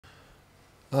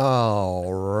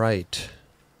All right.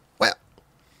 Well,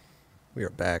 we are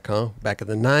back, huh? Back at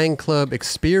the 9 Club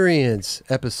Experience,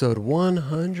 episode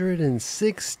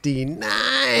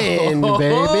 169,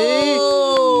 baby.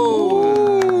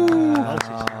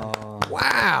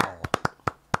 Wow.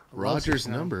 Roger's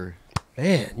number.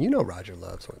 Man, you know Roger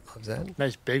loves that.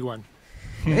 Nice big one.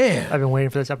 Man, I've been waiting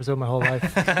for this episode my whole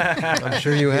life. I'm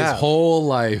sure you have. His whole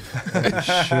life. I'm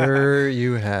sure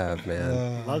you have,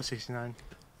 man. Love 69.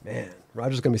 Man,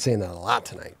 Roger's going to be saying that a lot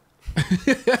tonight.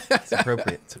 It's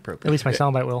appropriate. It's appropriate. At least my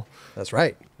soundbite will. That's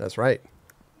right. That's right.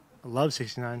 I love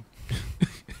 69.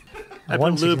 I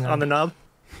One put loop 69. on the knob.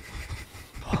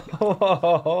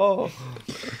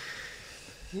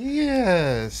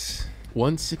 Yes.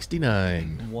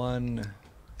 169.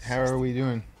 How are we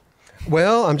doing?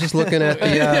 Well, I'm just looking at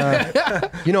the,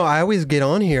 I always get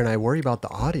on here and I worry about the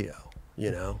audio.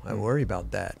 I worry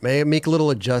about that. May I make little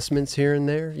adjustments here and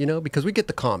there, because we get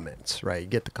the comments, right? You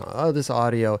get the this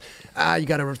audio, you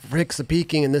got to fix the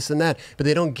peaking and this and that. But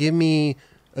they don't give me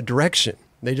a direction.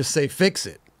 They just say, fix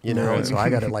it, Right. And so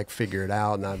I got to figure it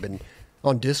out. And I've been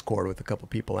on Discord with a couple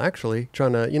people actually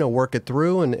trying to, work it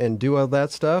through and do all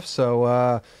that stuff.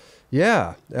 So,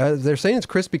 yeah, they're saying it's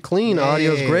crispy clean. Yay.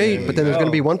 Audio's great, but then there's going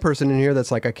to be one person in here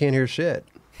that's like, I can't hear shit.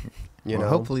 Well,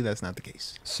 hopefully that's not the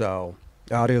case. So,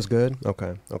 audio's good.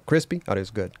 Okay. Oh, crispy.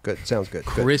 Audio's good. Good. Sounds good.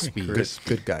 Good. Crispy.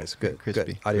 Good guys. Good.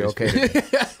 Crispy. Good. Audio okay.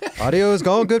 Audio is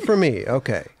all good for me.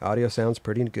 Okay. Audio sounds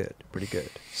pretty good. Pretty good.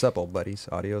 Supple, buddies.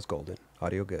 Audio's golden.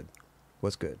 Audio good.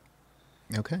 What's good?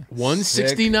 Okay.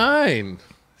 169.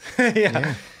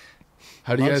 Yeah.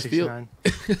 How do you Love guys feel?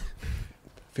 69.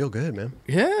 Feel good, man.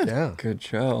 Yeah. Yeah. Good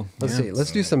show. Let's see.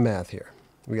 Let's do some math here.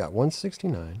 We got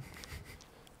 169.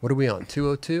 What are we on?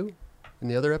 202 in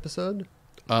the other episode?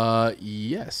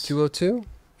 Yes. 202?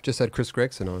 Just had Chris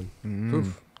Gregson on.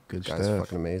 Oof. Good Guy's stuff.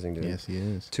 fucking amazing, dude. Yes, he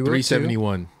is. 202.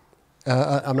 371.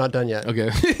 I'm not done yet. Okay.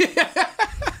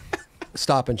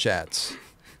 Stop and chats.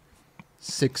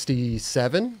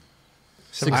 67?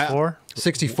 74?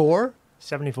 64?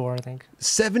 74, I think.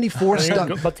 74 I think stop.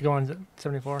 I'm about to go on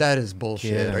 74. That is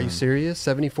bullshit. Yeah. Are you serious?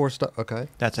 74 stop. Okay.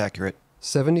 That's accurate.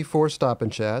 74 stop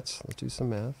and chats. Let's do some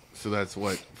math. So that's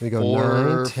what? We go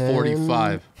 9, 10,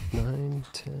 445. 9,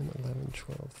 10, 11,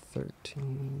 12,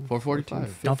 13.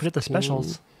 445. Don't forget the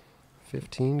specials.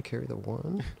 15, carry the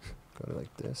 1. Go to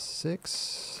like this.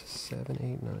 6, 7,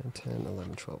 8, 9, 10,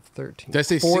 11, 12, 13. Did I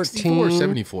say 64 or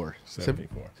 74?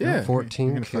 74. Yeah.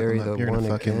 14, carry the You're 1 gonna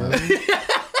fuck him again.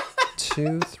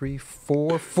 2, 3,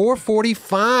 4.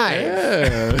 445.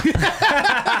 Yeah.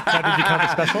 Now, did you count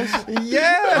the specials?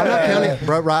 Yeah. I'm not counting.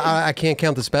 Bro, I can't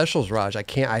count the specials, Raj. I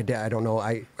can't. I don't know.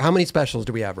 How many specials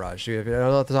do we have, Raj? Do you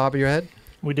know off the top of your head?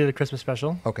 We did a Christmas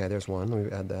special. Okay, there's one. Let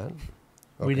me add that.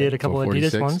 We Okay. did a couple of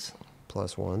Adidas 46. ones.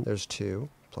 Plus 1. There's 2.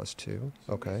 Plus 2.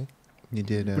 Okay. You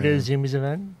did. We did a Zoomies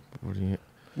event. What do you-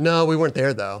 No, we weren't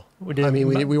there though. We did. I mean,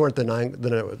 we weren't the 9.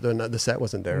 The set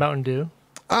wasn't there. Mountain Dew.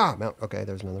 Okay,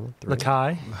 there's another one. 3.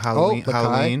 Lakai. Halloween. Oh,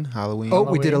 Halloween. Lakai. Halloween. Oh,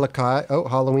 we did a Lakai. Oh,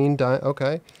 Halloween.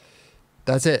 Okay.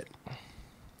 That's it.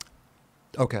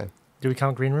 Okay. Do we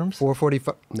count green rooms?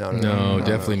 445. No. No,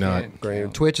 definitely not.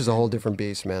 Great. Twitch is a whole different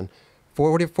beast, man.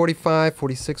 40, 45,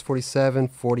 46, 47,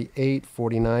 48,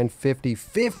 49, 50,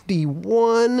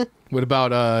 51. What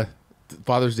about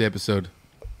Father's Day episode?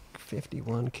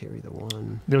 51, carry the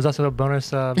 1. There was also a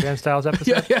bonus Band Styles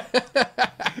episode.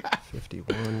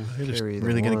 51, You're just carry the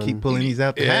really 1. gonna keep pulling these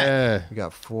out the hat. Yeah. We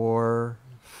got 4,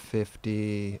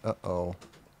 50,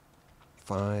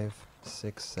 5,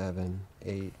 6, 7,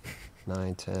 8,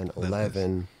 9, 10,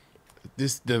 11,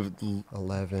 This the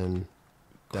 11.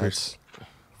 Chris. That's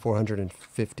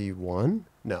 451?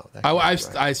 No. That I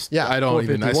can't be right. I don't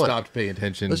even. I 451. stopped paying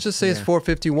attention. Let's just say it's Yeah.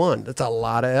 451. That's a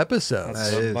lot of episodes.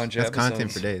 That's That a is. bunch of That's content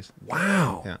episodes. for days.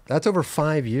 Wow. Yeah. That's over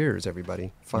 5 years,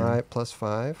 everybody. 5 plus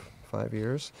 5, 5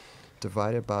 years,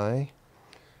 divided by,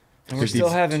 And we're still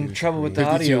having trouble with the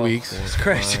 52 audio. weeks. It's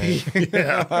crazy.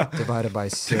 divided by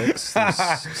 6.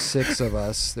 There's 6 of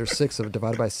us. There's 6 of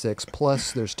divided by 6.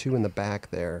 Plus, there's 2 in the back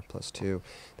there. Plus 2.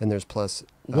 Then there's plus.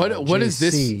 What is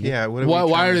this? GC. Yeah. What are Why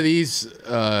we trying are to- these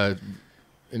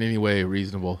in any way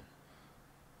reasonable?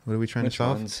 What are we trying Which to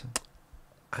solve? ones?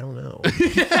 I don't know.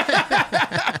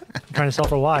 Trying to solve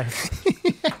for why.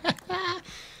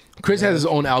 Chris has his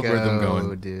own algorithm Go,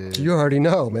 going. dude. You already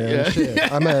know, man. Yeah.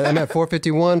 Shit. I'm at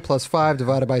 451 plus 5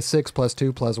 divided by 6 plus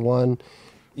 2 plus 1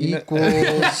 You know-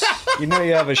 equals. You know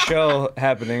you have a show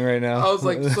happening right now. I was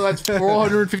like, so that's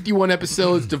 451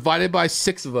 episodes divided by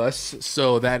 6 of us.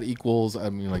 So that equals, I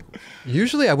mean, like,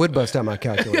 Usually I would bust out my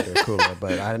calculator, Kula,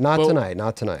 but not Well- tonight.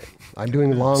 Not tonight. I'm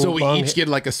doing long. so we long each get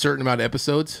like a certain amount of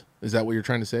episodes. Is that what you're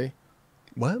trying to say?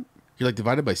 What? You're like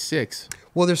divided by 6.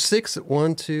 Well, there's 6.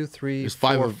 1, 2, 3, There's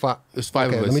 5 4, of 5. There's 5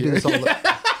 Okay, of us. let me do here. this all.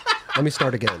 Let me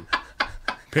start again.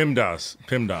 PIMDOS.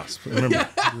 Remember,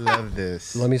 Love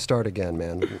this. Let me start again,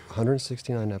 man.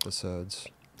 169 episodes.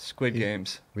 Squid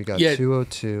Games. We got Yeah.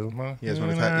 202. You guys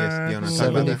want to talk? Yes, you want to talk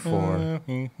about that?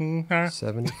 74.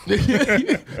 70.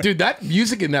 Dude, that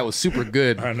music in that was super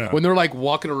good. I know. When they're like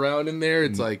walking around in there,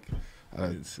 it's like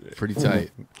pretty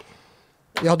tight.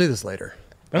 Yeah, I'll do this later.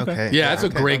 Okay. Yeah, that's a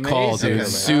great call, Amazing. dude. Okay.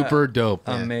 Super dope.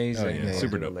 Amazing. Oh, yeah. Yeah,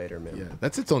 Super I'll do it dope. later, man. Yeah,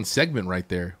 that's its own segment right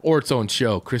there, or its own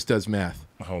show. Chris does math.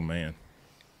 oh man,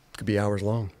 Could be hours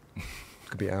long.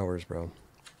 Could be hours, bro.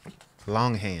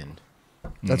 Longhand.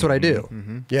 That's what I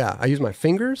do. Yeah, I use my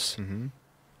fingers. Don't And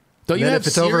you then have if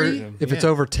it's Siri? over, if it's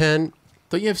over 10,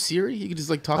 Don't you have Siri? You can just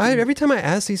like talk. every time I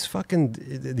ask these fucking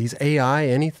these AI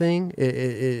anything,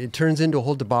 it turns into a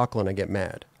whole debacle, and I get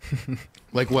mad.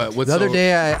 like what? What's The other so-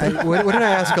 day, what did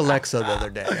I ask Alexa the other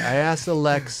day? I asked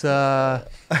Alexa,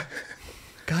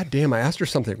 God damn, I asked her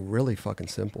something really fucking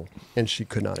simple, and she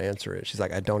could not answer it. She's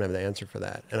like, I don't have the answer for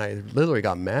that. And I literally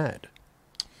got mad.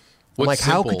 I'm like, What's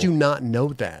how simple? could you not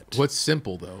know that? What's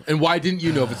simple though? And why didn't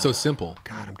you know if it's so simple?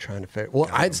 God, I'm trying to figure. Well,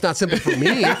 it's not simple for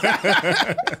me.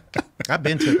 I've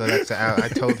been took Alexa out. I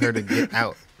told her to get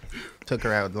out. Took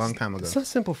her out a long time ago. It's not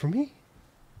simple for me.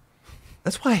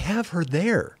 That's why I have her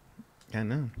there. I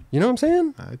know. You know what I'm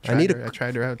saying? I I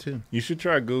tried her out too. you should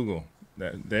try Google.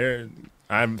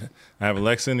 I have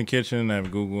Alexa in the kitchen. I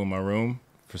have Google in my room.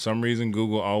 For some reason,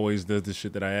 Google always does the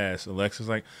shit that I ask. Alexa's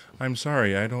like, "I'm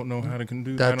sorry, I don't know how to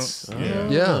do." That's Yeah.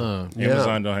 yeah.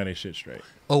 Amazon don't have their shit straight.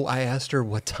 Oh, I asked her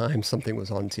what time something was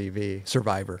on TV.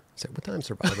 Survivor. I said, what time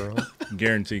Survivor on?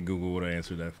 Guarantee Google would have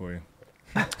answered that for you.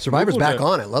 Survivor's Google back does-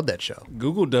 on. I love that show.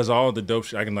 Google does all the dope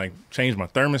shit. I can like change my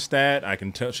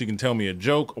thermostat. She can tell me a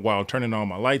joke while turning all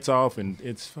my lights off, and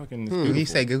it's fucking. It's beautiful. You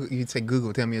say Google. You say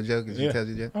Google. Tell me a joke. And she Yeah. tells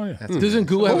you a joke. Oh, yeah. That's Doesn't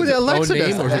Google have Oh, its Alexa own does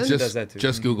name, or that. is it Does that too.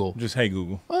 just Google? Just hey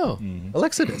Google. Oh,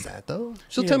 Alexa does that though.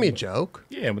 She'll tell me a joke.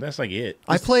 Yeah, but that's like it.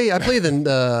 I play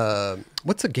the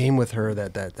what's a game with her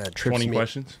that trips 20 me?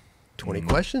 questions. 20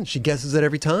 questions. She guesses it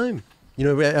every time. You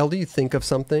know, LD, you think of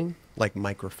something like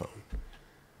microphone,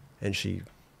 and she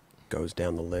goes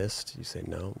down the list. You say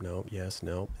no, no, yes,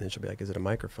 no, and then she'll be like, "Is it a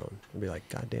microphone?" I'll be like,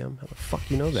 "God damn, how the fuck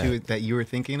you know that?" that you were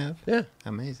thinking of. Yeah,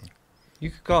 Amazing.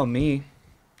 You could call me,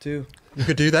 too. you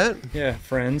could do that. Yeah,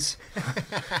 friends.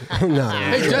 No,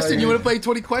 hey Justin, you want to play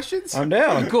 20 questions? I'm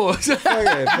down. Cool. Let's me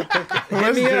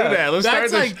do up. that.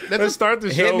 Let's start the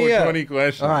Hit show me with up. 20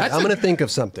 questions. All right, I'm gonna think of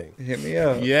something. Hit me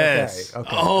up. Yes.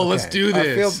 Okay. Oh, let's okay. do I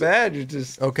this. feel bad. You're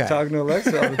just Okay. talking to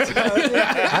Alexa all the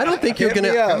time. I don't think you're Hit me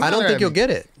gonna. up. I don't think you'll get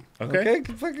it. Okay.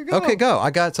 Okay, fucking go. Okay, go.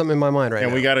 I got something in my mind right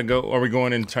And now. we got to go. Are we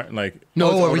going in turn? Like, No,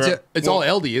 Oh, are we it's, ju- it's all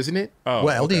LD, isn't it? oh,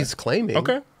 Well, okay. LD's claiming.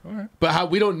 Okay. All right. But how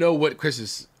we don't know what Chris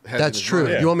has. That's in his true.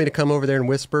 mind. Yeah. You want me to come over there and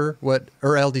whisper what,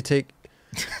 or LD take?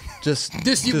 Just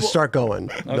start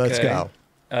going. Let's Okay.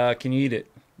 go. Can you eat it?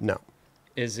 No.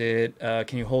 Is it?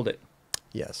 Can you hold it?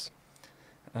 Yes.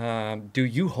 Do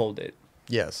you hold it?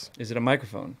 Yes. Is it a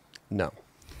microphone? No.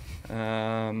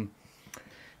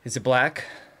 Is it black?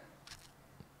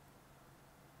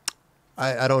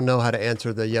 I don't know how to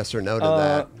answer the yes or no to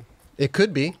that. It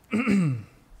could be.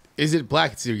 Is it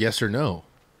black? It's either yes or no.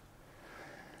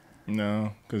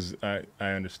 No, because I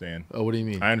understand. Oh, what do you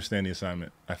mean? I understand the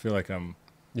assignment. I feel like I'm.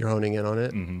 You're honing in on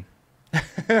it.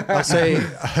 Mm-hmm. I'll say.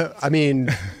 I mean,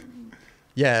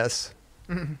 yes.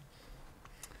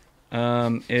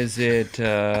 Is it?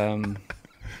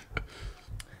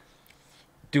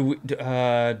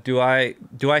 Do I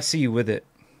see you with it?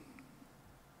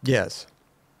 Yes.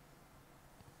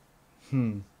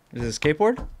 Is it a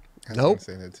skateboard? I was Nope. gonna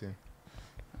say that too.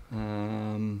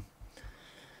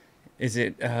 Is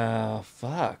it?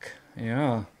 Fuck.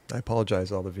 Yeah. I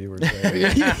apologize, all the viewers.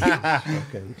 There.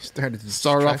 Okay. Started to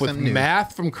Start try off with something new.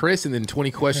 math from Chris and then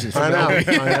 20 questions from I know. LD.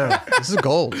 I know. This is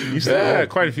gold. You still got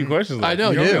quite a few questions. I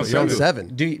know, You you do. know, You're on so-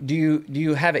 7. Do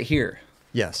you have it here?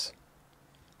 Yes.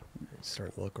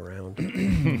 Starting to look around.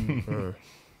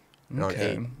 No,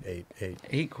 Okay. eight. 8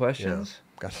 Yeah. questions.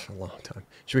 Got a long time.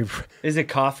 Should we? Is it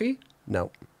coffee? No.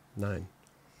 9.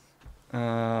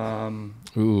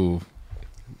 Ooh.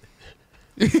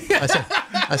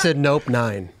 I said nope.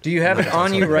 9. Do you have it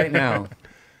on you right now?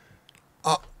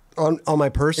 On my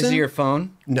person? Is it your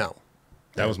phone? No.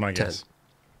 That was my 10. guess.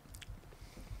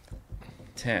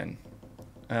 10.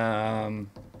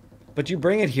 But you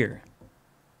bring it here.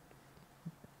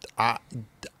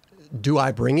 Do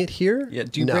I bring it here? Yeah.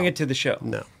 Do you No. bring it to the show?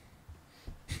 No.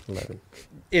 11.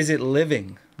 Is it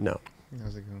living? No.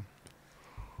 How's it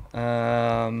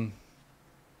going?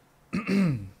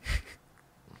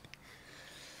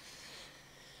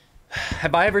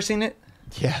 Have I ever seen it?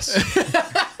 Yes.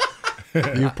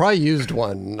 You've probably used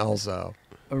one also.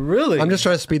 Really? I'm just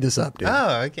trying to speed this up, dude.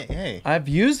 Oh, okay. Hey, I've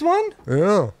used one?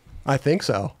 Yeah, I think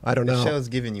so. I don't the know. show's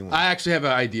giving you one. I actually have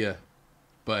an idea,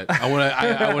 but I want to.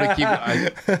 I want to keep.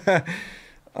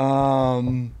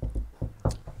 Fucking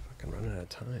running out of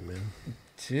time, man.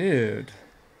 Dude.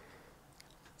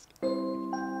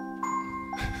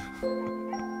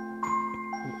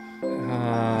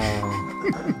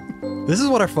 This is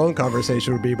what our phone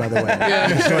conversation would be, by the way.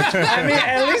 I mean,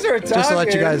 at least we're talking. Just to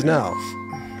let you guys know.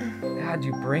 How'd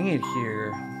you bring it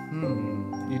here?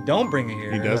 You don't bring it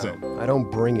here. He doesn't. I don't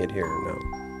bring it here,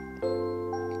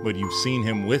 no. But you've seen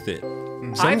him with it.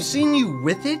 I've seen you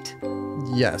with it?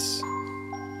 Yes.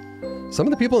 Some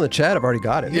of the people in the chat have already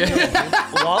got it.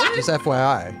 Wally? Just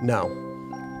FYI. No.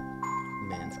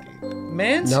 Manscaped.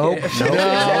 Manscaped?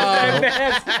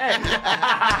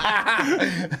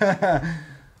 Nope.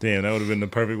 Damn, that would have been the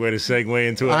perfect way to segue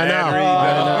into an I know. ad read.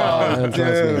 I know.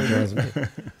 Trust me.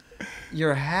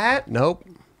 Your hat? Nope.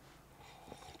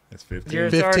 That's 15.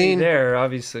 It's already 15. there,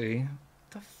 obviously.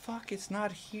 The fuck? It's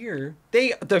not here.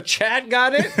 The chat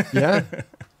got it? Yeah.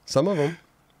 Some of them.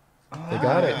 They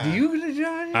got it. Do you?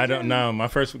 I don't know. My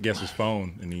first guess was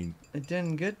phone, and he. It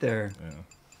didn't get there. Yeah.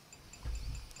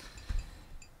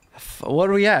 What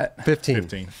are we at? 15.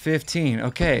 15. 15.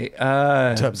 Okay.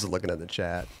 Tubbs is looking at the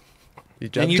chat.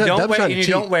 And you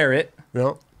don't wear it.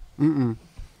 No. Mm-mm.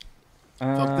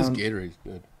 Fuck, this Gatorade's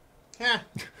good.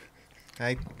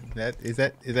 Is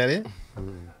that it?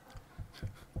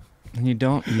 And you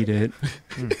don't eat it.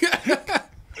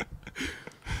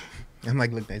 I'm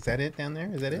like, look, is that it down there?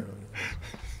 Is that it?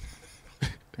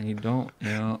 And you don't.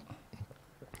 You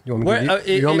want me to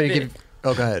give you want me to give?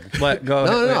 Oh, go ahead. What? Go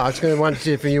No, ahead. no, no. I was going to want to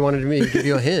see if you wanted me to give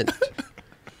you a hint.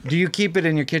 Do you keep it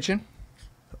in your kitchen?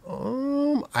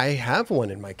 I have one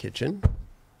in my kitchen.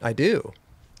 I do.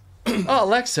 Oh,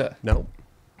 Alexa. No.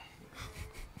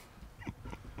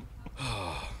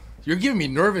 You're giving me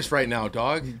nervous right now,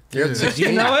 dog. Do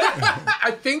you know it?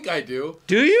 I think I do.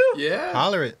 Do you? Yeah.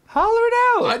 Holler it. Holler it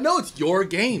out. I know it's your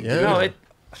game. Yeah. Dude. No, it.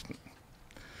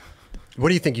 What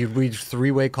do you think? We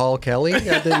three-way call Kelly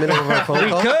at the middle of our phone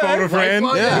call? Phone a friend.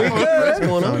 Yeah. What's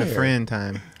going On on a here? friend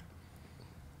time.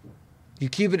 You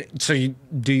keep it. So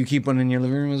do you keep one in your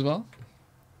living room as well?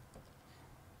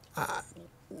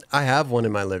 I have one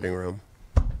in my living room.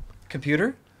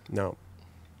 Computer? No.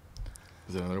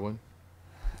 Is there another one?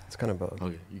 It's kind of both.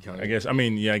 Okay, you count. I guess. I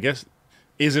mean, yeah. I guess.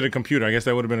 Is it a computer? I guess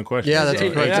that would have been a question. Yeah, that's Yeah,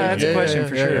 a question. that's a question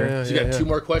for sure. So you got two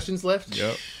more questions left?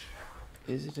 Yep.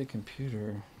 Is it a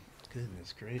computer?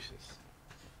 Goodness gracious.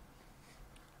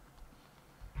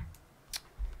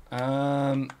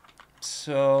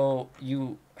 So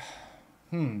you.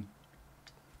 Can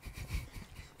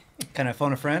I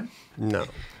phone a friend? No.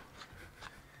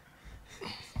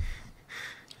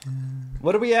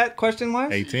 What are we at,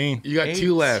 question-wise? 18. You got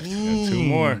two left. Got two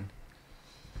more.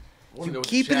 You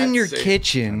keep it in your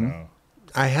kitchen.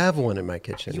 I have one in my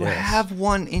kitchen. You yes. have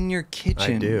one in your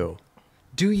kitchen. I do.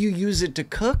 Do you use it to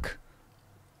cook?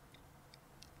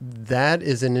 That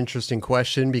is an interesting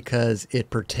question because it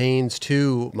pertains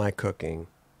to my cooking.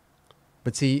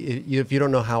 But see, if you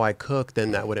don't know how I cook,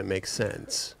 then that wouldn't make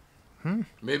sense.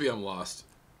 Maybe I'm lost.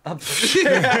 If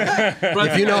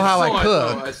you know how I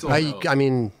cook, still know. I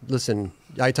mean, listen,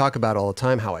 I talk about all the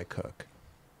time how I cook.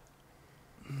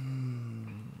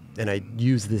 And I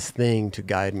use this thing to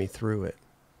guide me through it.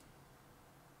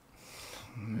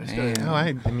 Man. Oh,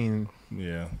 I mean,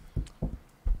 Yeah.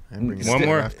 I bring it One up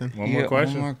more. often. One more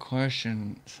question. One more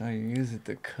question. So you use it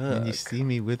to cook. And you see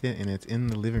me with it, and it's in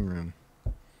the living room.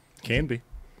 Can be.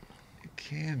 It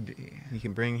can be. He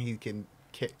can.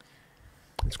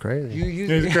 It's crazy. You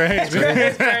use It's great. It's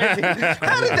crazy.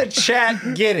 How did the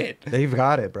chat get it? They've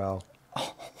got it, bro.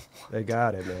 They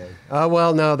got it, man. Oh,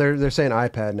 well, no, they're saying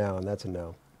iPad now, and that's a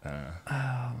no.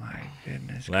 Oh my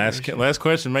goodness. Last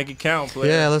question. Make it count,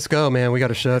 player. Yeah, let's go, man. We got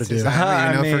a show to do.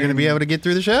 I don't even know if we're going to be able to get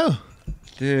through the show.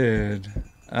 Dude.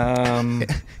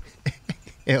 LD.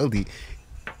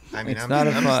 I mean, It's I'm not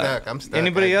a stuck. I'm stuck.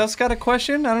 Anybody else got a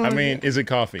question? I don't know. I mean, is it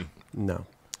coffee? No.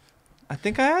 I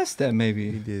think I asked that You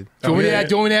maybe. did. Do you want me to- do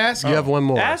you want me to ask? You have one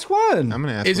more. Ask one. I'm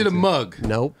going to ask. Is it a one, too. mug?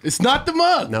 Nope. It's not the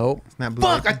mug. Nope. It's not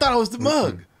black. Fuck, I thought it was the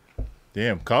mug.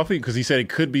 Damn, coffee? Because he said it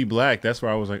could be black. That's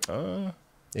where I was like,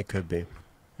 It could be.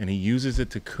 And he uses it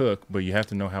to cook, but you have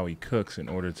to know how he cooks in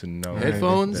order to know.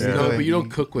 Headphones? Yeah. No, but you don't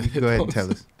cook with Go ahead and headphones.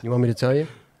 tell us. You want me to tell you?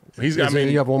 I mean,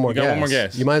 you have one more you got guess. one more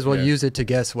guess. You might as well Yeah. use it to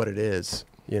guess what it is.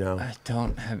 You know? I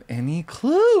don't have any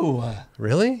clue.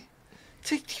 Really?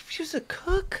 To use a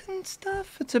cook and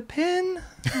stuff? It's a pen?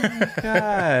 Oh,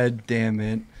 God damn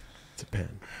it. It's a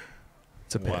pen.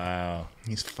 It's a pen. Wow.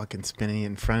 He's fucking spinning it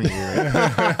in front of you.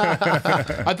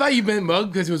 Right? I thought you meant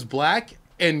mug because it was black,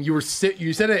 and you said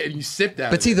it and you sipped at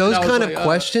it. But see, those And I was kind of like,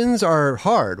 questions are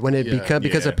hard when it Yeah.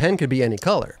 because a Yeah. pen could be any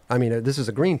color. I mean, this is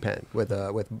a green pen with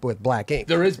black ink.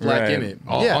 There is black in Right. it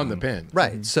Yeah. on the pen.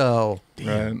 Right. So,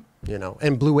 Right. you know,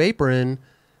 and Blue Apron,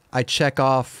 I check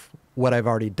off what I've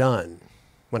already done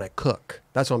when I cook.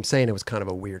 That's what I'm saying. It was kind of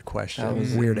a weird question, That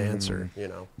was- weird answer, you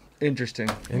know. Interesting.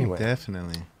 Anyway,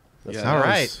 Definitely. Yeah, All that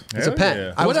right. was- it's a Hell pen.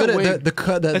 yeah. I was What a gonna way-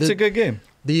 That's a good game.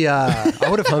 I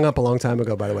would have hung up a long time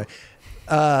ago. By the way,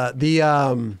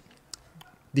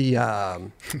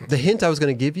 the hint I was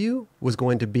going to give you was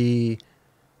going to be,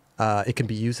 it can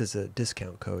be used as a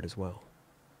discount code as well.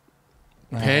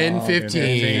 Pen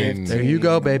 15. There you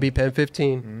go, baby. Pen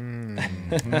 15.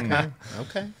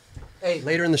 Okay. Hey,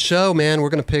 later in the show, man, we're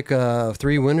going to pick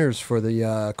 3 winners for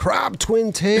the Crop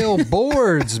Twin Tail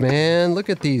boards, man. Look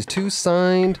at these 2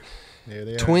 signed There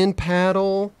they are. twin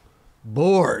paddle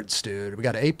boards, dude. We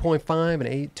got an 8.5 and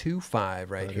 8.25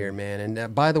 right here, man.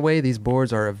 And by the way, these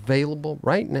boards are available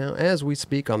right now as we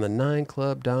speak on the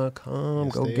 9club.com.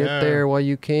 Yes, Go they get are. there while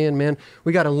you can, man.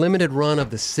 We got a limited run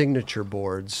of the signature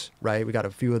boards, right? We got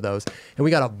a few of those. And we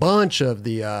got a bunch of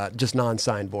the just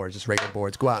non-signed boards, just regular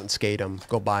boards. Go out and skate them.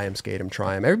 Go buy them, skate them,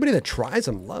 try them. Everybody that tries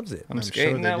them loves it. I'm I'm skating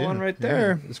sure they that do. one right Yeah.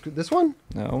 there. This one?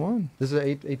 That one. This is an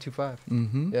 8.25.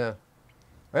 Mm-hmm. Yeah.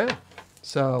 Yeah.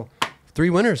 So 3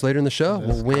 winners later in the show.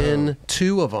 We'll win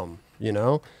 2 of them, you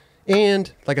know? And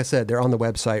like I said, they're on the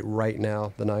website right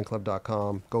now,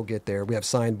 the9club.com. Go get there. We have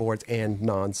signed boards and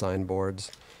non-signed boards.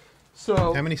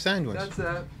 So How many signed ones? that's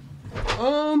that.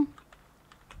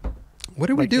 What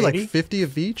did we Like do? 80? Like 50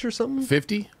 of each or something?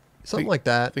 50? Something like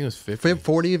that. I think it was 50.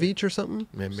 40 of each or something?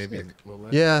 Maybe a little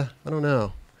less. Yeah, I don't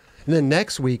know. And then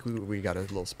next week we got a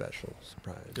little special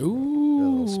surprise.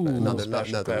 Ooh. Another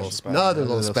special little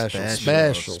special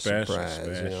Special surprise. You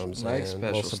special. know what I'm saying? Like A special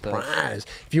little stuff. surprise.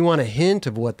 If you want a hint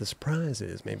of what the surprise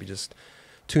is, maybe just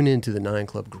tune into the 9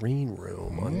 Club Green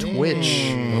Room on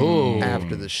Twitch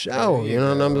after the show. You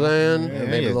know what I'm saying? There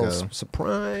Maybe a you little go.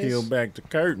 surprise. Peel back the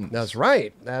curtain. That's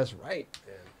right. That's right.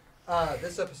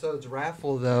 This episode's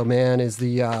raffle, though, man, is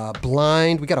the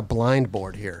blind. We got a blind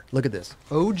board here. Look at this.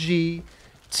 OG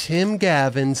Tim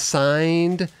Gavin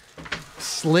signed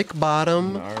slick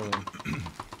bottom. Gnarly.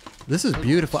 This is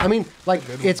beautiful. I mean, like,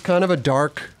 it's kind of a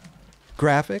dark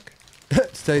graphic, to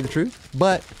tell you the truth,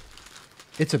 but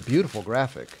it's a beautiful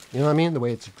graphic. You know what I mean? The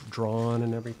way it's drawn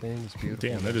and everything is beautiful.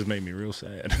 Damn, that just made me real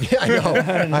sad.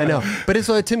 Yeah, I know. But it's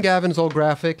Tim Gavin's old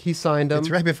graphic. He signed them. It's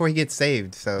right before he gets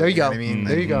saved. So There you go. know what I mean?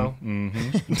 There you go.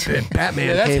 Batman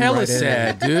Yeah, that's came hella right in.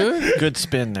 sad, dude. Good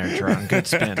spin there, Tron. Good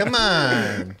spin. Come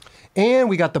on. And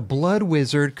we got the Blood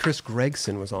Wizard. Chris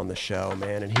Gregson was on the show,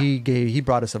 man, and he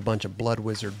brought us a bunch of Blood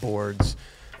Wizard boards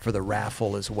for the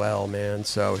raffle as well, man.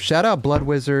 So shout out Blood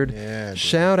Wizard. Yeah, dude.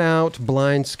 Shout out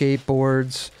Blind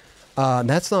Skateboards. And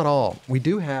that's not all. We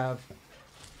do have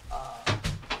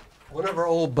one of our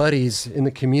old buddies in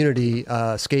the community,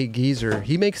 Skate Geezer.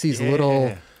 He makes these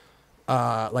little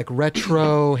like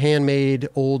retro handmade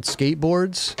old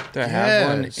skateboards. I have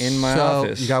one in my So,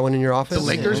 office. You got one in your office? The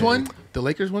Lakers one? The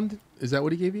Lakers one? Is that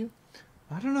what he gave you?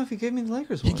 I don't know if he gave me the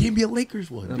Lakers He one. gave me a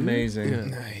Lakers one. dude. Amazing. Yeah.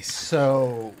 Nice.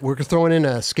 So we're throwing in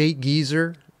a Skate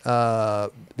Geezer.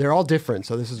 They're all different,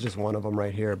 so this is just one of them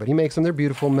right here. But he makes them. They're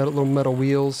beautiful little metal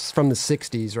wheels from the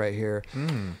 60s right here.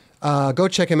 Go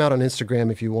check him out on Instagram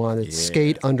if you want. It's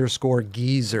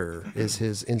skate_geezer is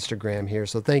his Instagram here.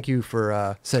 So thank you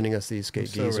for sending us these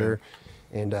Skate Geezer.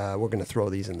 And we're going to throw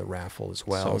these in the raffle as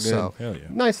well. So Hell yeah.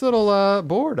 Nice little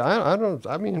board. I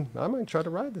might try to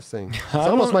ride this thing. It's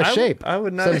almost my shape. I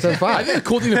would not. 775. I think a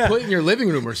cool thing to put in your living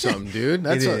room or something, dude.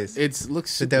 That's It a- is. It's looks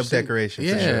It's a super dope sick. decoration for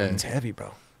Yeah, sure. It's heavy,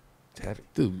 bro. It's heavy.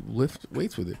 dude, lift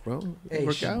weights with it, bro. Hey,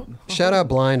 Work out. Shout out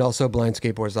Blind, also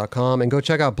blindskateboards.com. And go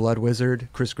check out Blood Wizard.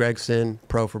 Chris Gregson,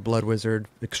 pro for Blood Wizard,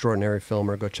 extraordinary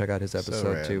filmer. Go check out his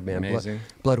episode rad. too, man. Amazing.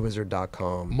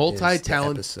 Bloodwizard.com.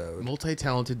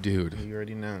 Multi-talented dude. You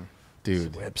already know.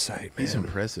 Dude, Website, man. he's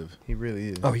impressive. He really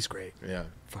is. Oh, he's great. Yeah.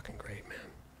 Fucking great, man.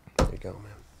 There you go, man.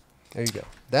 There you go.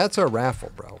 That's our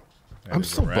raffle, bro. That I'm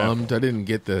is a so raffle. bummed I didn't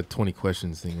get the 20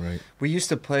 questions thing right. We used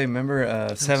to play, remember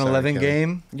 7-Eleven Kelly.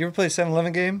 game? You ever play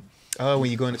 7-Eleven game? Oh, when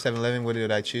you go into 7-Eleven, what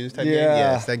did I choose? Type Yeah. game?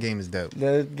 Yes, that game is dope.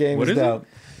 That game What is is it? dope.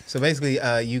 So basically,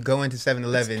 you go into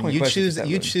 7-Eleven, 20 you questions choose for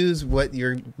you 7-Eleven. choose what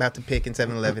you're about to pick in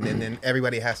 7-Eleven, and then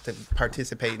everybody has to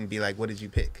participate and be like, "What did you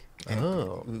pick?" And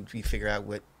Oh. we figure out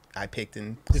what I picked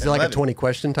in. Is it like a 7-Eleven. 20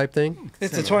 question type thing?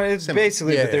 It's a 20. It's Similar.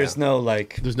 basically, Yeah, but there's no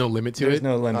like. There's no limit to There's it.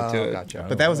 no limit to it. Gotcha.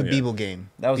 But that was a Yeah. Beeble game.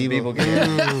 That was a Beeble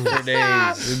game for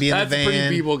days. We'd be in That's the a pretty van.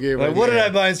 people game. Like, Right what there.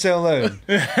 did I buy in 7-Eleven?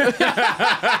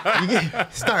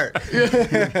 Start.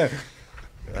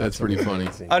 That's pretty funny.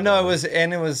 Oh no, it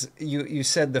was you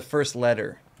said the first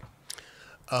letter.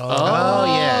 Oh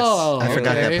yes, I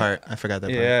forgot okay. that part. I forgot that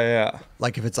part. Yeah.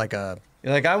 Like if it's like a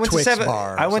You're like I went Twix to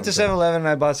bar or I went to something. 7-Eleven and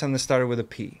I bought something that started with a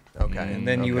P. okay, And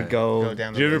then you would Go go.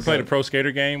 down. Did you ever list. play the Pro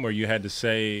Skater game where you had to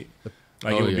say,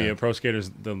 like, Oh, it would be yeah. a Pro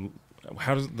Skater's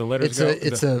how does the letters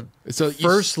it's go? a So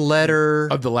first letter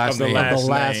of the last of the name. last of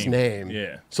the last name. name.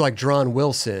 Yeah. So like Dron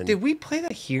Wilson, Did we play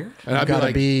that here? And I'd gotta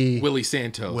be be Willie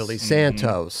Santos. Willie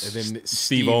Santos, And then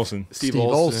Steve Olsen. Steve Steve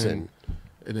Olsen.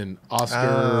 And then Oscar.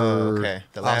 Oh, okay.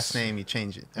 The last Os- name you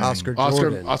change it. Oscar Oscar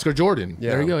Jordan. Oscar Jordan.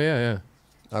 Yeah. There you go. Yeah.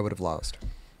 I would have lost.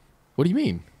 What do you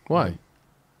mean? Why?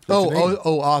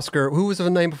 Oscar. Who was the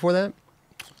name before that?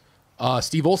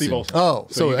 Steve Olsen. Steve Olsen. Oh,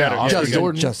 So, you gotta- Oscar Justin,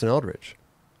 Jordan. Justin Eldridge.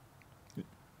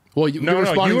 Well, you No, were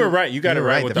responding you were to- right. You got You it were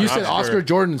right right with the You the said Oscar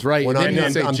Jordan's right. Well, and no,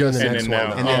 then you I'm said doing the Justin. next and one. then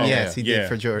now, And then oh, yes, he did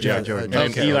for Jordan. Yeah. Jordan.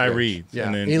 And Okay. Eli Reed. Yeah,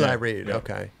 And then, Eli Reed. yeah.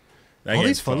 Okay. That All game's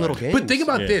these fun little games. But think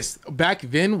about Yeah. this. Back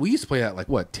then, we used to play that like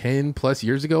what 10 plus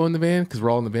years ago in the van because we're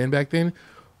all in the van back then.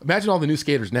 Imagine all the new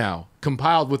skaters now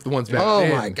compiled with the ones back Oh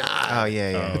then. my God. Oh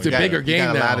yeah. It's You a got- bigger you game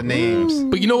got a now. lot of names.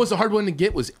 But you know what's a hard one to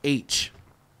get was H.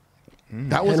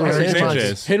 That was Henry our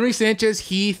Sanchez. Henry Sanchez,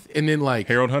 Heath, and then like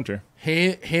Harold Hunter.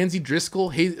 Hansy Driscoll.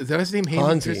 Is that his name?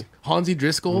 Hansi. Hansi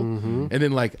Driscoll. And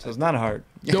then like So it's not hard.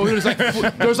 no, there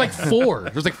was like four.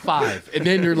 There's like five, and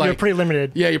then you're like You're pretty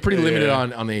limited. yeah, you're pretty limited Yeah.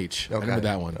 on H. I remember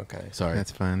that one. Okay. Sorry,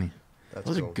 That's funny.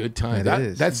 those are good times. That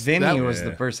is. That's Vinny that, was the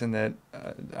Yeah. person that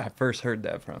I first heard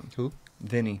that from. Who?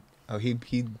 Vinny. Oh, he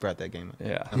brought that game up.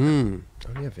 Yeah. Oh,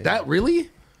 yeah, Vin. that really.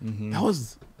 That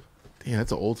was damn.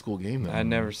 That's an old school game though. I'd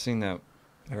never seen that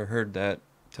or heard that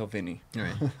till Vinny.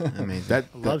 Right. Amazing. That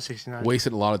Love 69.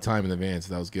 wasted a lot of time in the van,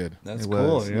 so that was good. That's It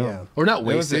cool. was, Yeah. yeah. Or not It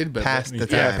was wasted, but past the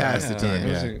yeah, time. past the time. it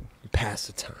was Yeah. a- Pass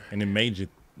the time. And it made you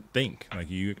think. Like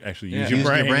you actually Yeah. use your Use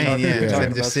brain. your brain, yeah. Talking Instead about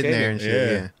of just sitting there and shit.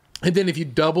 skating. Yeah. And then if you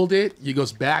doubled it, it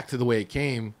goes back to the way it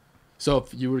came. So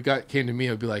if you would came to me, it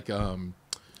would be like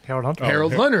Harold Hunter.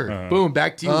 Harold Hunter. Boom,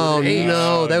 back to you. Oh with an H.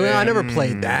 no, I man. never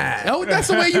played that. Oh, that's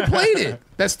the way you played it.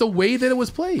 That's the way that it was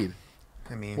played.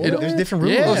 I mean, It- there's different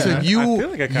rules. Yeah. Oh, so I feel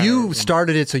like I kinda you remember.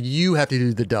 started it, so you have to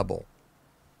do the double.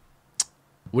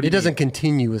 What do It you doesn't mean?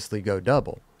 continuously go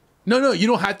double. No, you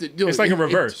don't have to do it. It's like a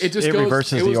reverse. It just It goes.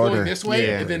 reverses it was the going order. this way,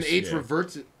 Yeah. and then H Yeah.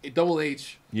 reverts it. Double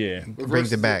H. Yeah. Brings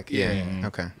reverses it back. Yeah. Mhm.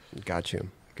 Okay. Got you.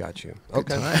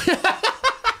 Okay.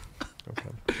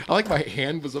 I like my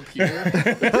hand was up here.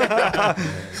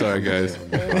 Sorry, guys.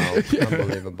 Wow,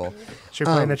 unbelievable. Should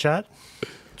we play in the chat?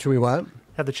 Should we what?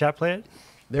 Have the chat play it?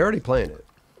 They're already playing it.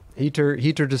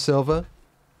 Heater De Silva,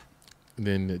 And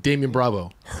then Damian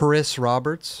Bravo. Chris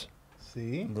Roberts,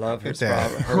 See? Love Look his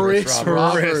at that. Chris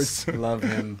Roberts. Love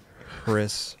him.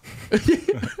 Chris.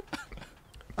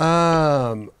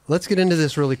 Let's get into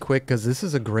this really quick because this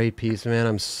is a great piece, man.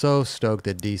 I'm so stoked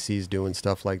that DC's doing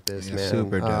stuff like this, Yeah, man.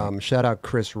 super dope. Shout out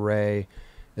Chris Ray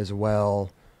as well.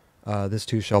 This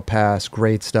too shall pass.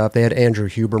 Great stuff. They had Andrew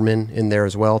Huberman in there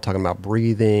as well, talking about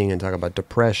breathing and talking about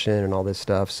depression and all this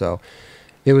stuff. So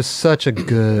it was such a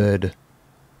good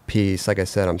piece. Like I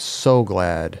said, I'm so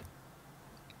glad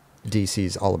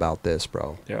DC's all about this,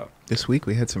 bro. Yeah. This week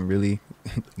we had some really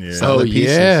Yeah. solid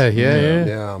pieces.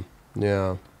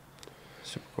 Yeah.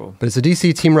 Super cool. But it's a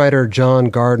DC team writer, John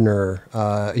Gardner.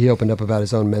 He opened up about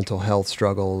his own mental health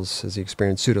struggles as he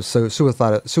experienced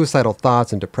suicidal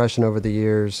thoughts and depression over the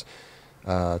years.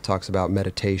 Talks about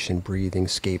meditation, breathing,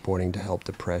 skateboarding to help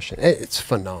depression. It's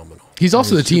phenomenal. He's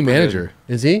also the team super manager.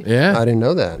 Is he? Yeah. I didn't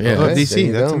know that. Yeah. Oh, Okay, there DC,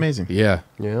 you that's go. amazing. Yeah.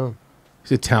 Yeah.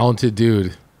 He's a talented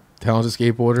dude. Talented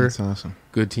skateboarder. That's awesome.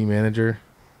 Good team manager.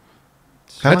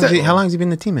 How That's long has he been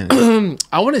the team manager?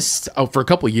 I want to for a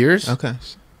couple years, Okay.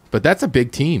 but that's a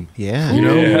big team. Yeah. You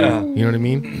know, Yeah. you know what I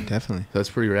mean. Definitely.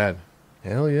 That's pretty rad.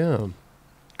 Hell yeah.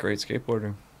 Great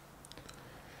skateboarder.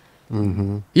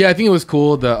 Mm-hmm. Yeah, I think it was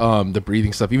cool the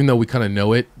breathing stuff, even though we kind of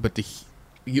know it, but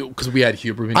because we had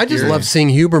Huberman. I just here. love seeing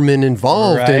Huberman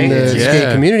involved in the Right. skate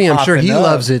Yeah. community. I'm sure he Popping up.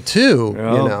 loves it too.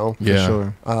 Yeah. You know. For Yeah.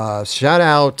 sure. Shout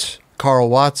out Carl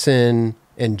Watson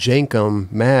and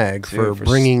Jankum Mag Dude, for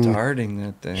bringing starting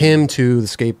that thing. him to the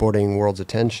skateboarding world's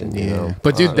attention. You Yeah. know,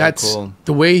 But dude, Oh, that's cool.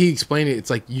 the way he explained it. It's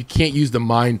like you can't use the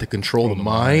mind to control the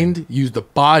mind. Use the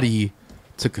body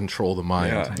to control the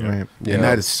mind. Yeah. Right. Yeah. And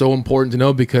that is so important to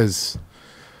know because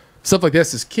stuff like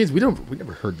this as kids, we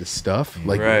never heard this stuff.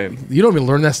 Like Right. you don't even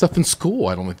learn that stuff in school.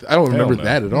 I don't remember no.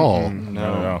 that at all.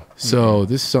 Not at all. So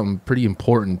this is something pretty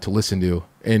important to listen to.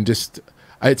 And just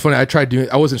it's funny, I tried doing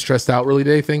I wasn't stressed out really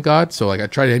today, thank God. So like I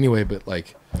tried it anyway, but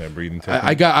like That breathing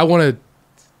technique. I want to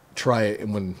try it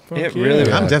and when It yeah.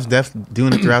 really. I'm def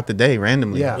doing it throughout the day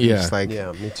randomly. Yeah. Yeah. Just like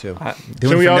Yeah, me too.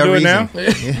 doing Should we for all no do it reason. now?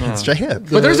 Yeah, straight up.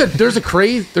 but there's a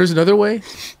craze, there's another way.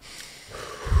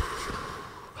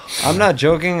 I'm not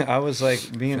joking. I was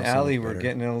like, me and Feels so Allie much were better.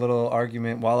 getting in a little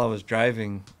argument while I was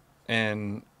driving,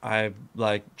 and I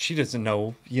like she doesn't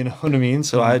know, you know what I mean.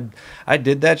 So I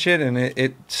did that shit, and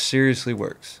it seriously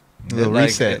works. Little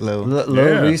reset, little.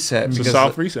 Yeah. reset. It's a because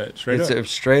soft reset. Straight it's up. a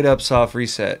straight up soft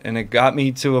reset, and it got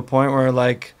me to a point where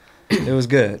like it was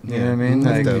good. You know what I mean?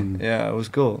 That's Like, dope. yeah, it was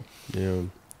cool. Yeah.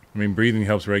 I mean, breathing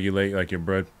helps regulate like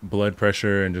your blood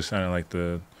pressure and just kind of like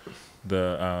the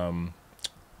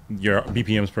your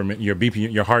BPMs per minute,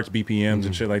 your heart's BPMs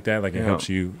and shit like that. Like it Yeah. helps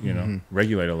you,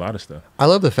 regulate a lot of stuff. I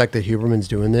love the fact that Huberman's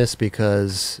doing this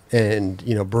because, and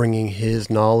bringing his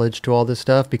knowledge to all this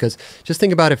stuff. Because just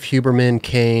think about if Huberman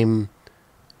came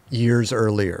years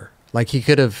earlier, like he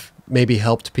could have maybe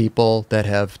helped people that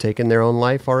have taken their own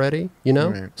life already.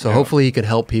 Right. So Yeah. hopefully he could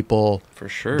help people For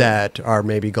sure. that are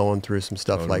maybe going through some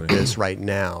stuff like Totally. this right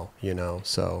now.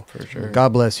 So For sure.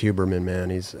 God bless Huberman, man.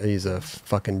 He's a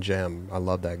fucking gem. I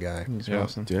love that guy. He's Yeah.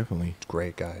 awesome. Definitely.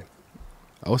 Great guy.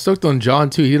 I was stoked on John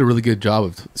too. He did a really good job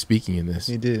of speaking in this.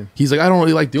 He did. He's like, I don't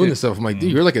really like doing Dude. this stuff. I'm like,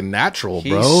 dude, you're like a natural, He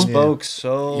bro. spoke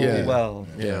so Yeah. well.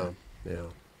 Yeah.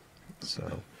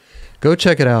 So go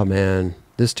check it out, man.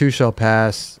 This too shall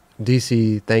pass.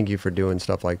 DC, thank you for doing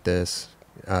stuff like this.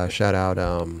 Shout out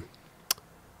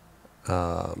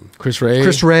Chris Ray,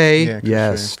 Chris Ray. Yeah, Chris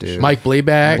Yes, Ray. dude. Mike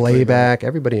Blayback. Blayback.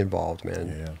 Everybody involved,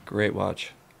 man. Yeah. Great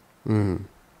watch.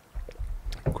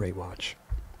 Great watch.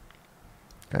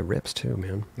 Guy rips too,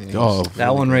 man. Yeah, Oh,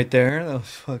 That one right there, that was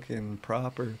fucking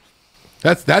proper.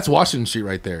 that's Washington Street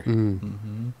right there.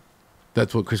 Mm-hmm.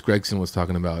 That's what Chris Gregson was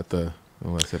talking about at the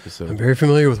last I'm episode. very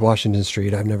familiar with Washington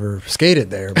Street. I've never skated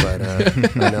there, but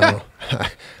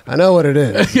I know what it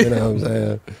is. You know what I'm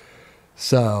saying?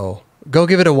 So go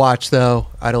give it a watch, though.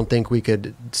 I don't think we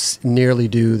could nearly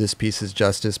do this piece's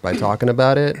justice by talking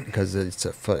about it because it's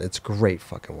a great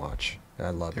fucking watch. I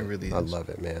love it. It really I is. love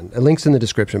it, man. A link's in the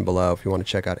description below if you want to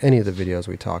check out any of the videos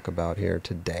we talk about here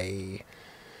today.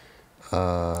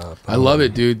 I love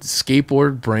it, dude.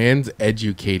 Skateboard brands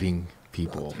educating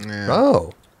people. Yeah.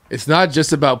 Oh, It's not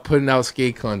just about putting out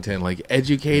skate content. Like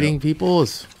educating people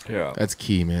is Yeah. that's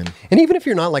key, man. and even if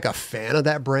you're not like a fan of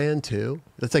that brand too,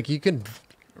 it's like you could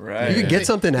Right. get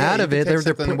something Yeah, out you of can it. take They're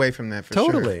something put- away from that for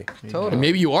totally, sure. totally. And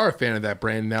maybe you are a fan of that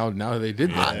brand now. Now they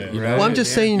did that. Yeah. You know? Right. Well, I'm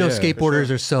just Yeah. saying, Yeah, for skateboarders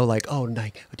are so like, oh,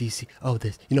 Nike, oh, DC, oh,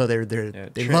 this, they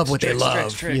tricks, love what they tricks, love,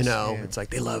 tricks, you tricks. know. Yeah. It's like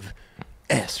they love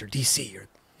S or DC or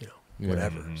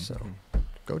whatever. So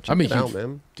go check I'm a it out, huge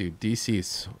man. dude.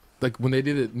 DC's like when they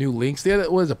did a new links. They had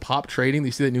what was a pop trading.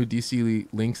 You see that new DC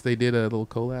links they did a little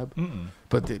collab.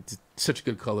 But it's such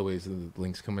good colorways of the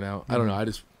links coming out. I don't know. I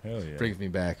just Hell yeah. brings me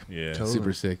back. Yeah. Totally.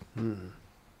 Super sick. Shout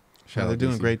They're out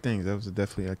doing DC. great things. That was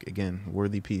definitely like again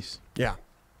worthy piece. Yeah,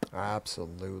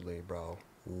 absolutely, bro.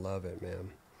 Love it,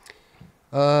 man.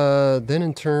 Then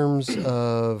in terms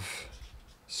of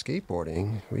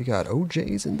skateboarding, we got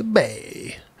OJ's in the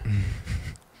bay.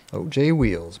 OJ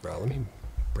wheels, bro. Let me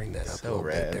bring that up So a little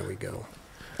rad. bit. There we go.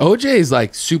 OJ is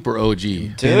like super OG.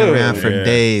 Been around for Yeah.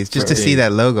 days just to For see days.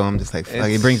 that logo. I'm just like, fuck,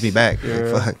 it brings me back. Like,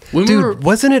 Yeah. fuck. When we Dude, were-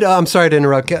 wasn't it? I'm sorry to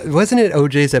interrupt. Wasn't it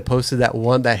OJ's that posted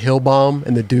that hill bomb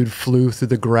and the dude flew through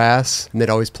the grass and they'd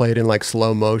always play it in like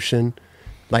slow motion?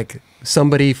 Like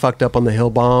somebody fucked up on the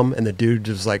hill bomb and the dude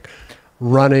just like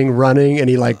running, and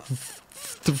he like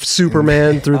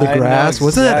Superman through the I know grass.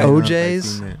 Wasn't that exactly.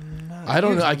 OJ's? I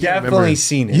don't know. I can't Definitely remember.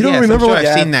 seen it. You don't Yes, remember I'm sure what?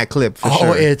 I've seen that clip for Oh,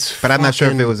 sure. it's but I'm not sure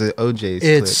if it fucking- was an OJ's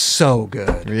It's clip. so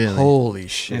good. Really? Holy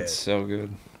shit. It's so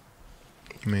good.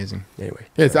 Amazing. Anyway,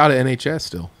 Yeah, it's out of NHS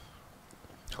still.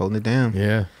 Holding it down.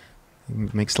 Yeah,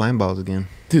 Make slime balls again.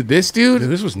 dude, this Dude,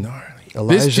 dude, this was gnarly.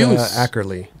 Elijah dude's-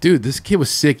 Ackerley. dude, this kid was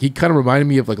sick. He kind of reminded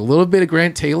me of like a little bit of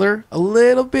Grant Taylor, a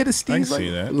little bit of Steve. I can see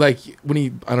that. Like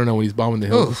when I don't know, when he's bombing the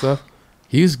hills and stuff.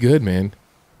 He's good, man.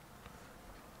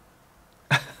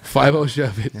 5-0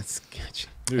 shove it. That's sketchy.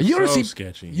 Dude, You don't so see-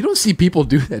 sketchy. You don't see people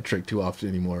do that trick too often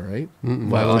anymore, right?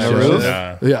 Wow, on on the the roof?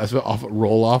 Nah. Yeah, it's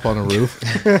roll off on a roof.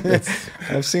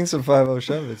 I've seen some 5-0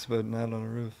 shove-its, but not on a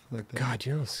roof like that. God,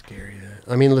 you know how scary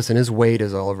that. I mean, listen, his weight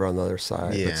is all over on the other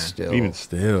side, Yeah. but still. Even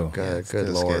still. Good, Still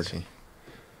good lord. sketchy.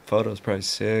 Photo's probably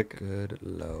sick. Good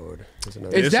lord. There's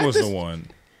another. Is This that was this- the one.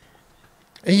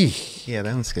 Eesh. Yeah,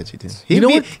 that one's sketchy too.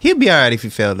 He'd Be all right if he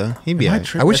failed though. He'd be all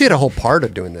right. I wish he had a whole part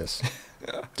of doing this.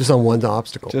 Just on one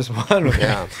obstacle. Just one.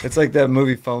 Yeah. It's like that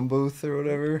movie Phone Booth or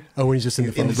whatever. Oh, when he's just in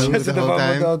the phone the booth. booth. Just in the the whole phone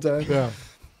booth time. all the time. Yeah.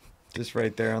 Just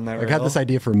right there on that. I got this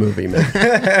idea for a movie, man.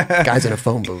 Guy's in a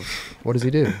phone booth. What does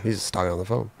he do? He's just talking on the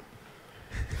phone.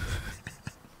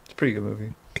 It's a pretty good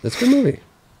movie. It's a good movie.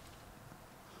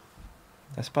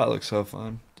 That spot looks so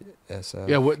fun.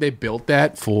 Yeah, what they built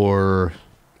that for?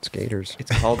 Skaters.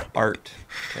 It's called art,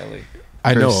 Kelly.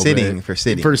 I know sitting. For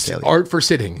art for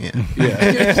sitting. Yeah.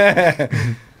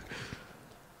 Yeah.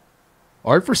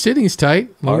 Art for sitting is tight.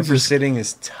 Art for sitting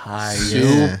is tight.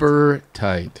 Super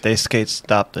tight. They skate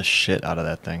stopped the shit out of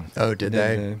that thing. Oh, did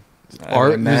they?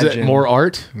 Art? Is it more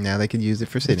art? Now they could use it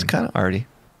for sitting. It's kind of arty.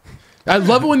 I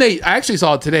love it when I actually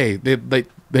saw it today.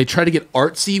 They try to get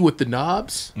artsy with the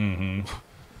knobs. Mm-hmm.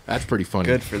 That's pretty funny.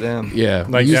 Good for them. Yeah.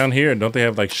 Like down here, don't they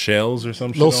have like shells or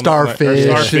some shit? Little on starfish them?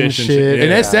 Like, or and shit. Yeah. In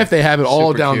SF, they have it all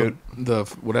Super down cute. the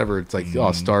whatever. It's like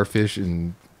starfish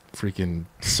and freaking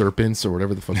serpents or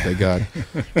whatever the fuck they got.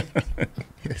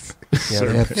 Yeah,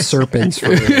 they have serpents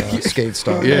for skate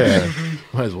stuff. Yeah.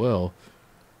 Might as well.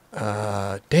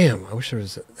 Damn, I wish there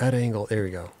was that angle. There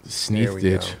we go. Sneak There we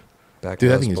ditch. go. Back Dude, to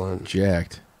that us thing is blunt.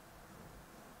 jacked.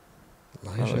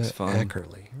 Elijah looks fun.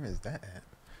 Ackerley. Where is that at?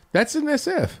 That's in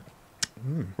SF.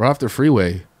 Right off the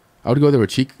freeway. I would go there with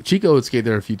Chico. Chico would skate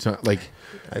there a few times. Like,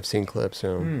 I've seen clips.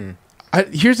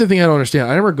 here's the thing I don't understand. I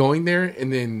remember going there,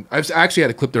 and then I've actually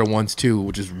had a clip there once too,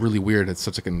 which is really weird. It's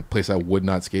such a place I would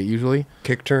not skate usually.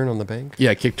 Kick turn on the bank.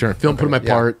 Yeah, kick turn, film, put in my Yeah.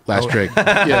 part, last trick.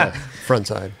 Yeah, Front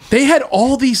side. they had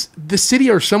all these. The city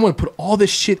or someone put all this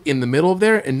shit in the middle of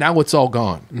there, and now it's all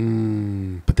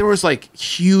gone. But there was like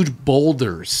huge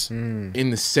boulders in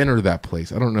the center of that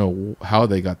place. I don't know how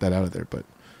they got that out of there, but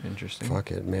Interesting.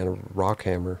 Fuck it, man. A rock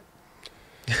hammer.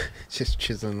 Just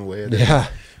chiseling away at it. Yeah.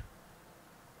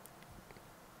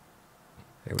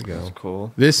 There we That's go.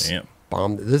 cool. this Damn.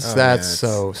 Bomb. This. Oh, that's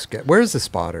yeah, so. Where's the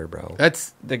spotter, bro?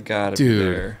 that's They gotta be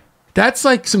Dude. there. that's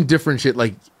like some different shit.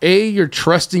 Like, you're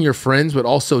trusting your friends, but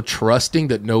also trusting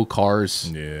that no cars.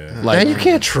 Yeah. Like, Man, you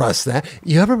can't trust that.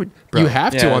 You ever? Bro, you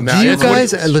have to Yeah. on Do that. Do you It's what- guys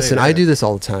straight listen? I up. do this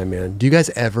all the time, man. Do you guys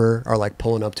ever are like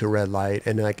pulling up to a red light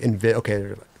and like okay,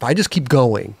 if I just keep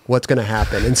going, what's gonna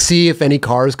happen? And see if any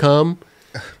cars come.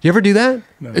 You ever do that?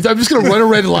 I'm just gonna run a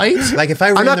red light. Like if I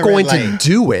I'm ran not the going red to light,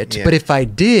 do it, Yeah. but if I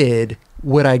did,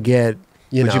 would I get?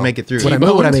 Would Know, you make it through?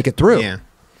 Would I make it through? Yeah.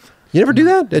 You never do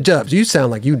that, Jobs. You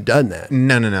sound like you've done that.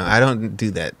 No. I don't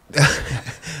do that.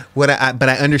 But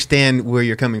I understand where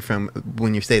you're coming from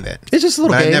when you say that. It's just a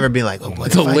little But I'd game. never be like, oh, what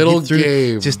It's if a I little get through?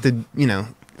 game. Just to,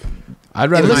 I'd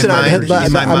rather In my Listen, mind,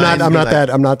 in my mind, I'm be not like- that.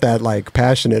 I'm not that like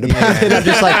passionate about it. I'm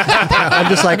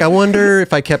just like, I wonder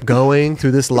if I kept going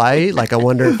through this light. Like, I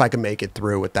wonder if I could make it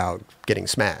through without getting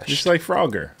smashed. Just like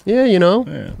Frogger. Yeah, you know,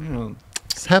 Yeah. You know,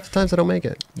 half the times I don't make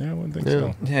it. Yeah, I wouldn't think Yeah.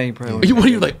 so. yeah, you probably. You, what are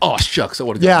you like? Oh shucks! I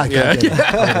would have. Yeah, yeah.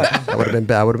 that would have been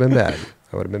bad. I would have been bad.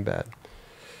 I would have been bad.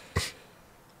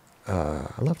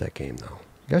 I love that game though.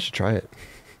 You guys should try it.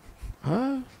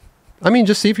 I mean,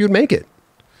 just see if you would make it.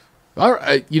 All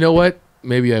right. You know what?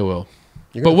 Maybe I will.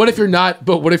 You're But gonna- what if you're not?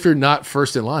 But what if you're not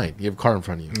first in line? You have a car in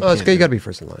front of you. Oh, it's good. You got to be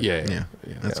first in line. Yeah. Yeah.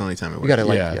 That's the only time it works. You got to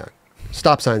like, Yeah. yeah.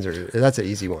 Stop signs are. That's an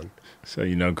easy one. So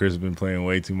Chris has been playing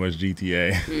way too much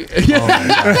GTA.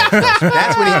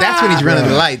 That's when he's running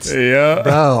the lights. yeah.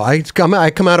 Bro, I come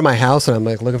out of my house and I'm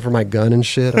like looking for my gun and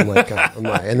shit. I'm like,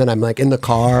 and then I'm like in the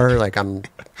car, like I'm,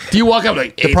 Do you walk up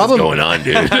like, hey, problem- what's going on,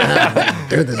 dude?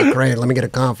 dude, this is great. Let me get a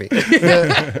coffee.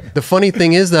 The funny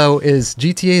thing is though, is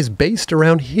GTA is based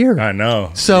around here. I know.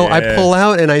 So I Yeah. pull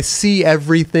out and I see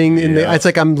everything in Yeah. the. It's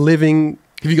like I'm living.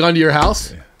 Have you gone to your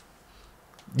house?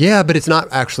 Yeah, but it's not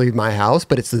actually my house,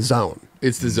 but it's the zone.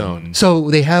 It's the zone. So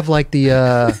they have like the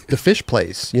fish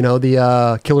place, you know,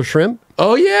 the killer shrimp.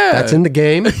 Oh yeah, That's in the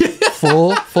game.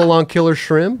 full on killer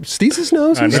shrimp. Steezus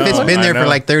knows. I He's- know. If it's been I there for know.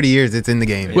 like 30 years, it's in the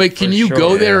game. Wait, can For you sure,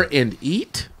 go yeah. there and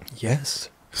eat? Yes.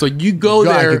 So you go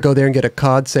I there could go there and get a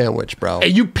cod sandwich, bro.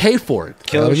 and you pay for it,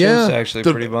 Killer Oh, yeah. Shrimp's actually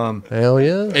The- pretty bomb. Hell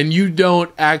yeah. and you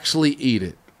don't actually eat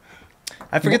it.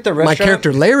 I forget the My restaurant.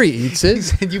 character Larry eats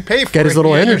it. You pay for Get his it.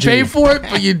 little You energy. pay for it,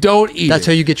 but you don't eat That's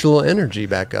it. how you get your little energy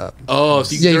back up. Oh,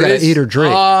 so Yeah, you there gotta is- eat or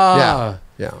drink. Ah.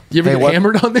 Yeah. You ever Hey, get what-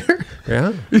 hammered on there?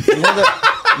 Yeah.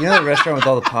 You know the restaurant with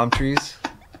all the palm trees?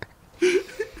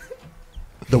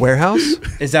 The warehouse.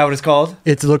 Is that what it's called?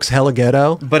 It looks hella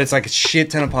ghetto. But it's like a shit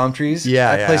ton of palm trees.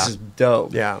 Yeah, that place yeah. is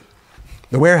dope. Yeah.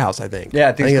 The warehouse, I think. Yeah,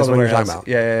 I think it's that's called what the you're warehouse.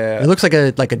 talking about. Yeah. It looks like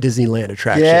a Disneyland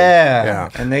attraction. Yeah. Yeah.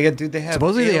 And they have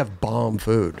Supposedly they ill- have bomb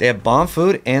food. They have bomb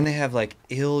food and they have like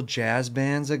ill jazz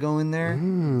bands that go in there.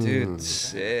 Mm. Dude,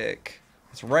 sick.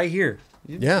 It's right here.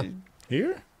 Yeah.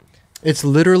 Here? It's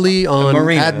literally on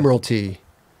marina. Admiralty.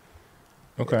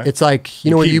 Okay. It's like,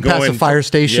 when keep you pass a going fire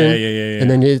station, yeah. and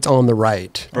then it's on the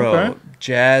right. Bro, Okay.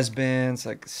 jazz bands,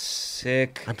 like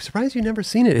sick. I'm surprised you've never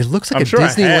seen it. It looks like I'm a sure I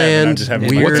have, and I Disneyland just haven't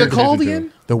weird. What's it Weird. called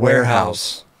again? The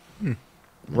Warehouse.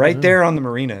 Right there on the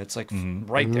marina. It's like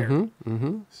right there.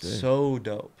 Mm-hmm. So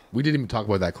dope. We didn't even talk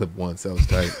about that clip once. That was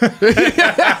tight.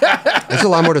 There's a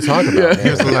lot more to talk about. man.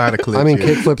 There's a lot of clips. I mean,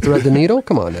 here. kickflip, thread the needle.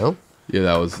 Come on now. Yeah,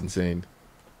 that was insane.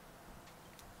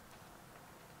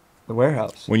 The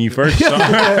Warehouse. When you first saw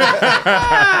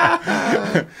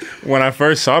when I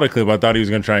first saw the clip, I thought he was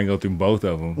gonna try and go through both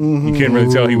of them. You couldn't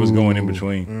really tell he was going in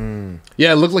between.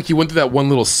 Yeah, it looked like he went through that one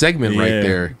little segment right Yeah.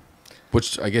 there,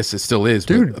 which I guess it still is.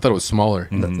 Dude. But I thought it was smaller.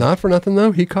 Not for nothing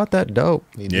though. He caught that dope.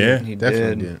 He Yeah. did. He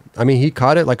Definitely did. did. I mean, he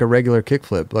caught it like a regular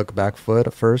kickflip. Look, back foot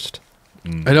at first.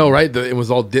 I know, right? It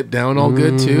was all dipped down, all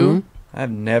good too.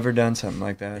 I've never done something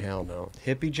like that. Hell no.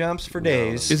 Hippie jumps for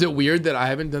days. Is it weird that I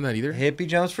haven't done that either? Hippie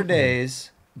jumps for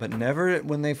days, but never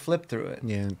when they flip through it.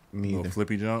 Yeah, me Little either.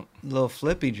 flippy jump. Little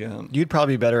flippy jump. You'd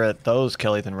probably be better at those,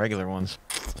 Kelly, than regular ones.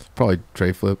 Probably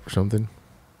tray flip or something.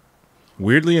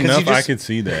 Weirdly 'Cause you enough, I just- could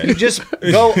see You that. just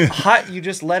go hot. You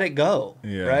just let it go,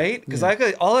 Yeah. right? Because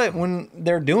when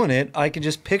they're doing it, I could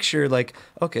just picture like,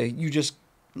 okay, you just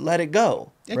let it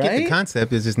go, I right? get the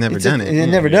concept. It's just never It's done a- it. it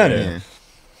never done Yeah. it. Yeah.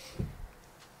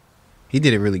 He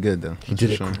did it really good though. He did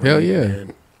it. Sure. Hell yeah.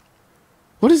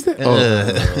 What is that? Oh,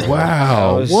 That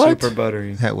wow. was What? super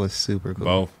buttery. That was super cool.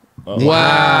 Both. Oh.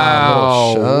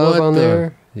 Wow. Shove What on the-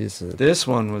 there. He's a, This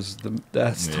one was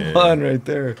that's the Yeah. one right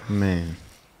there. Man.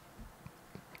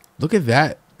 Look at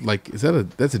that. Like, that's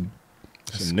a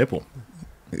It's a nipple.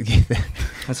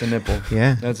 That's a nipple.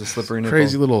 Yeah. That's a slippery nipple.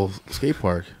 crazy little skate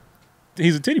park.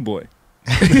 He's a titty boy.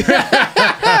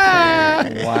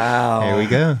 Wow. There we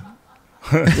go.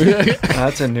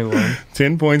 That's a new one.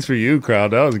 10 points for you,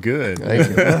 crowd. That was good. thank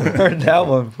you. Heard that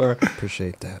one before.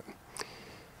 Appreciate that.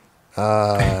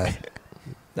 That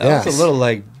Yes. was a little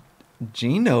like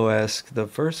Gino-esque. The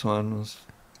first one was.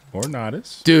 Or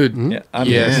Nodis. Dude, Hmm? Yeah, I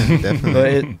mean, Yes. Yeah, definitely. but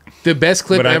it, the best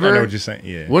clip But I ever. know what you're saying.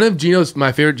 Yeah. One of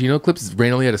my favorite Gino clips is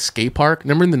randomly at a skate park.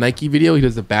 Remember in the Nike video, he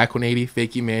does the back 180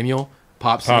 fakie manual,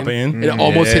 pops Pop in, in. and it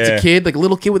almost hits Yeah. a kid, like a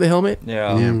little kid with a helmet. yeah.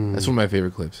 That's one of my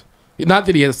favorite clips. Not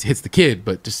that he hits the kid,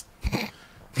 but just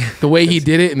the way he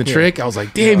did it and the trick. I was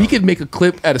like, damn, he could make a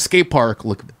clip at a skate park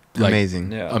look like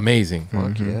Amazing. Yeah. amazing.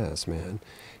 Fuck yes, man.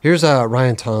 Here's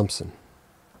Ryan Thompson.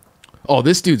 Oh,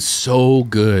 this dude's so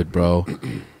good, bro.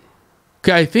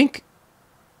 Okay, I think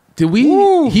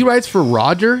he rides for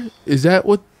Roger? Is that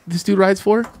what this dude rides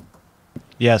for?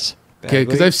 Yes. Okay,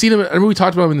 because I've seen him. I remember we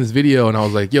talked about him in this video, and I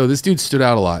was like, yo, this dude stood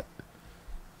out a lot.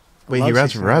 Wait, he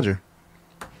rides for Roger.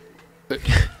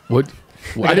 What?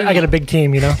 I got a big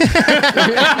team, you know.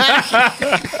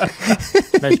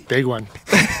 Nice big one.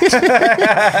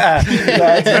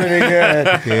 That's pretty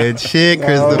good. Good shit,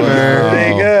 Pretty Christopher.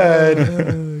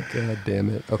 good. God damn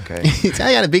it. Okay.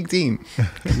 I got a big team.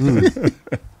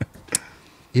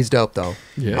 He's dope though.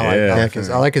 Yeah.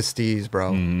 I like his steez,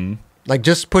 bro. Like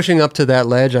just pushing up to that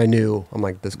ledge, I knew. I'm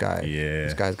like, this guy. Yeah.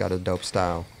 This guy's got a dope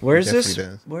style. Where's Definitely this?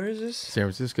 does. Where is this? San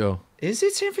Francisco. Is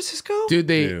it San Francisco? Dude,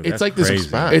 Dude, it's that's like this crazy.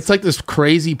 it's like this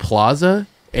crazy plaza,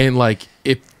 and like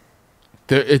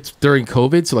it's during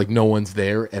COVID, so like no one's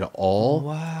there at all.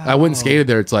 Wow. I wouldn't skate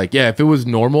there. It's like, yeah, if it was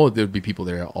normal, there'd be people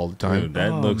there all the time. Dude,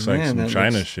 that Oh, looks like man, some that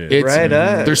China looks- shit. It's Right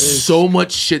up. there's It's- so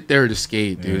much shit there to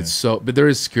skate, dude. Yeah. It's so, but there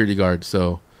is security guard,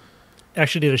 so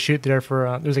Actually, did a shoot there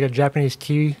for there's like a Japanese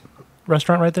tea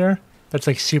restaurant right there that's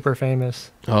like super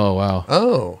famous. oh wow.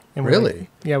 Oh, And we're really? like-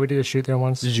 yeah, we did a shoot there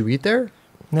once. Did you eat there?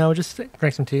 No, just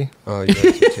drank some tea. Oh, you got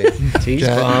some tea. Tea's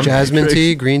bomb. Jasmine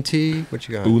tea, green tea. What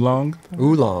you got? Oolong.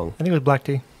 Oolong. I think it was black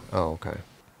tea. Oh, okay.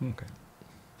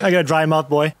 I got a dry mouth,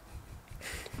 boy.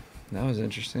 That was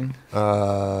interesting.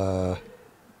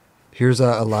 Here's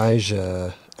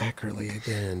Elijah Ackerley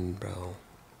again, bro,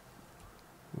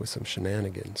 with some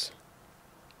shenanigans.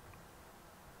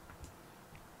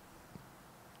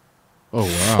 Oh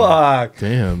wow. Fuck.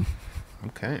 Damn.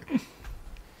 Okay.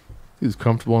 He was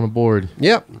comfortable on a board.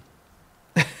 Yep.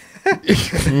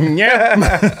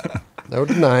 Yeah. No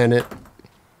denying it.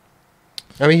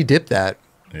 I mean, he dipped that.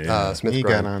 Yeah. Smith He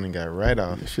grind. got on and got right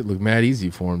off. That shit looked mad easy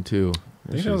for him too.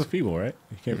 I think that was a feeble, right?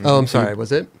 You can't Oh, I'm sorry.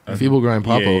 Was it? Feeble grind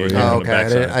pop Yeah, over. yeah, Yeah. Oh, on the okay.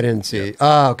 backside. I didn't see.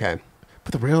 Oh, okay.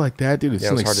 But the rail like that, dude, it's Yeah,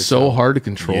 it was like hard to so tell. hard to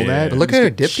control Yeah. that. But look how he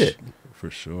dipped it. For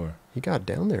sure. He got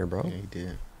down there, bro. Yeah, he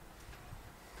did.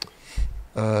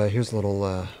 Here's a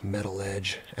little metal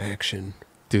edge action.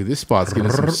 Dude, this spot's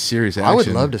getting some serious action. I would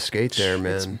love to skate there,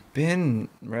 man. Been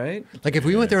right. Like if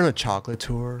we went there on a chocolate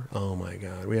tour, oh my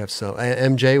god, we have so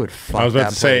MJ would fuck I was about that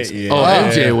to say, place. yeah. Oh,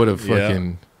 MJ would have Yeah.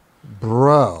 fucking.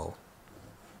 Bro.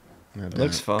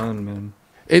 Looks fun, man.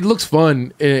 It looks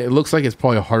fun. It looks like it's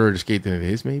probably harder to skate than it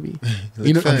is, maybe.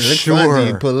 You know, fun. I'm It looks sure. fun till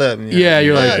you pull up. And yeah,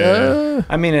 you're like, Yeah.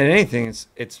 I mean, at anything,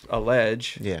 it's a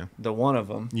ledge. Yeah. The one of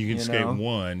them. You can skate know?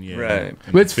 one, yeah. Right. and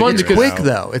But it's fun figure it because- Quick out.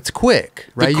 though. It's quick,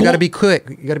 right? You cool- got to be quick.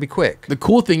 You got to be quick. the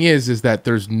cool thing is that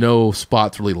there's no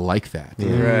spots really like that.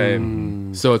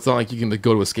 Right. So it's not like you can like,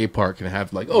 go to a skate park and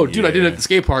have like, oh, dude, I did it at the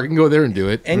skate park. I can go there and do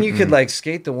it. And you could like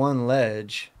skate the one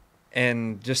ledge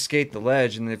and just skate the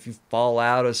ledge, and if you fall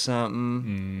out of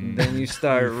something, then you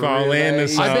start You fall into really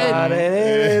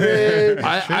something.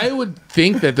 I would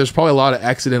think that there's probably a lot of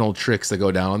accidental tricks that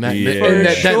go down that Yeah. and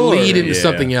that Sure. lead into Yeah.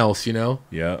 something else, you know?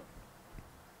 Yeah.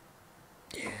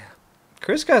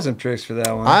 Chris got some tricks for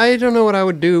that one. I don't know what I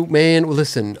would do, man. Well,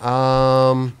 listen,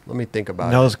 let me think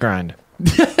about Nose grind.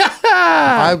 it.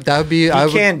 That would be. you I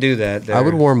would, can't do that. There. I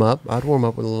would warm up. I'd warm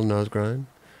up with a little nose grind.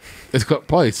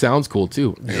 Probably sounds cool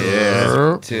too.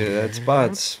 Yeah, dude, that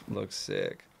spots looks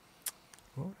sick.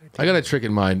 I got a trick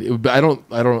in mind.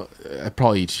 I'd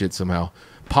probably eat shit somehow.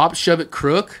 Pop, shove it,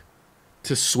 crook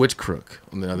to switch crook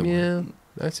on the other one.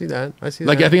 Yeah, I see that. I see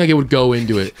Like that. I think I would go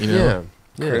into it, you know?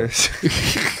 Yeah. Chris.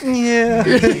 yeah.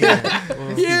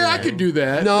 Yeah, I could do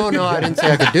that. No, I didn't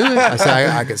say I could do it. I said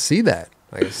I could see that.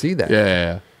 I could see that.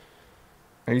 Yeah.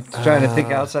 Are you trying to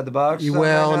think outside the box?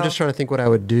 Well, I'm just trying to think what I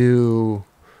would do.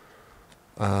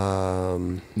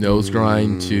 Nose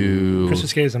grind to Christmas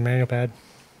skate is a manual pad.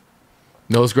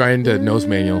 nose grind to nose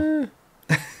manual.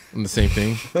 On the same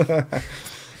thing.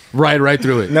 Right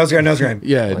through it. Nose grind.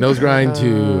 Yeah, nose grind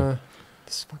to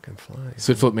This fucking fly.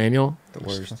 switch foot manual. The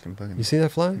worst. Fucking bugging. You see that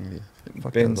fly? Yeah.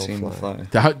 Fuck Been that seen the little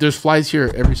fly. There's flies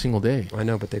here every single day. I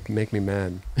know, but they make me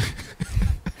mad.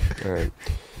 All right.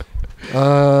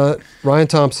 Ryan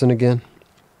Thompson again.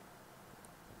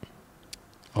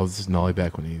 Oh, this is gnarly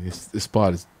back when this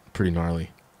spot is pretty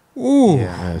gnarly. Ooh.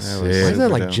 Yeah, That's that sick. was Why is that super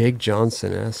like dope. Jake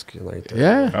Johnson-esque? Like that?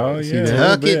 Yeah. Oh,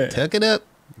 yeah. Tuck it up.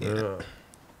 Yeah.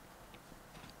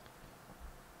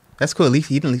 That's cool. At least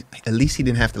he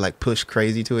didn't have to like push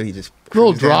crazy to it. He just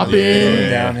Little cruised drop down, in.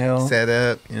 Downhill. set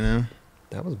up. You know.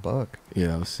 That was buck. Yeah,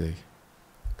 that was sick.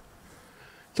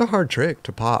 It's a hard trick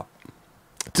to pop.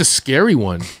 It's a scary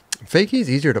one. Fakies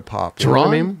easier to pop. You know what Drawn?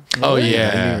 I mean? Oh You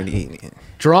yeah. didn't really eat it.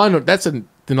 Drawn. That's the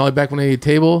gnarly back when they had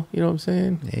table. You know what I'm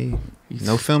saying? Hey,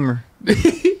 no filmer. Just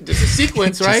a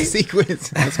sequence, Just right? sequence.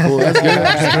 That's cool. That's good.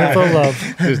 Handful of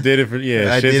love. Just did it for, I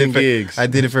shits did it and for gigs. I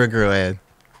did it for a girl ad.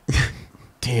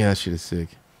 Damn, that shit is sick.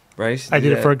 Bryce. I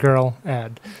did it for a girl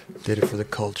ad. Did it for the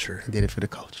culture. I did it for the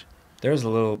culture. There was a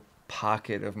little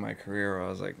pocket of my career where I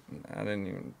was like, I didn't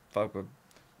even fuck with.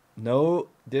 No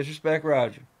disrespect,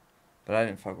 Roger, but I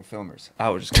didn't fuck with filmers. I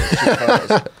would just go shoot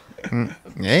photos.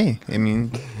 Hey, I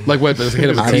mean, Like what? Does it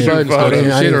hit a I T didn't- button, I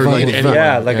didn't- I shit, didn't or fuck like with any? film.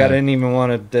 Yeah, like Yeah. I didn't even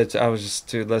want to. I was just,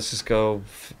 dude, let's just go.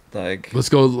 Like, Let's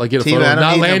go. Like get a T, photo. I don't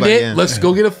Not need land nobody, it. yeah. Let's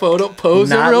go get a photo. Pose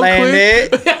it not real land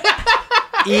quick.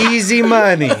 it. Easy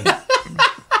money.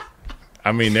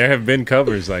 I mean, there have been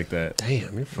covers like that.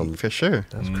 Damn, you're from. for sure.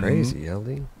 That's crazy,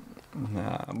 LD.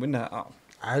 Nah, we're not. Oh.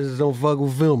 I just don't fuck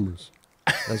with filmers.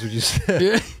 That's what you said.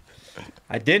 Yeah.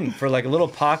 I didn't. For like a little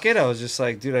pocket, I was just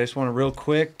like, dude, I just want to real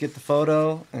quick get the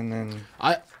photo, and then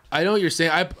I know what you're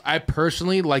saying. I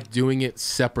personally like doing it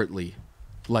separately.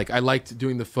 Like I liked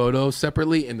doing the photo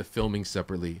separately and the filming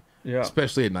separately. yeah.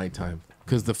 Especially at nighttime,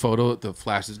 because the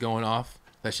flash is going off.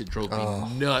 That shit drove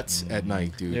me nuts at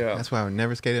night, dude. Yeah. That's why I would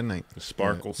never skate at night. The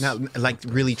sparkles. Not like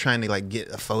really trying to like get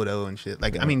a photo and shit.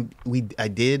 Like I mean, I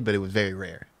did, but it was very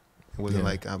rare. It wasn't Yeah.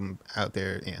 like I'm out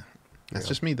there. Yeah, that's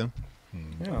just me though.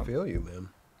 Yeah. I feel you, man.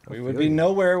 I We would feel be you.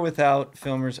 nowhere without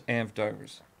filmers and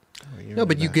photographers. No,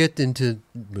 but you get into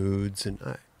moods and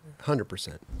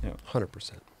 100%. Yeah.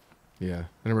 100%. Yeah,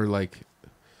 I remember like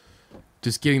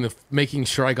just making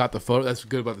sure I got the photo. That's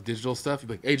good about the digital stuff. You'd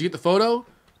be like, hey, did you get the photo?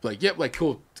 Like, yep, like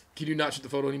cool. Can you not shoot the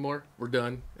photo anymore? We're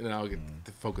done. And then I'll get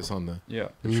to focus on the Yeah.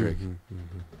 trick.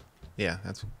 Yeah,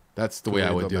 that's That's the way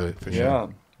I would do it. for sure. Yeah.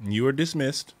 You were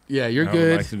dismissed. Yeah, you're I would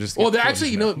good. like to just Well, get they're actually,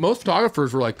 photos you know, now. most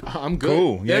photographers were like, I'm good.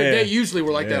 Cool, They- yeah. They usually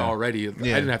were like that Yeah. already. I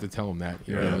Yeah. didn't have to tell them that.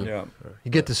 You know what I mean? Yeah.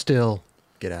 You get to still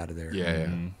get out of there. Yeah, yeah.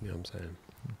 Mhm. You know what I'm saying?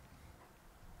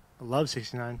 I love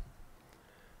 69.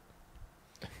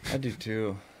 I do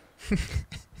too.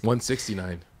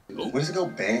 169. Where does it go?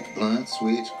 Back, blunt,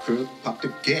 switch, crook, pop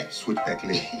the gap, switch back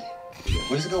leg.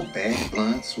 Where does it go? Back,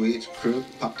 blunt, switch, crook,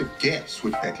 pop the gap,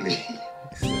 switch back leg.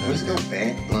 Where does it go?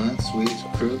 Back, blunt, switch,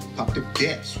 crook, pop the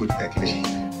gap, switch back leg.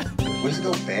 Where's it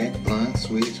go? Back, blunt,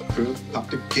 switch, crook, pop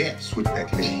the gap, switch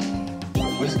back leg.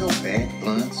 Where's it go? Back,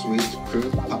 blunt, switch,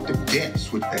 crook, pop the gap,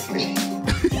 switch back leg.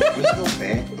 Where's it go?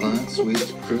 Back, blunt,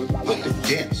 switch, crook, pop the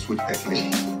gap, switch back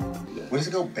leg. Where's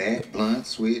it go? Back, blunt,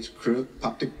 switch, crook,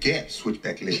 pop the gap, switch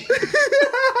back leg.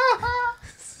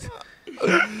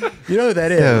 You know who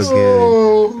that is? That was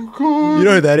good. You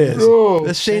know who that is?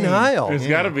 That's Shane Heil. It's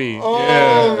got to be.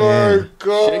 Oh my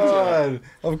god!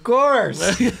 Of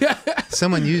course.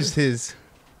 Someone used his.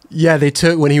 Yeah, they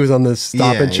took when he was on the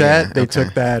stop Yeah, and chat. yeah, They okay.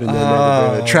 took that and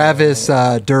then they did it. Travis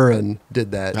Duran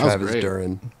did that. That was Travis great.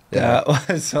 Duran. That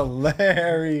was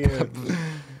hilarious.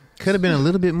 Could have been a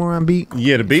little bit more on beat.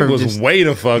 Yeah, the beat From was just- way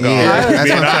the fuck Yeah, off. that's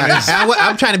Being what I'm honest. trying.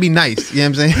 I'm trying to be nice. You know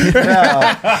what I'm saying? And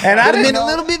I Could have didn't been a know,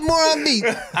 little bit more on beat.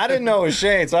 I didn't know it was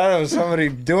Shane, so I thought it was somebody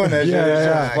doing that shit. It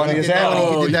was funny He as did that hell. when- Oh,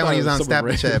 he did you that when he was thought on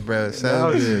it was someone Snapchat, bro.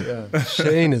 So good.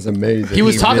 Shane is amazing. He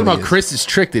was talking really about is. Chris's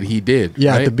trick that he did.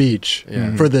 Yeah, right? at the beach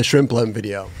Yeah. for the shrimp lemon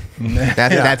video.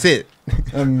 That's it.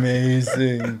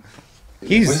 Amazing. Where's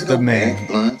He's it the go? man. Back,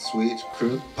 blunt, switch,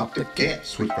 crook, pop the gap,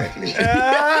 switch back leg.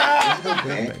 Where's it go?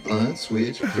 Back, blunt,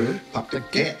 switch, crook, pop the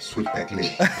gap, switch back leg.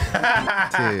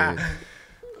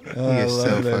 Dude. He is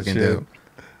so fucking dope.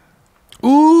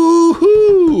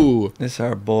 Ooh, This is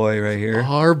our boy right here.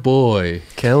 our boy.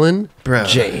 Kellen Bro.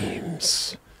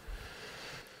 James.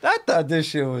 I thought this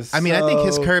shit was. I mean, I think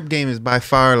his so- curb game is by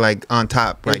far like on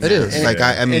top right It now. is. Like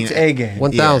I mean, it's A game.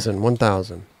 1,000.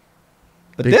 1,000.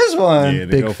 But big- this one, Yeah, they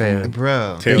Big go fan. from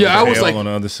bro. tail Yeah, to I was tail like- on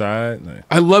the other side. Like,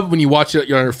 I love when you watch it.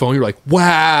 You're on your phone. You're like,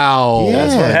 wow. Yeah.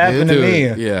 that's what happened to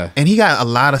Dude, me. yeah. And he got a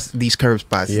lot of these curb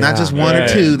spots. It's not Yeah. just one or Yeah.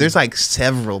 two. There's like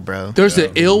several, bro. There's the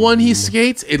ill one he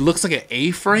skates. It looks like an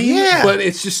A-frame, Yeah. but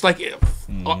it's just like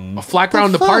a flat ground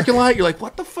in the fuck? parking lot. You're like,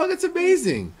 what the fuck? It's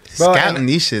amazing. Bro, Scouting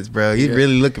these shits, bro. He's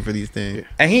really looking for these things.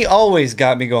 And he always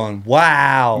got me going,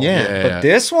 wow. Yeah. Yeah. But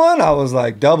this one, I was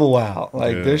like, double wow.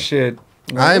 Like, Yeah. this shit.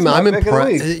 I'm pick of the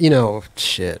impressed. week. You know,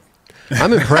 shit.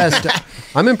 I'm impressed.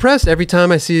 I'm impressed every time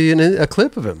I see a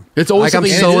clip of him. It's always like I'm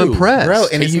something so new. impressed, Bro,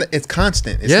 and you- it's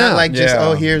constant. It's Yeah. not like just, Yeah.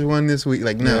 oh, here's one this week.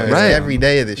 Like, no, Yeah. it's Right. every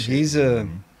day of this shit. He's a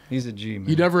G, man.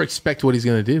 You never expect what he's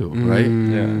gonna do, right?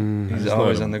 Yeah. He's just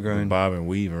always let on the him grind. bob and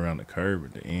weave around the curb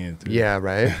at the end. Too. Yeah,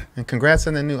 right. And congrats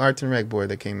on the new Arts and Rec board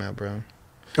that came out, bro.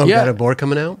 Oh, Yeah. got a board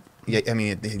coming out. Yeah, I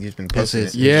mean, he's been posting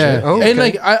his- it. Yeah. Oh, okay. And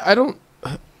like, I don't.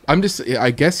 I'm just.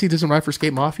 I guess he doesn't ride for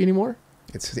Skate Mafia anymore.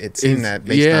 It seemed that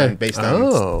based yeah. on.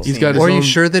 Oh, He's got his Or are you own-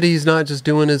 sure that he's not just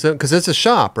doing his own? Because it's a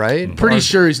shop, right? Pretty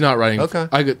sure he's not riding. Okay.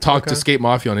 I talked to Okay. Skate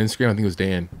Mafia on Instagram. I think it was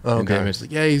Dan. Oh, And okay. Dan was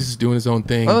like, yeah, he's doing his own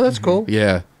thing. Oh, that's cool.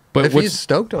 Yeah. But If what's, he's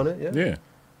stoked on it, yeah. Yeah.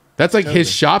 that's like his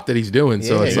shop that he's doing.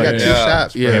 So Yeah, it's he like, got two Yeah.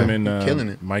 shops, bro. Yeah. Him and Killing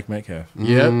it. Mike Metcalf.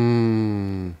 yep.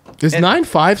 Mm. Is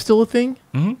 9.5 still a thing?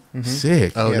 Mm-hmm.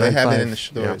 Sick. Oh, Yeah, they have 9.5. it in the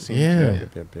store. Yep. it seems. Yeah.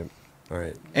 Yep. All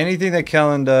right. Anything that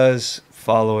Kellen does,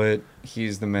 follow it.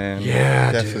 He's the man.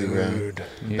 Yeah, Definitely, bro.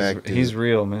 dude. Back to He's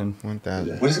real, man.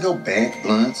 1,000. Where's it go? Back,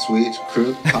 blunt, switch,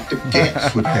 crook, pop the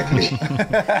gap, switch back leg. Where's it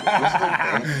go?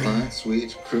 Back, blunt,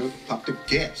 switch, crook, pop the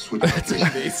gap, switch back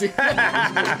leg. Where's it go?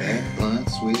 Back, blunt,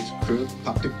 switch, crook,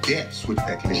 pop the gap, switch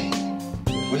back leg.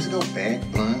 Where's it go? Back,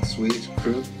 blunt, switch,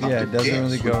 crook, pop Yeah, the it doesn't gap,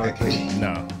 really switch go back with leg.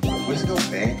 No. Where's it go?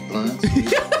 Back, blunt,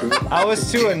 switch, crook, pop I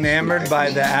was the too gap, enamored switch by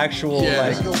back the leg. actual, Yeah.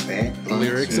 Where's it go? Back, blunt,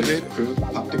 Lyrics of switch, it. crook,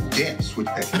 pop the gap, switch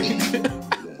back leg.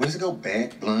 Where's it go?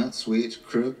 Back, blunt, switch,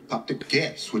 crook, pop the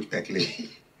gap, switch back leg.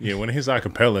 Yeah, when his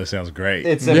acapella sounds great.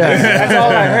 It's amazing. That's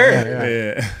all I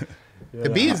heard. yeah. The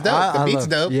beat is dope. I The beat's love-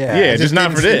 dope. yeah. Yeah, It just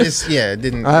not for didn't- this. it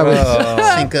didn't I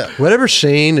was- sync up. Whatever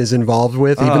Shane is involved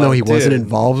with, even Oh, though he wasn't dude.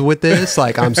 involved with this,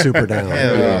 like I'm super down.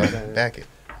 Hell yeah. Back it.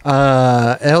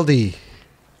 LD,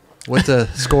 what's the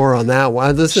score on that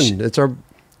one? Listen, it's our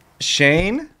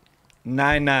Shane,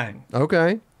 9-9.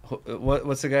 okay.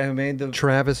 What's the guy who made the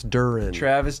Travis Duran.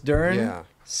 Travis Dern? Yeah.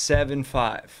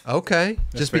 7-5. Okay,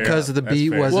 just fair. because of the That's beat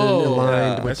fair. wasn't Whoa. aligned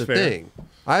Yeah. with That's the fair. thing.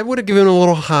 I would have given him a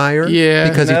little higher. Yeah.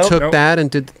 because he Nope. took Nope. that and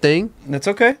did the thing. That's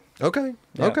okay. Okay,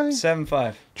 Yeah, okay.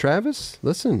 7-5. Travis,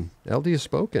 listen, LD has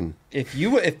spoken. If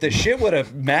the shit would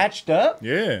have matched up,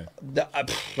 Yeah.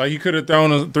 pff, Like you could have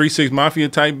thrown a 3-6 Mafia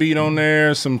type beat on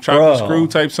there, some chocolate Bro. screw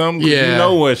type something. 'Cause Yeah. You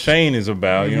know what Shane is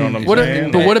about. You know what I'm What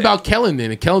saying? but what about Kellen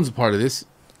then? If Kellen's a part of this,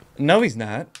 no, he's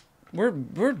not. We're.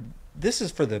 This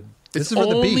is for the. This is for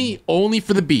the beat. only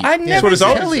for the beat. I That's never. what it's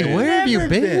always Kelly, been. where have you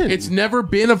been? It's never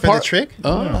been a For part. the trick?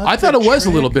 I thought it was a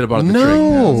little bit about the trick.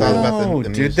 no. It's all about Oh, the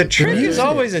dude, the music. trick is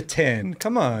always a 10.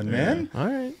 Come on, man. All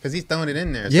right. Because he's throwing it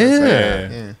in there. So Yeah. it's like,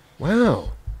 Yeah. yeah. Wow.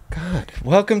 God.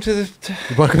 Welcome to the.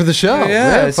 Welcome to the show.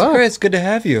 yeah, it's fuck. great. It's good to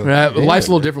have you. Life's a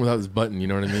little different without this button. You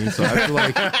know what I mean? So I feel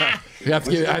like I have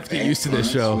to get used to this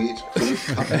show. Switch,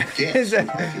 crook, pop the gap, Is switch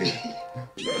that- back leg.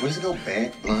 Where's it go?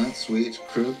 Bad, blunt, switch,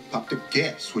 crook, pop the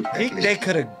gas with that They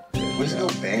could have Where's it go?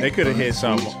 Bad, They could have hit blunt,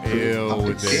 something switch, crook, ill pop the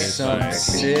with this. some like,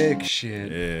 sick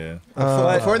shit.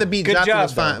 yeah. Before the beat Good dropped, it job,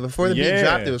 was fine. though. Before the beat Yeah.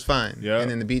 dropped, it was fine. Yeah.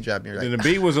 And then the beat dropped, and you're And like, the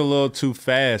beat was a little too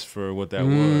fast for what that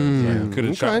was. Like, could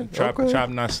have Okay, chop,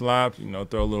 not slop. You know,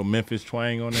 throw a little Memphis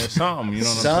twang on there, something. You know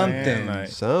what I'm saying? Something. Like,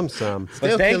 Some.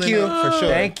 still thank killing you. it for sure.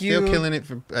 Thank you. Still killing it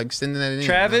for extending that in.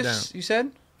 Travis, you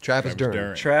said? Travis Dern.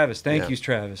 Dern. Travis, thank Yeah. you,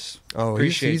 Travis. Oh,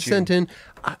 Appreciate he you. sent in.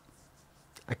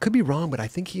 I could be wrong, but I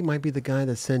think he might be the guy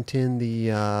that sent in the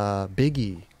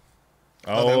Biggie.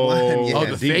 Oh, that one, yeah. Oh,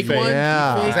 the fake one?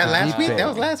 Yeah. Was that last week? Deep That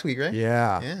was last week, right?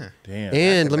 Yeah. Yeah. Damn.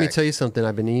 And let me back. tell you something.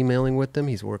 I've been emailing with them.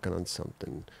 He's working on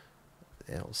something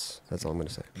else. That's all I'm gonna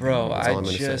say. Bro, That's all I I'm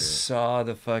gonna just say. saw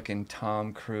the fucking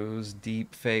Tom Cruise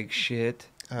deep fake shit.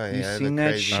 Oh, yeah. You it seen looked that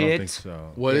crazy. I don't shit? think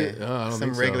so. What? Yeah. I don't Some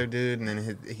think so. regular dude, and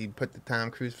then he put the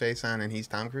Tom Cruise face on, and he's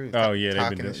Tom Cruise. Oh yeah, they've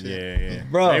talking been and doing, shit. yeah.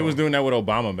 Bro. They was doing that with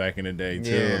Obama back in the day too.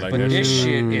 Yeah. Like But that this shit.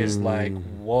 shit is like,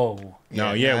 whoa.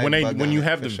 No, Yeah, yeah. I When bugged on you it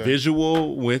have for the sure.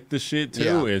 visual with the shit too,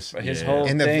 Yeah. it's His yeah. whole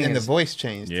And thing the is, voice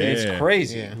changed. Yeah. too. it's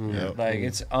crazy. Yeah. Yep. Like,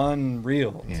 it's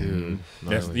unreal. Yeah. Dude.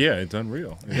 That's, yeah, it's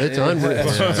unreal. It's unreal.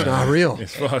 It's not real.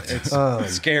 It's fucked.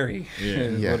 Scary. Yeah,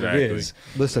 is yeah, what exactly. it is.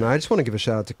 Listen, I just want to give a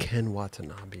shout out to Ken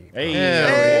Watanabe.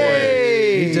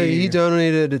 Hey, He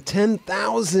donated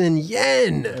 10,000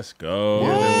 yen. let's go.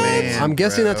 Man, I'm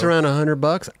guessing bro. that's around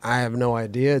 $100. I have no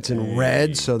idea. It's in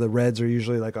red, so the reds are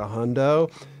usually like a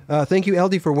hundo. Thank you,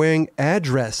 LD, for wearing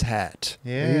address hat.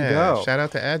 Yeah. There you go. Shout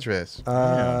out to Address.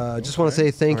 Just want to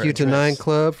say thank Or you to address. Nine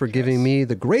Club for giving me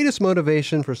the greatest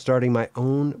motivation for starting my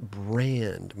own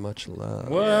brand. Much love.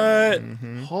 What?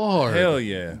 Hard. Hell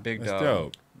yeah. Big That's dog.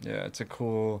 dope. Yeah, it's a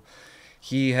cool.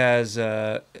 He has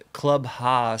Club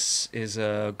Haas is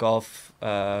a golf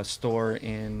store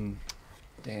in.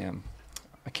 Damn,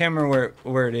 I can't remember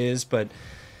where it is, but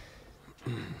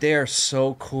they are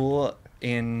so cool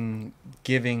in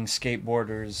giving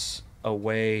skateboarders a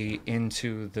way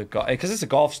into the golf, because it's a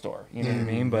golf store. You know what I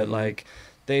mean? But like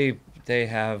they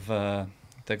have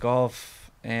the golf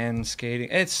and skating.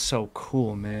 It's so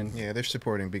cool, man. Yeah, they're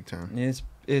supporting big time.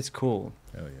 It's cool.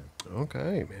 Hell yeah.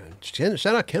 Okay, man.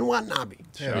 Shout out Ken Watanabe.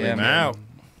 Shout Yeah, him man. out.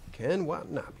 Ken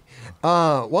Watanabe.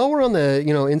 While we're on the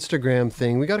Instagram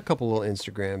thing, we got a couple little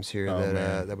Instagrams here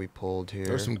that we pulled here.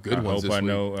 There's some good I ones hope this I week.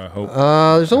 know. I hope.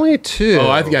 There's only two.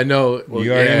 Oh, I think I know. Well,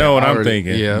 You already yeah, know what I I'm already-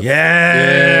 thinking. Yeah.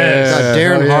 Yes. Got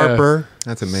Darren Harper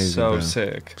That's amazing. So bro.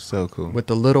 sick. So cool. with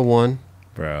the little one.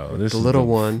 Bro, this The is little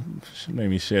one. Shit made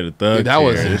me shed a thug. Dude, that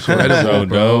was tear. This shit incredible, so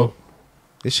bro. dope.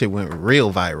 This shit went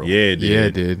real viral. Yeah, dude. Yeah,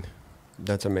 dude.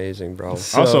 That's amazing, bro.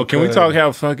 Also, can we talk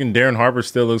how fucking Darren Harper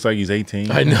still looks like he's 18?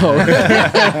 I know.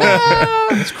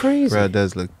 It's crazy. Bro, it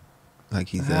does look like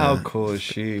he's How cool is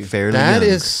she? fairly That young.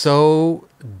 is so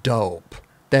dope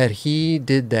that he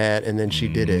did that and then she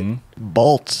did it.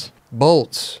 Bolts.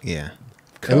 Bolts. Yeah.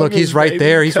 And look, he's right baby,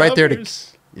 there. He's right there to.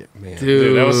 covers. Yeah, man.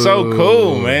 Dude, that was so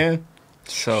cool, man.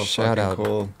 So Shout fucking out.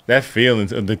 cool. That feeling,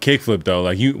 the kickflip though,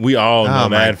 like we all know Oh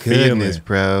my that goodness, feeling.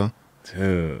 bro.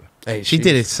 Dude. Hey, She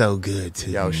did it so good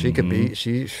too. Yo, she could be.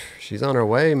 She's on her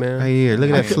way, man. Right here, look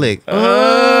at that flick.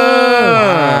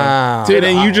 Wow. Dude,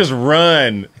 and you just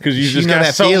run because you You just know got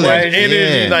that so feeling. much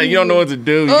energy, Yeah. like you don't know what to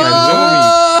do. You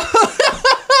can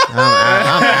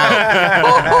I'm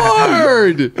out.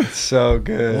 Hard. So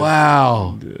good.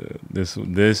 Wow.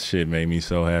 this shit made me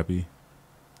so happy.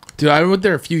 Dude, I went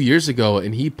there a few years ago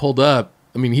and he pulled up.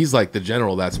 I mean, he's like the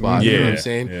general of that spot. You know what I'm Yeah,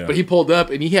 saying? yeah. But he pulled up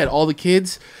and he had all the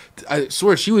kids. I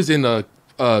swear she was in a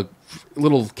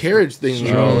little carriage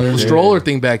thing, stroller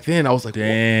thing back then. I was like,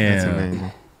 Damn. That's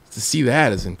amazing. to see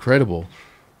that is incredible.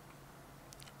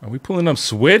 Are we pulling up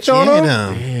Switch on Get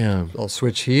them? him. Damn. I'll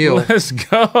switch heel. Let's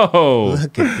go.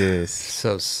 Look at this.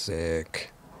 So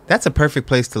sick. That's a perfect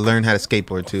place to learn how to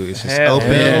skateboard too. It's just Hell open.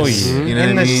 yes. You know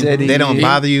In what I the mean? city. They don't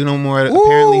bother you no more.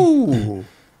 Apparently, Ooh.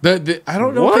 I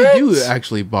don't know if they do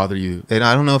actually bother you. I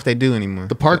don't know if they do anymore.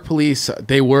 The park police,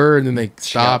 they were, and then they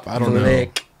stop. I don't know.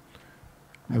 Flick.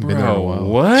 I've been there a Bro, while.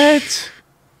 what?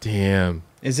 Damn.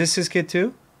 Is this his kid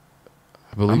too?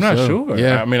 I believe I'm not so. sure.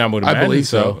 Yeah. I mean, I would I imagine believe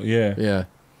so. Yeah. Yeah.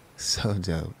 So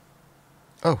dope.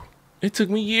 Oh, It took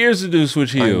me years to do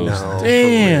Switch I heels. know.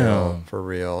 Damn. For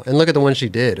real. And look at the one she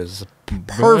did. It was perfect.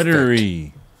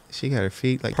 Buttery. She got her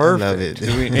feet like Perfect. I love it.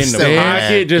 In It's the so pocket,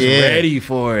 bad. just Yeah. ready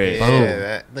for it.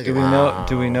 Yeah, look Do at we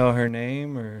that. know her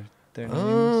name or their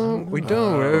names? We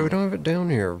don't. We don't have it down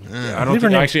here. I don't Her think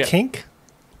name's actually. Kink.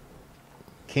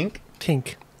 Kink?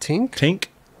 Tink. Tink? Tink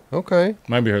Okay.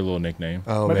 might be her little nickname.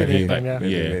 Oh, Might be maybe. the nickname,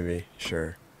 Maybe, yeah. maybe.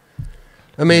 Sure.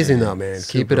 Amazing though, man.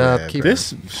 Keep it Super up. rad, Keep bro.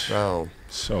 This Bro.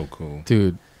 so cool.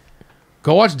 Dude.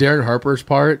 Go watch Darren Harper's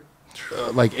part.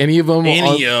 Like any of them.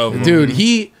 Dude,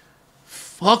 he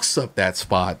fucks up that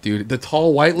spot, dude. The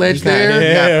tall white ledge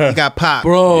there. He got popped.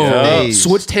 Bro,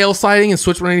 switch tail sliding and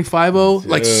switch 185-0,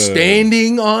 like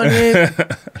standing on it.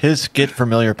 His Get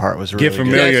Familiar part was really Get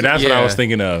Familiar. good. That's what I was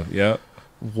thinking of. Yep.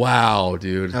 Wow,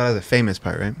 dude. Oh, that's the famous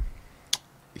part, right?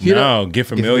 No, Get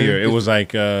Familiar. It was like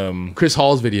Chris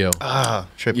Hall's video.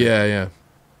 Tripping. Yeah.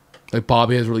 Like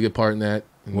Bobby has a really good part in that.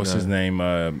 And, what's his name?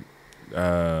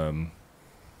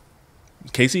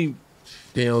 Casey?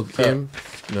 Daniel Kim?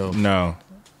 No.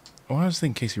 Oh, I was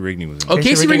thinking Casey Rigney was in it. Oh,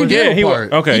 Casey Rigney did a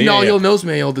part. Okay, He'll nose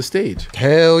mail the stage.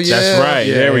 Hell yeah. That's right.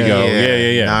 There we go.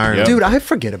 Yeah. Yep. Dude, I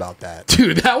forget about that.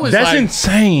 Dude, that's like,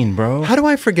 insane, bro. How do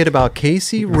I forget about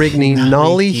Casey Rigney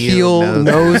Nollie heel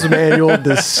nose manual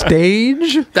the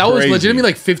stage? That was Crazy. legitimately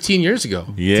like 15 years ago.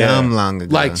 Yeah. Dumb long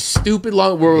ago. Like stupid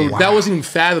long. That wasn't even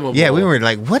fathomable. Yeah, we were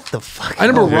like, what the fuck? I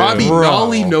remember Robbie bro.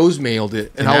 Nollie nose mailed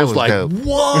it, and I that was was like, dope.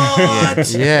 what?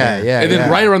 Yeah. And then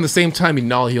right around the same time, he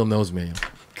Nollie heel nose mailed.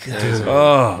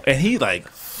 Oh, and he like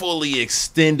fully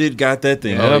extended, got that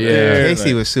thing Oh, up yeah. there.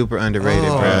 Casey was super underrated,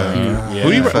 bro. Who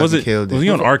he, Fucking was it? killed it. Was he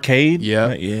on Arcade?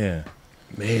 Yeah. Yeah.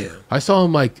 Man. I saw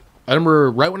him like I remember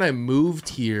right when I moved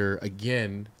here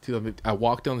again. I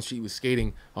walked down the street with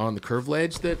skating on the curve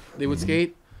ledge that they would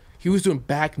skate. He was doing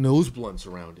back nose blunts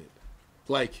around it,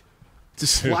 like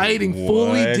just sliding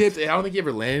fully What? dipped. I don't think he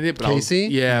ever landed it, but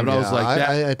Casey? I was like that.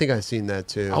 I think I've seen that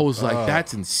too. I was like,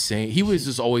 that's insane. He was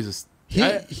just always a.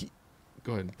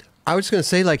 Go ahead. I was going to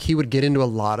say, like, he would get into a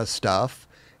lot of stuff.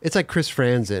 It's like Chris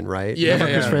Franzen, right? Yeah,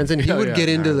 Remember Chris Franzen? He Yeah, would yeah. get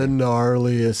into the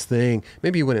gnarliest thing.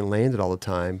 Maybe he wouldn't land it all the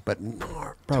time, but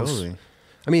bro, Totally.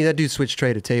 I mean, that dude switched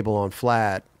tray to table on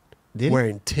flat, Did he?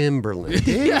 wearing Timberland.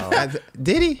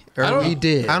 Did he? Or He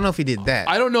did. I don't know if he did that.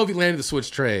 I don't know if he landed the switch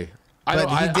tray. But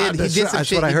he did that's some that's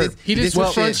shit. what I heard. He did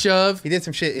some front shove. He did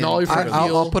some shit. Nollie front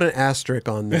heel. I'll put an asterisk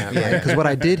on that, right? Because what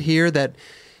I did hear that,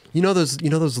 you know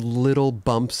those little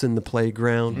bumps in the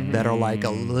playground that are like a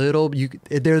little.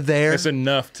 They're there. It's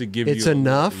enough to give you. It's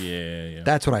enough. Yeah.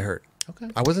 That's what I heard. Okay.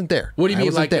 I wasn't there. What do you I mean,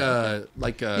 wasn't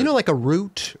like there. You know, like a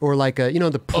root or like a,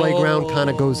 the playground kind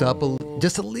of goes up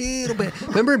just a little bit.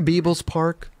 Remember in Beebles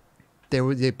Park?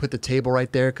 They put the table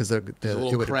right there because a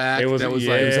little crack. It was that was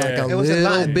yeah. like. It was like a It was a little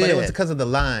line, bit. but it was because of the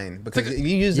line. Because like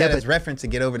you use that as reference to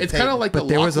get over the It's table. kind of like But the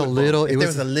there was a Lockwood little. bump. If there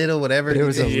was a little whatever. There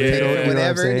was a Yeah. little. You know what I'm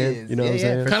whatever it saying? is. You know what I'm Yeah,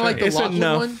 saying? for Kind of like the It's Lockwood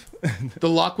enough. one. The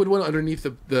Lockwood one underneath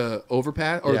the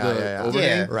overpass or the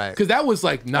overhang. Right. Because that was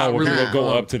like not We're really gonna go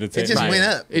up to the It table. just went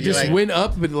up. It just Like, went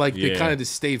up, but like it Yeah. kind of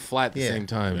just stayed flat at the same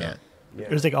time. Yeah. It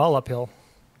was like all uphill.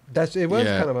 It was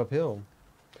Yeah. kind of uphill.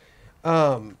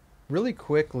 Really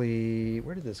quickly,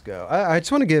 where did this go? I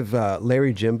just want to give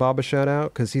Larry Jim Bob a shout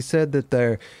out because he said that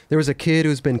there was a kid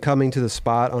who's been coming to the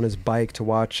spot on his bike to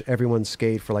watch everyone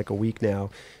skate for like a week now.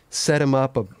 Set him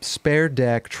up a spare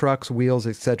deck, trucks, wheels,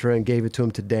 etc., and gave it to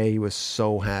him today. He was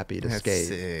so happy to That's skate.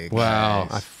 sick. Wow.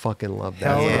 I fucking love that.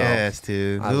 Hell bro. Yes,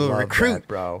 dude. I We'll love recruit, that,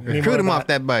 bro. recruit him off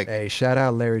that bike. Hey, shout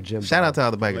out Larry Jim. Shout Bob. out to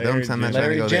all the bikers. Larry I'm not Jim. trying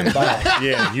to go Jim there. Bob.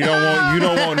 Yeah, you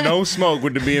don't want no smoke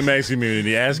with the BMX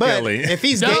community. Ask But Kelly. if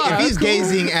he's Cool.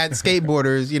 gazing at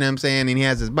skateboarders, you know what I'm saying, and he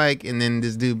has his bike, and then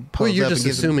this dude pulls Well, you're up just and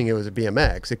gives him- assuming it was a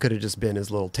BMX. It could have just been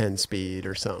his little 10-speed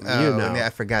or something. Oh, you know. and I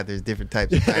forgot there's different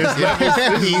types of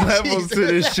bikes. levels to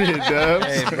this shit, Dubs.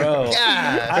 Hey, bro.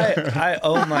 I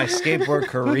owe my skateboard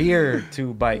career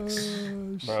to bikes,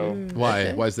 bro.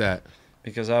 Why? Why's that?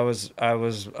 Because I was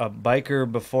a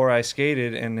biker before I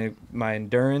skated, and my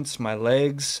endurance, my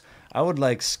legs, I would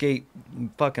like skate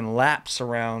fucking laps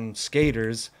around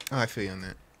skaters Oh, I feel you on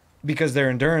that. because their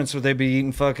endurance would they be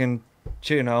eating fucking,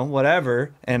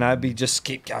 whatever, and I'd be just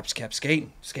kept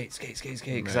skating, skate,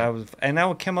 because I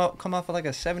would come off of like a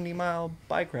 70-mile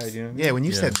bike ride, you know? What I mean? Yeah, when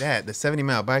you said that, the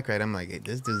 70-mile bike ride, I'm like, hey,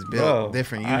 this dude's built Bro,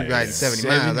 different. You I- ride 70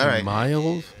 miles, all right.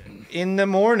 Miles? In the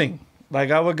morning. Like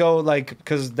I would go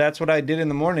because that's what I did in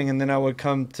the morning, and then I would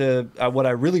come to what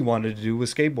I really wanted to do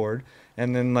was skateboard,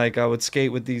 and then like I would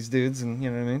skate with these dudes, and you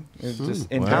know what I mean. It was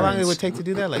just How long it would take to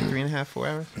do that? Like 3.5, 4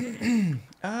 hours?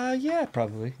 Yeah,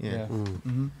 probably. Yeah.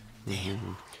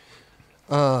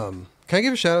 Can I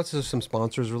give a shout out to some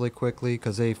sponsors really quickly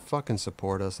because they fucking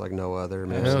support us like no other.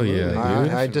 Man. Hell yeah,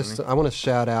 dude. I want to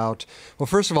shout out. Well,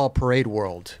 first of all, Parade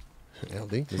World.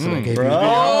 LD, this is what I gave you.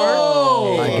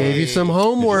 Bro, I gave you some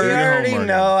homework. you already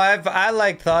know. I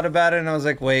like thought about it, and I was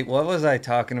like, wait, what was I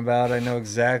talking about? I know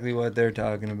exactly what they're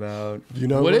talking about. You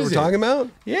know What what is we're it? talking about?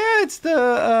 Yeah, it's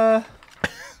the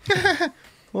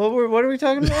What are we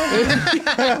talking about?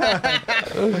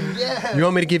 You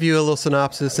want me to give you a little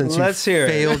synopsis since Let's you hear it.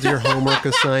 failed your homework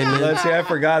assignment? Let's see. I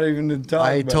forgot even to talk.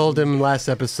 I about told it. him last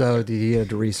episode he had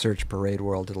to research Parade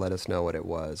World to let us know what it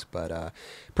was. But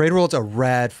Parade World's a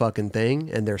rad fucking thing,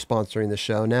 and they're sponsoring the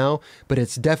show now. But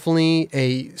it's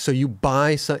definitely so you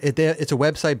buy some. It's a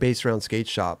website based around skate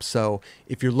shops. So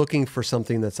if you're looking for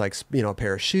something that's like a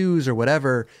pair of shoes or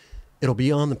whatever, it'll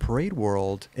be on the Parade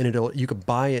World, and you could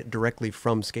buy it directly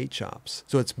from skate shops.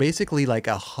 So it's basically like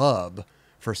a hub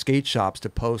for skate shops to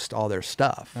post all their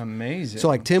stuff. Amazing. So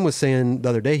like Tim was saying the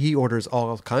other day, he orders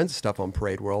all kinds of stuff on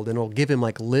Parade World, and it'll give him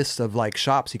like lists of like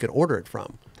shops he could order it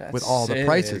from with all the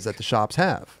prices that the shops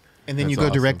have. And then That's you go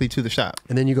awesome. directly to the shop.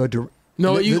 And then you go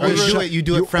No, you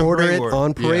do it from order Parade it World.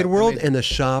 on Parade Yeah. World, and the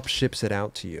shop ships it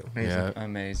out to you. Yeah.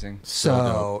 Amazing.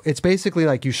 So it's basically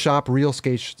like you shop real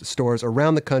skate stores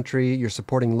around the country. You're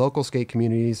supporting local skate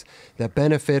communities that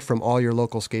benefit from all your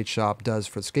local skate shop does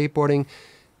for skateboarding.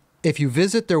 If you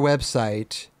visit their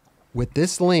website with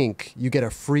this link, you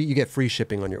get free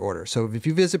shipping on your order. So if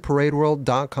you visit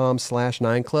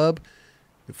paradeworld.com/9club,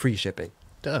 free shipping.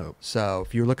 Dope. So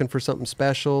if you're looking for something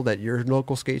special that your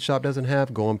local skate shop doesn't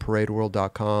have, go on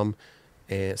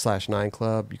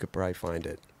paradeworld.com/9club. You could probably find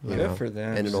it. Good for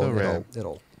them. And So rad.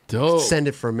 it'll Dope. send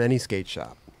it from any skate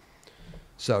shop.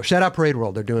 So shout out Parade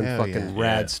World. They're doing Hell fucking yeah.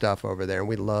 rad Yeah. stuff over there. And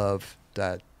we love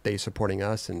that they supporting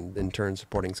us and in turn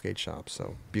supporting skate shops.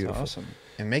 So beautiful. Awesome.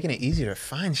 And making it easier to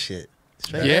find shit.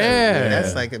 Yeah.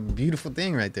 That's like a beautiful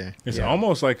thing right there. It's Yeah.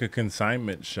 almost like a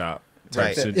consignment shop type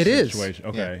Right. sit- It is. situation.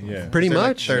 Okay, yeah. Pretty They're like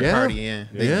much. third yeah. party, yeah.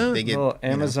 They get Well,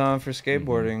 Amazon for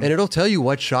skateboarding. And it'll tell you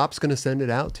what shop's going to send it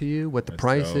out to you, what the That's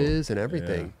price dope. is, and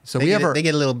everything. Yeah. So they we get have our they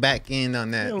get a little back end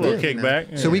on that. A little you know.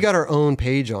 kickback. So we got our own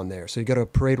page on there. So you go to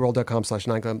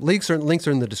paradeworld.com/9club. Links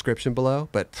are in the description below,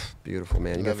 but beautiful,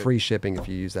 man. You Love get it. free shipping if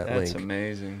you use that That's link.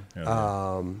 amazing.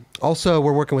 Also,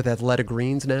 we're working with Athletic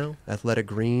Greens now. Athletic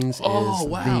Greens Oh, is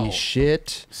wow. the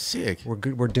shit. Sick. We're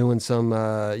good. We're doing some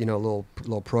little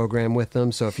program with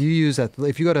them. So if you go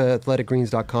to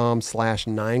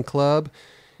athleticgreens.com/9club,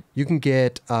 you can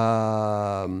get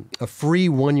a free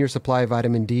 1-year supply of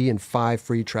vitamin D and 5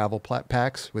 free travel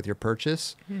packs with your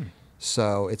purchase.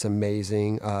 So it's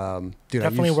amazing. Dude,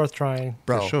 Definitely worth trying.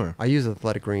 bro. For sure. I use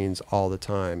Athletic Greens all the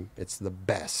time. It's the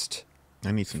best.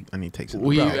 I need to take some.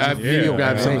 We Bro, I've yeah.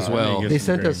 grabbed some as Yeah. well. Get They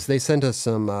some sent us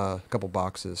some couple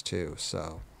boxes too.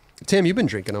 So, Tim, you've been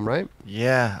drinking them, right?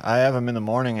 Yeah, I have them in the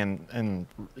morning and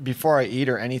before I eat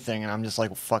or anything, and I'm just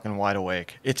like fucking wide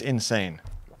awake. It's insane.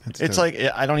 It's dope. like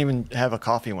I don't even have a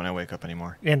coffee when I wake up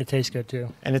anymore, And it tastes good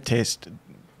too. and it tastes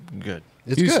good.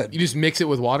 It's you good. you just mix it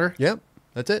with water. Yep,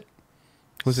 that's it.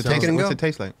 What's it Take taste? it and What's go. it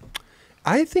taste like?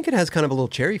 I think it has kind of a little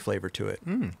cherry flavor to it.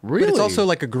 Really? But it's also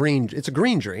like it's a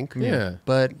green drink. Yeah.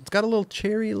 But it's got a little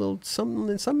cherry, a little something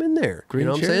in there. Green you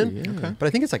know what cherry, I'm saying? yeah. Okay. But I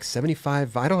think it's like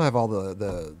 75. I don't have all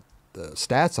the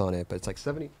stats on it, but it's like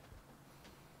 70.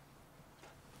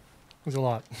 It's a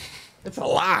lot. It's a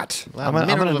lot. I'm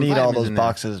gonna need all those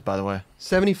boxes, by the way.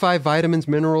 75 vitamins,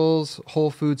 minerals, whole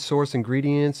food source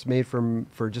ingredients made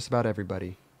for just about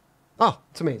everybody. Oh,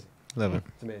 it's amazing. Love it.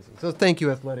 It's amazing. So thank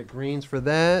you, Athletic Greens, for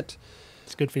that.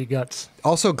 It's good for your guts.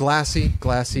 Also, Glassy.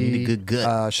 Need a good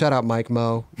gut. Shout out Mike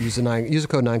Mo. Use the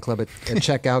code 9club at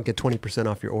checkout. Get 20%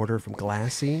 off your order from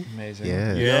Glassy. Amazing.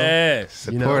 Yeah. Yes.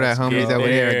 Support our homies Get over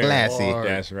there at there. Glassy.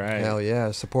 That's right. Hell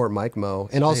yeah. Support Mike Mo.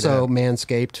 And also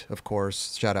Manscaped, of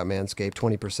course. Shout out Manscaped.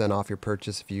 20% off your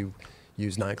purchase if you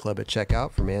use 9club at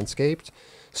checkout for Manscaped.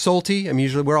 Salty.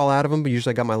 We're all out of them, but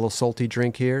usually I got my little salty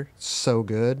drink here. So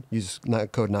good. Use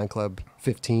code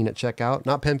 9club15 at checkout.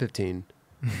 Not Pen 15.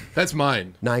 That's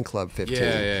mine. 9club15.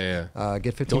 Yeah.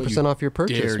 Get Don't 15% off your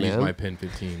purchase, Dare man. use my pen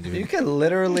 15, dude. You could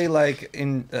literally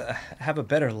have a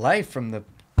better life from the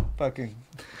fucking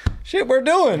shit we're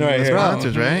doing right here.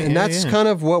 Sponsors, right? And Yeah, that's yeah. kind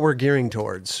of what we're gearing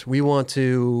towards. We want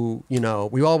to,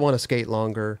 we all want to skate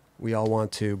longer. We all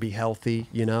want to be healthy,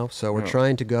 So we're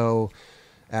trying to go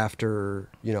after,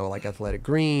 like Athletic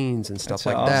Greens and stuff That's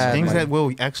like awesome. that. Things Like- that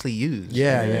we'll actually use.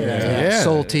 yeah.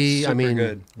 Salty. Super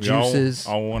good. We all Juices.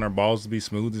 want our balls to be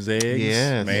smooth as eggs.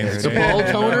 Yes. Man, It's The Yeah. ball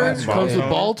toner That's comes with fine.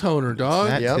 ball toner, dog.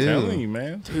 That Yep. too. Telling you,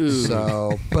 man. Dude.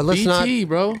 So, but let's not. BT,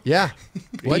 bro. Yeah.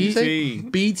 What'd you say? BT.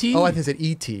 BT. Oh, I think it said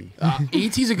E.T.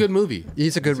 ET's a good movie.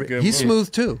 He's a good. a good He's movie.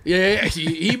 smooth too. Yeah.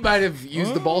 He might have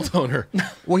used the ball toner.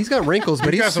 Well, he's got wrinkles,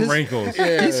 but He's got some his- wrinkles.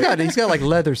 He's got like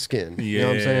leather skin. Yeah. You know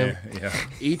what I'm saying? Yeah.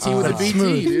 ET with the BT,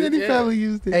 Smooth. dude. He Yeah. probably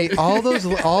used it. Hey, all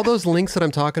those links that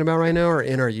I'm talking about right now are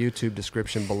in our YouTube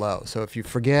description below. So if you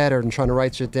forget or are trying to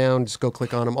write shit down, just go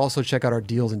click on them. Also check out our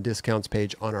deals and discounts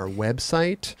page on our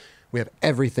website. We have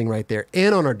everything right there,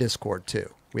 and on our Discord too.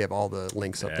 We have all the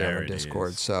links up there on There our it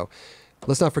Discord. is. So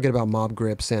let's not forget about Mob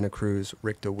Grip, Santa Cruz,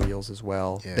 Ricta Wheels as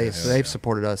well. Yeah, They've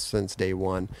supported us since day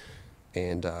one,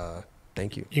 and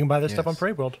thank you. You can buy this stuff Yes. on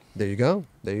Parade World. There you go.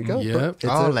 There you go. Yep. It's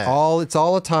All that. it's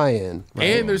all a tie-in.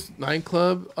 And there's 9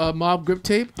 Club Mob Grip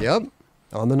Tape. Yep.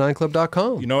 On the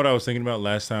 9club.com. You know what I was thinking about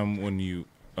last time when you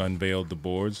unveiled the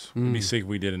boards? It'd be sick if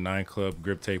we did a 9 Club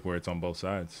grip tape where it's on both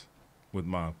sides with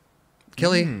Mob.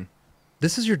 Kelly,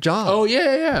 this is your job. Oh,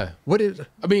 yeah. What is?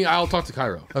 I mean, I'll talk to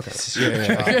Cairo. Okay.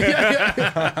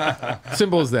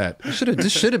 Simple as that.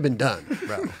 This should have been done,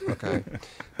 bro. Okay.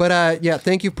 But yeah,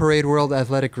 thank you, Parade World,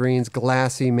 Athletic Greens,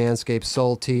 Glassy, Manscaped,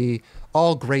 Soul Tea,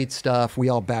 all great stuff. We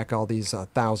all back all these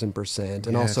 1,000%,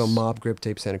 and also Yes. Mob Grip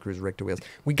Tape, Santa Cruz, Ricta Wheels.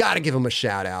 We got to give them a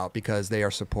shout out because they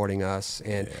are supporting us.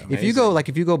 And if you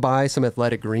go buy some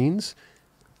Athletic Greens,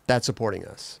 that's supporting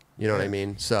us. You know what I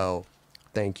mean? So,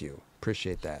 thank you.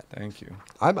 Appreciate that. Thank you.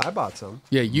 I bought some.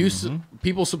 Yeah,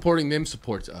 people supporting them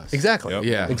supports us. Exactly. Yep.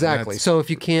 Yeah. Exactly. that's- So if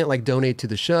you can't like donate to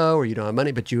the show or you don't have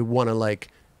money, but you want to like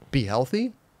be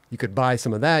healthy, you could buy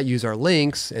some of that, use our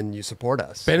links, and you support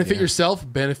us. Benefit yourself,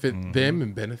 benefit them,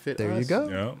 and benefit There us. you go.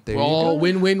 Yeah. There We're you all go.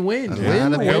 win-win-win.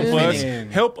 Win, Help win.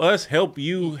 us, help us, help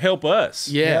you, help us.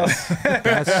 Yes.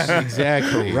 That's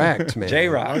exactly. correct, man.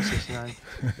 J-Rock. 69.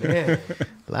 Yeah.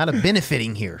 A lot of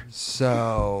benefiting here.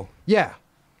 So yeah,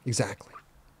 exactly.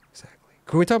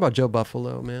 Can we talk about Joe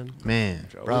Buffalo, man? Man,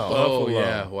 bro. Oh,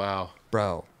 yeah. Wow.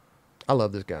 Bro, I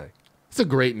love this guy. It's a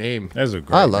great name. That's a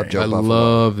great I love name. Joe I Buffalo.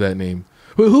 love that name.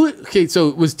 Okay, so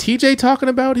was TJ talking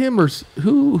about him, or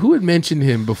who had mentioned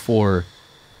him before?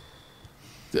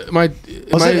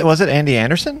 Was it Andy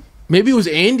Anderson? Maybe it was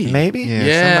Andy. Maybe.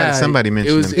 Yeah, somebody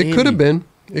mentioned it was him. It could have been.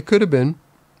 It could have been.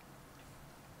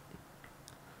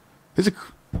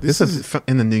 This is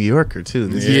in the New Yorker too.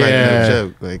 This is Yeah. like no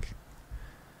joke. Like,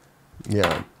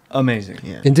 Yeah. Amazing.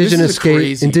 yeah. Indigenous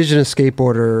crazy. indigenous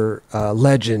skateboarder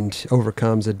legend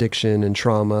overcomes addiction and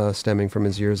trauma stemming from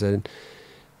his years in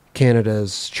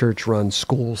Canada's church-run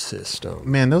school system.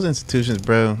 Man, those institutions,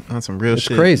 bro, on some real It's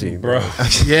shit. crazy, Bro,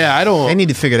 Yeah, I don't. They need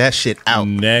to figure that shit out.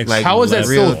 Next Like, How is that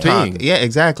level. still a real talk. thing? Yeah,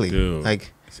 exactly. Dude.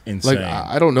 Like, It's insane. Like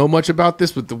I don't know much about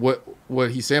this, but what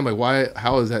he's saying, like why?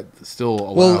 How is that still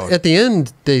allowed? Well, at the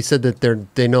end, they said that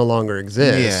they no longer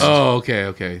exist. Yeah. oh,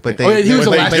 okay. But Oh, yeah, he was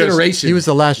the but last they- generation. He was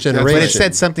the last generation. but it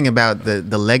said something about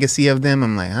the legacy of them.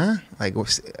 I'm like, huh? Like,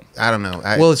 I don't know.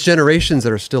 Well, it's generations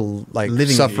that are still like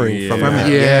Living- suffering from Yeah.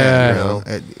 it. Yeah. You know?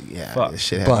 Yeah, Fuck. this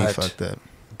shit had me But- fucked up.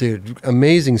 Dude,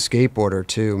 amazing skateboarder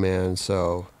too, man.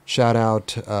 So shout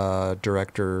out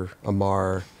director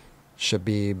Amar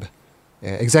Shabib,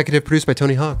 executive produced by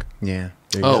Tony Hawk. Yeah.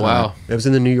 There you Oh, go. wow. It was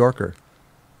in the New Yorker.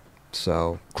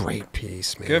 So great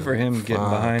piece, man. Good for him getting Fuck.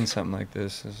 behind something like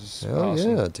this. This is Hell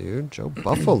awesome. yeah, dude. Joe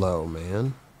Buffalo,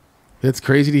 man. It's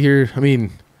crazy to hear. I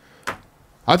mean,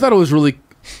 I thought it was really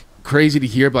crazy to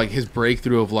hear like his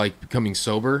breakthrough of like becoming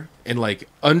sober and like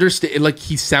understand. Like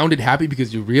he sounded happy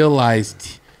because you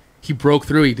realized he broke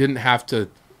through. He didn't have to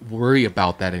worry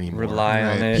about that anymore. Rely on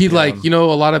Right. it. He yeah. like, you know,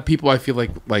 a lot of people, I feel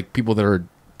like people that are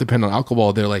dependent on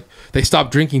alcohol, they're like, they stop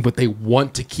drinking, but they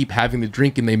want to keep having the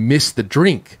drink and they miss the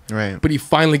drink. Right. But he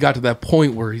finally got to that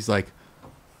point where he's like,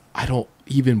 I don't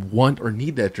even want or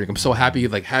need that drink. I'm so happy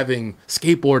like having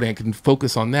skateboarding, I can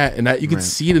focus on that. And that you can Right.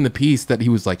 see it in the piece that he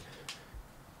was like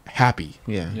happy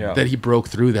Yeah. Yeah. that he broke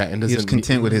through that and He was doesn't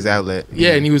content with his outlet.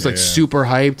 yeah, and he was like Yeah. super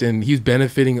hyped, and he's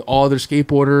benefiting all other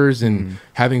skateboarders and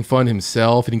having fun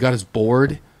himself, and he got his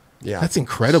board. Yeah. That's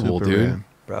incredible, Super dude. rad.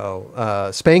 Bro,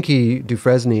 Spanky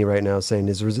Dufresne right now saying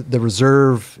the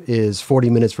reserve is 40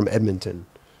 minutes from Edmonton.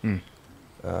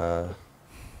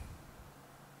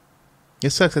 It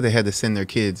sucks that they had to send their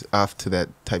kids off to that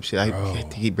type shit. I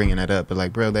keep bringing that up, but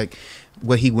like, bro, like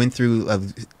what he went through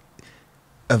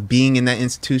of being in that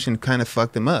institution kind of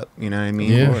fucked him up. You know what I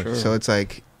mean? Yeah. Sure. So it's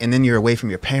like, and then you're away from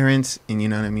your parents, and you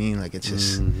know what I mean? Like it's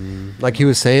just Like he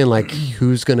was saying, like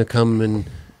who's gonna come and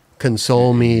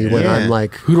console me when Yeah. I'm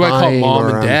like Who do I call crying mom or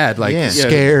and I'm dad? Like Yeah.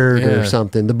 scared yeah. or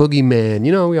something. The boogeyman.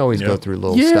 You know, we always go Yep. through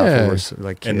little Yeah. stuff when we're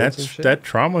like kids and and shit. that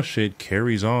trauma shit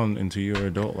carries on into your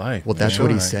adult life. Well, that's man.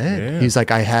 what he Like, said. yeah. He's like,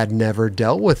 I had never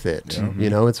dealt with it, you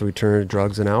know, and so we turned to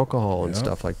drugs and alcohol and Yeah.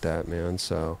 stuff like that, man.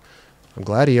 So I'm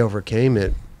glad he overcame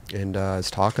it and is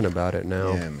talking about it now.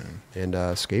 yeah, man. And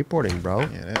skateboarding, bro.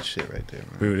 Yeah, that shit right there,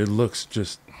 man. Dude, it looks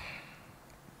just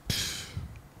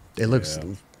It looks, Yeah.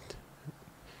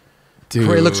 Dude.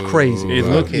 it looks crazy. it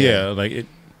bro. look Okay. yeah, like it.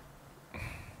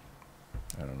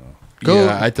 I don't know. Go-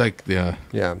 Yeah, I like yeah.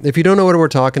 Yeah. If you don't know what we're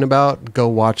talking about, go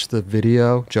watch the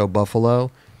video, Joe Buffalo.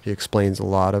 He explains a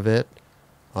lot of it.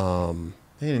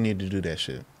 They didn't need to do that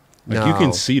shit. Like you can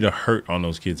No. see the hurt on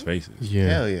those kids' faces. Yeah.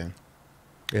 Hell yeah.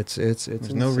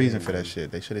 There's no reason for that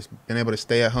shit. They should have been able to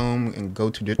stay at home and go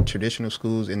to traditional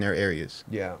schools in their areas.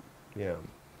 Yeah.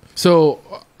 So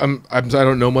I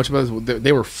don't know much about this.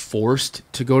 They were forced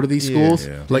to go to these schools.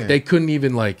 Yeah. Like they couldn't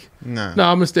even like. No, I'm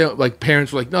gonna stay. Like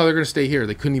parents were like, no, they're gonna stay here.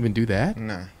 They couldn't even do that.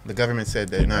 No, the government said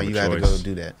that. Didn't No, have a you got to choice. go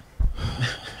do that.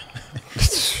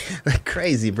 Like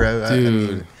crazy, bro. Dude.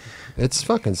 I mean, It's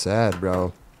fucking sad,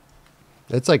 bro.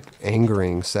 It's like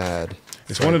angering sad.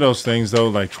 It's one of those things, though,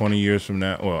 like 20 years from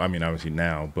now. Well, I mean, obviously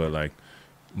now, but like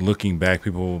looking back,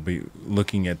 people will be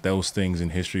looking at those things in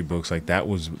history books like that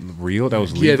was real, that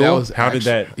was legal. Yeah, that was how did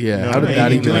that? Yeah, you know how what did I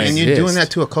that mean? even and you're doing exist?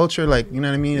 that to a culture, like, you know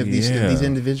what I mean? Of these Yeah.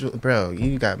 individuals, bro.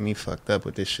 You got me fucked up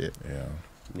with this shit. Yeah.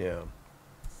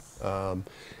 Yeah.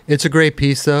 It's a great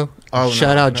piece, though. Oh,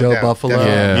 Shout no, out no Joe doubt. Buffalo.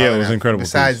 Definitely. Yeah, it was an incredible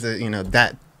Besides piece. the,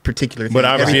 that particular thing, But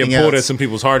obviously, it everything pulled at else, some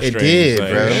people's heartstrings. It did,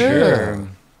 like, bro. Yeah.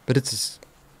 But it's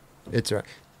right.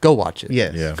 Go watch it.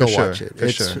 Yes, Yeah. Go for watch sure, it. for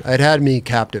sure. It had me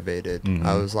captivated. Mhm.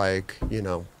 I was like,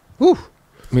 whew.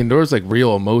 I mean, there was like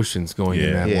real emotions going in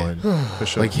Yeah. that Yeah. one. For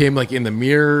sure. Like him, like in the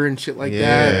mirror and shit like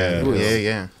that. Yeah, It was-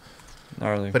 yeah.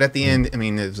 Gnarly. But at the end, I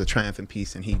mean, it was a triumphant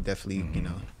piece, and he definitely,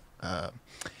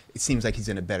 it seems like he's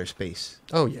in a better space.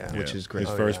 Oh, yeah. Which is great. His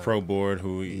Oh, first yeah. pro board,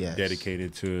 who he Yes.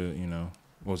 dedicated to,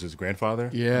 what was his grandfather?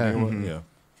 Yeah. Mhm. Yeah.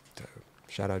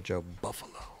 Shout out Joe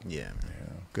Buffalo. Yeah,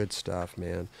 man. Good stuff,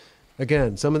 man.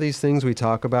 Again, some of these things we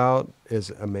talk about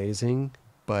is amazing,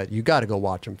 but you got to go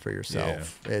watch them for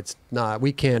yourself. It's not,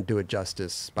 we can't do it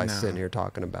justice by No. sitting here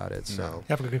talking about it. So,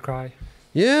 You have a good cry.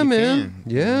 yeah, You man.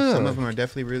 can. Yeah. Some of them are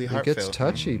definitely really It heartfelt. gets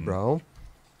touchy, bro.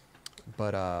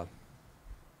 But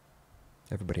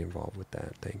everybody involved with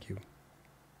that, thank you,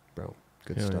 bro.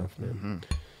 Good Yeah, stuff, man.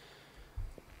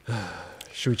 Mhm.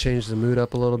 Should we change the mood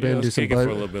up a little bit Yeah, and do let's some kick it for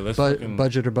a little bit. Let's fucking-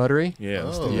 budget or buttery? Yeah.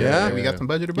 Let's Oh, do yeah. that. We got some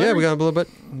budget or Yeah, we got a little bit.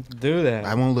 Do that.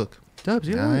 I won't look. Dubs,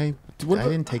 yeah. I What about-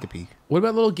 didn't take a peek. What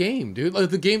about a little game, dude? Like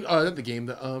the game, not the game.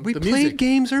 We the played music.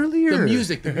 games earlier. The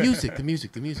music. The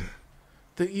music.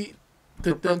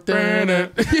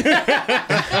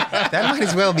 That might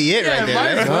as well be it right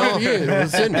there. No,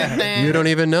 listen, you don't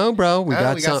even know, bro. We Oh,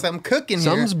 got, we got something cooking here.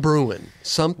 Something's brewing.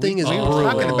 Something is We were brewing.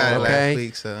 talking about it last okay?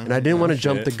 week, so- And I didn't want to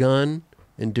jump shit. the gun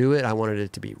and do it. I wanted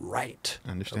it to be right.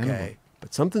 Understandable. Okay.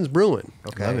 But something's brewing.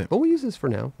 Okay. Love it. But we'll use this for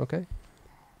now. Okay.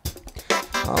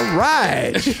 All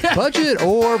right. Budget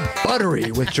or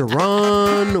buttery with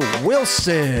Jerron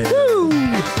Wilson.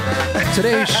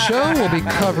 Today's show will be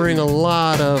covering a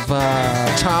lot of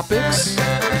topics.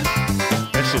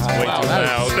 That shit's way too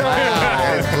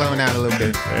loud. It's blown out a little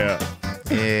bit. Yeah.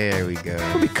 There we go.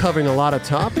 We'll be covering a lot of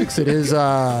topics. It is,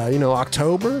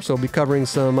 October, so we'll be covering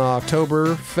some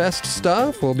Oktoberfest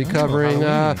stuff. We'll be covering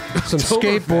some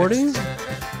skateboarding.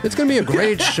 It's going to be a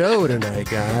great show tonight,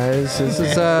 guys. This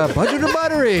is Budget or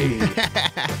Buttery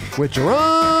with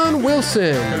Jerron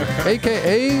Wilson,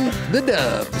 a.k.a. The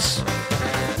Dubs.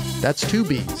 That's 2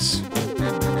 B's.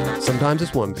 Sometimes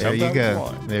it's 1 B. There you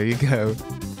go. There you go.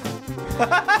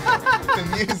 The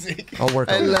music. I'll work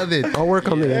on I it. love it. I'll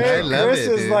work on the I intro. love Chris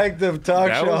it, is dude. like the talk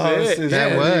That show was host. it. Is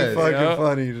That really was. fucking Yeah.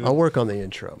 funny. I'll work on the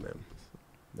intro, man.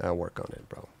 I'll work on it,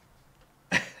 bro.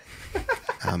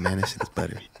 Oh man, this shit is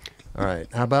buttery. All right.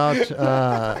 How about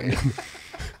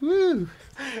woo.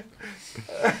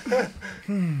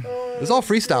 It's all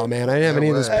freestyle, man. I didn't have any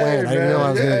of this planned. I didn't know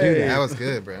I was going to do That that. was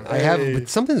good, bro. I have, but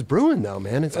something's brewing though,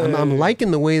 man. I'm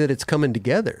liking the way that it's coming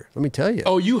together. Let me tell you.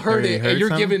 Oh, you heard You it, heard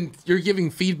and something? you're giving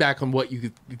feedback on what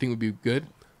you think would be good.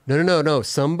 No.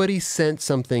 Somebody sent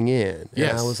something in, and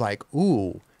Yes. I was like,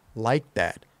 "Ooh, like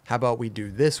that. How about we do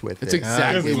this with It's it?"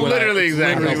 exactly It's what literally it's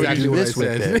exactly literally what you do what I this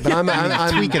with said. it. But I'm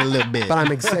Tweak it a little bit. But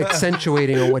I'm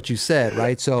accentuating on what you said,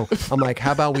 right? So I'm like,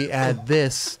 how about we add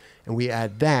this and we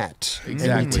add that, and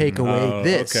Exactly. we take away Oh,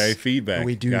 this, okay, feedback. and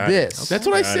we do Got it. this. That's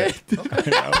what I Got it. said.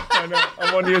 I know.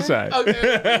 I'm on your side.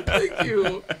 Okay, thank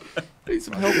you. I need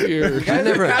some help here. I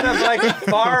never, kind of like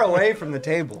far away from the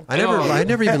table. I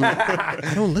never even.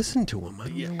 I don't listen to him.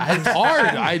 It's hard.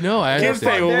 I know. I Kids say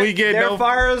understand. when we get They're no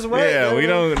far as away. Yeah, we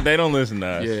don't. They don't listen to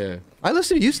us. Yeah. I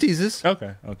listen to you, Steezes.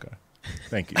 Okay.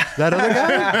 Thank you. That other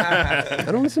guy.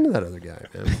 I don't listen to that other guy,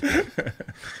 man.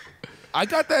 I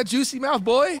got that juicy mouth,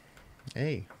 boy.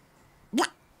 Hey.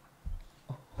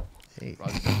 Hey.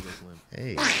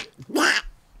 Hey.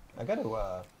 I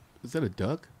gotta. Is that a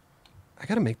duck? I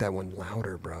gotta make that one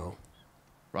louder, bro.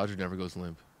 Roger never goes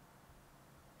limp.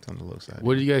 It's on the low side.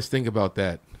 What do you guys think about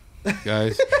that,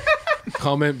 guys?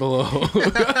 Comment below.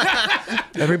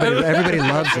 Everybody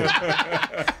loves it.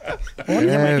 I want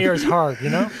to hit my ears hard, you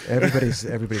know?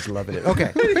 Everybody's loving it.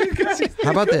 Okay.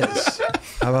 How about this?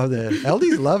 How about that?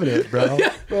 LD's loving it, bro.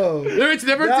 It's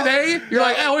different today. You're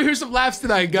like, hey, I want to hear some laughs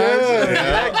tonight, guys. Dude,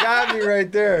 that got me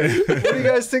right there. What do you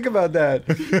guys think about that?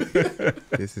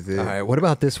 This is it. All right, what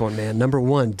about this one, man? Number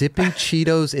 1, dipping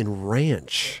Cheetos in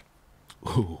ranch.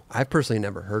 Ooh, I've personally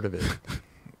never heard of it.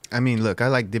 I mean, look, I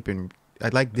like dipping a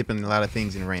lot of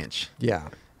things in ranch. Yeah.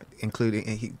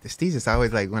 Including Steve's is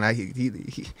always like when he's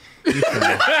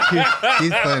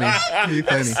funny. He's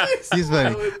funny. He's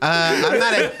funny.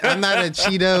 I'm not a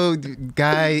Cheeto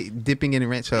guy dipping in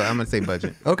ranch, so I'm gonna say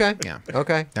budget. Okay. Yeah.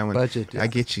 Okay. That one, Budget. Yeah. I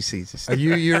get you, Caesar. Are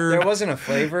you There wasn't a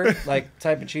flavor, like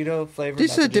type of Cheeto flavor.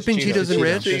 Just not said dipping Cheetos in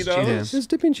ranch. Just Cheetos. Cheetos. Just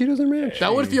dipping Cheetos in ranch.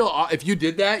 That would feel if you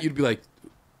did that, you'd be like,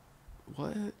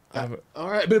 what? All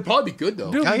right, but it'd probably be good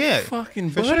though. Dude, Oh, yeah.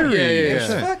 fucking For sure. buttery. Yeah. For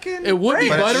sure. Fucking It would be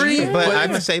ranch. buttery, But I'm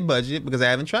gonna say budget because I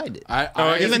haven't tried it. I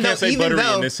guess you can't say buttery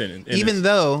in this in Even this.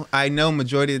 though I know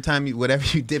majority of the time, whatever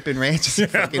you dip in ranch is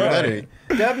fucking right. buttery.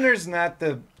 Govnor's not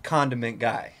the condiment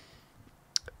guy.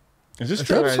 Is this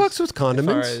Trump true? fucks with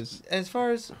condiments. As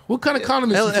far as What kind of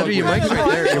condiments? you fuck Your with? mic's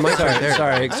right there. Your mic's right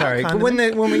there. sorry. But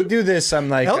when we do this, I'm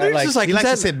like, Elder's I like, just like, He is likes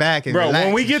to that- sit back and Bro, relax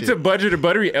when we and get shit. to budget or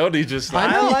buttery, LD just like,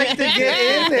 I like to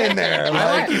get in there.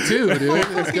 I like you too, dude.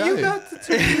 This guy.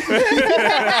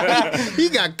 he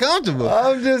got comfortable.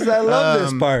 I love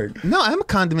this part. No, I'm a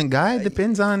condiment guy. It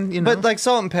depends on, you know. But like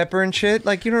salt and pepper and shit,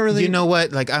 like you don't really. you know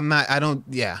what? Like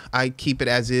I keep it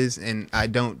as is, and I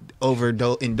don't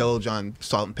indulge on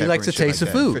salt and pepper. He likes and the shit taste like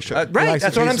of that, food. For sure. right, likes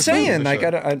that's the what I'm taste of food, saying. for Like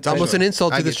sure. I It's almost an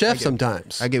insult I to the get- chef I get-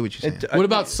 sometimes. I get what you're saying. What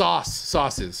about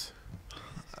sauces?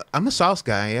 I'm a sauce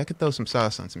guy. I could throw some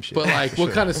sauce on some shit. But like, For what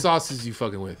sure. kind of sauces you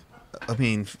fucking with? I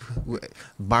mean,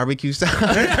 barbecue sauce,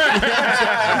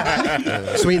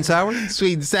 Sweet and sour?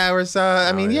 sweet and sour sauce.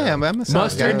 I mean, yeah, I'm a sauce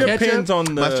Mustard, guy. ketchup? depends on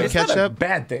the. Mustard, it's not a ketchup.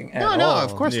 bad thing. At No, all.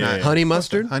 of course Yeah. not. Honey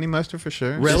mustard? Honey mustard for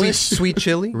sure. Relish? Sweet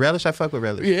chili? Relish, I fuck with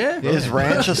relish. Yeah. Is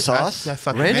ranch a sauce? I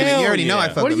fuck Ranch? with mayonnaise. You already know I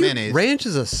Yeah. fuck What with do you- mayonnaise. Ranch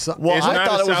is a... Su- Well, It's I not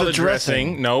thought a it was a salad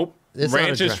dressing. Nope. It's not a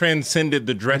Ranch has dre- transcended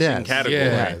the dressing Yes. category.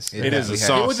 Yes. It is a We have. Get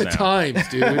sauce with the now. times,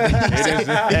 dude.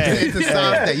 It's a sauce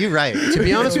that you're right. To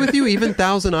be honest with you, even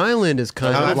Thousand Island is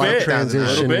kind A of little like bit. transition. A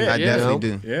little bit. I you definitely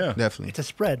know? do. Yeah. Definitely. It's a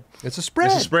spread. It's a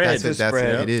spread. It's a spread.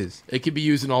 That's it. It is. It could be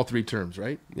used in all three terms,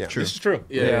 right? Yeah. True. This is true.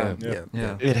 Yeah.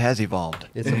 Yeah. It has evolved.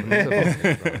 It's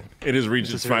a It has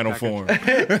reached its final form.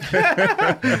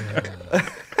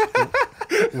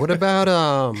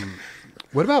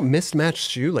 What about mismatched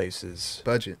shoelaces?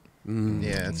 Budget.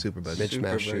 Yeah, it's super budget.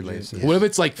 Mismatched shoelaces. What if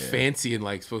it's like fancy and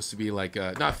like supposed to be like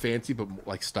not fancy but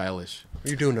like stylish?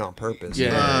 You're doing it on purpose.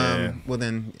 Yeah. Well,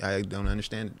 then I don't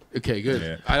understand it. Okay, good.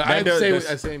 Yeah. I'd That say does-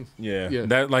 the same. Yeah. Yeah.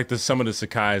 That like some of the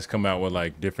Sakai's come out with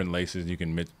like different laces. You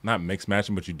can not mix match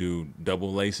them, but you do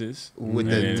double laces With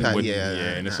And the then tie- with- yeah,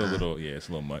 and it's a little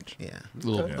much. Yeah, A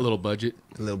little budget.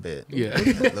 a little bit. Yeah. A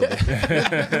little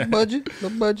bit. No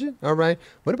budget. All right.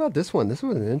 What about this one? This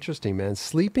one is interesting, man.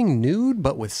 Sleeping nude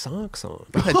but with socks on.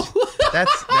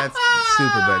 That's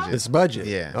super budget. It's budget.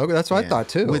 Yeah. Okay, that's what I Yeah. thought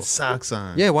too. With socks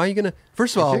on. Yeah. Why are you gonna?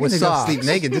 First of all, If with you're gonna go socks. sleep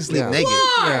naked, just sleep Yeah. naked.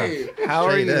 Why? How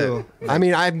are Straight you? up. I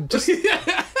mean, I'm just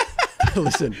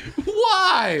listen.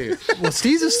 Why? Well,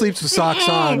 Steezer sleeps with socks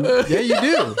on. Yeah, you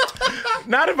do.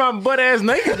 Not if I'm butt ass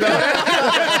naked though.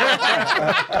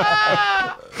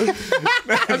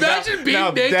 Imagine being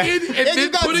now naked that- and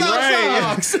then got putting on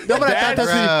socks. socks. No, but I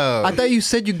Bro. thought you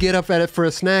said you get up at it for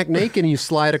a snack naked and you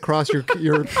slide across your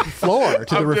floor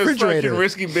to the I'm just refrigerator. fucking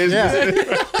risky business.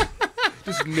 Yeah.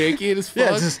 Just naked as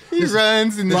fuck. Yeah, just He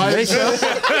runs and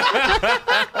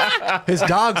his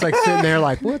dog's like sitting there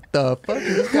like, what the fuck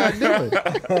is this guy doing?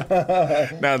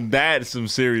 Now that's some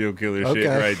serial killer shit Okay.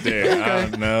 right there.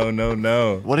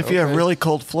 No. What if you have really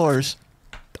cold floors?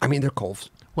 I mean, they're cold.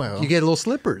 Well, You get little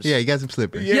slippers. yeah, you got some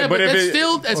slippers. yeah, but if that's it-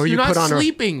 still that's, or you're you not put on a-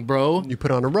 sleeping, bro. You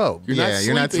put on a robe. You're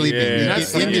You're not sleeping. Yeah. You You're not get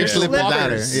sleeping. in your You're slippers out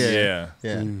slippers. Yeah.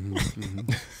 Yeah.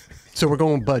 Yeah. So we're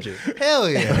going budget. Hell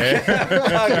yeah.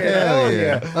 Hell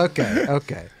yeah.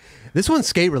 Okay. This one's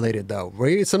skate related though.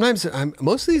 Where sometimes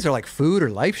most of these are like food or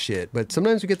life shit, but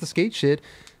sometimes we get the skate shit.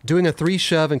 Doing a 3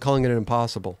 shove and calling it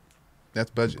impossible. That's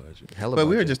budget. Hella But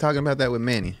we were budget. just talking about that with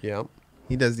Manny. Yeah.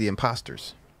 He does the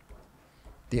imposters.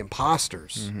 The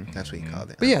imposters. That's what he called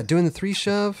it. But yeah, doing the 3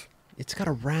 shove, it's got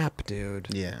a wrap, dude.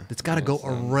 Yeah. It's got to go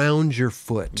around your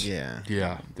foot. Yeah.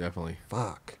 Yeah, definitely.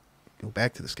 Fuck. Go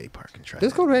back to the skate park and try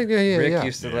Let's that. go back. Yeah. Rick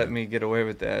used to let me get away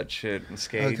with that shit and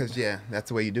skate. Because, that's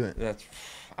the way you do it. That's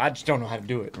I just don't know how to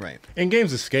do it. Right. In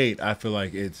games of skate, I feel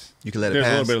like it's You can let it there's a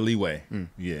pass. little bit of leeway.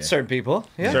 Yeah. Certain people.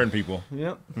 Yeah. Certain people.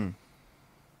 Yep.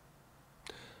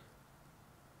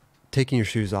 Taking your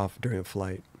shoes off during a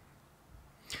flight.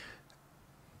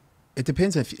 It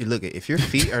depends if your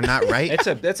feet are not right.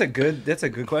 That's a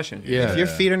good question. Yeah. If your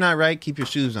feet are not right, keep your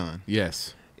shoes on.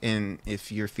 Yes. And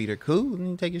if your feet are cool, then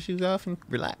you take your shoes off and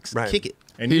relax. Right. Kick it.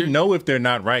 And you know if they're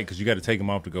not right because you got to take them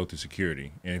off to go through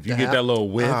security. And if you get that little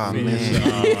whiff, Oh, then man.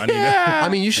 I need that. I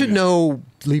mean, you should know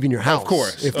leaving your house. Of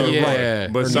course. If they're Yeah.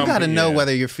 right. But You some got to know yeah.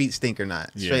 whether your feet stink or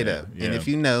not, straight Yeah, up. And yeah. if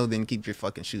you know, then keep your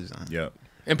fucking shoes on. Yep.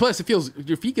 And plus, it feels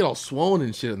your feet get all swollen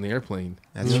and shit on the airplane.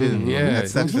 That's true. Yeah. That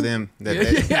sucks for them.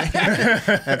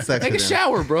 That sucks Take for a them.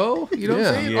 shower, bro. You know what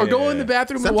I'm saying? Yeah. Or go in the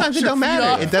bathroom and Sometimes wash it your don't feet matter.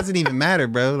 off. It doesn't even matter,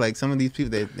 bro. Like some of these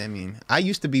people, I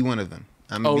used to be one of them.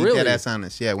 I'm Oh, gonna be really? dead ass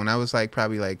honest. Yeah, when I was like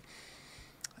probably like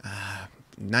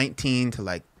 19 to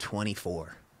like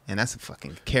 24, and that's a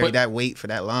fucking carry But- that weight for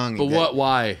that long. But what?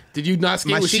 Why? Did you not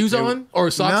skate My with feet- shoes on or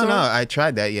socks on? No, I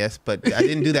tried that, yes, but I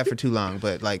didn't do that for too long.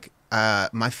 But like,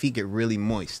 my feet get really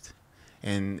moist,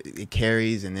 and it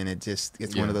carries, and then it's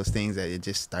one of those things that it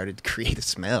just started to create a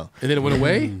smell. And then it went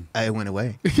away. It went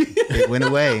away. It went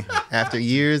away after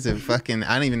years of fucking.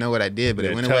 I don't even know what I did, but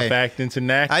it went tough away. acting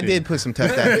to acting. I did put some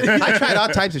tough acting. I tried all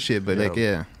types of shit, but like,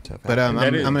 yeah. Tough But I'm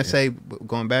acting. gonna say,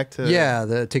 going back to Yeah,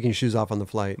 the taking your shoes off on the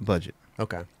flight. budget.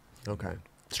 Okay.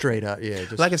 Straight up, yeah.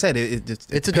 Just, Like I said, it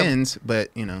just It's a depends, but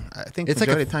you know, I think It's like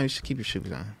majority a- of the time you should keep your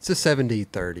shoes on. it's a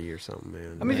 70-30 or something,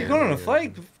 man. I mean, you're going on a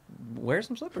flight. Wear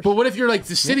some slippers. But what if you're like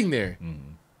just sitting there?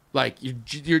 Like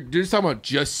you're just talking about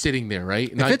just sitting there, right?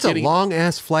 If it's a long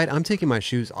ass flight, I'm taking my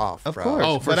shoes off. Of bro. course.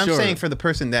 Oh, for but sure. I'm saying for the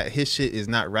person that his shit is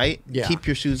not right, Yeah. keep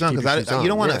your shoes on Keep your shoes because on, you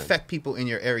don't want to yeah. affect people in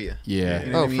your area. Yeah.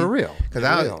 You know Oh, what I mean? for real. Because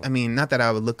For real. I mean, not that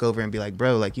I would look over and be like,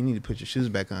 bro, like you need to put your shoes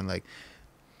back on, like.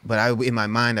 But in my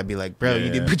mind, I'd be like, bro, you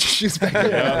need to Yeah. put your shoes back on.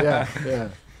 yeah.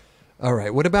 All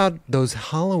right. What about those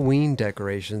Halloween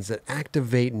decorations that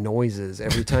activate noises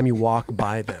every time you walk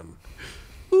by them?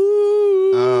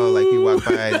 Oh, like you walk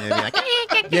by and it'd be like,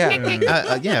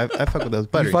 Yeah. yeah, I fuck with those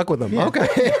buttery. You fuck with them. Okay.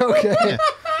 Okay. Yeah.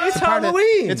 it's Part of-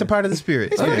 Halloween. it's a part of the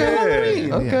spirit. Okay.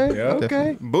 Yeah. Okay. Yeah.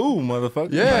 Okay. Boom,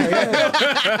 motherfucker.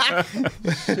 Yeah.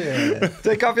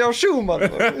 Take off your shoe,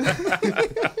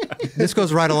 motherfucker. This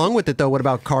goes right along with it, though. What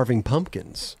about carving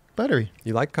pumpkins? Buttery.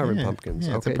 You like carving Yeah. pumpkins?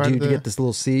 Yeah, it's a Okay. part Do of you the- get this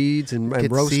little seeds and Get the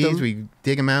roast seeds, them? we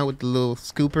dig them out with the little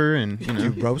scooper and, you Do know.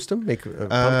 you roast them? Make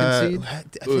pumpkin I seed?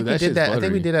 think Ooh, we that did shit's that. I think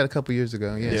buttery. we did that a couple years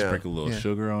ago. Yeah. Yeah. Sprinkle a little Yeah.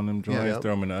 sugar on them joints, Yeah.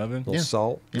 throw them in the oven. Little Yeah.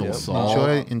 salt. Little Yeah.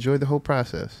 salt. Enjoy the whole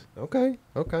process. Okay.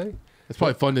 Okay. It's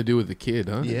probably fun to do with the kid,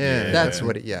 huh? Yeah. That's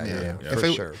what it. Yeah. Yeah. Yeah. Yeah. If For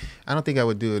it- sure. I don't think I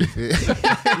would do it.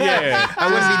 Yeah. I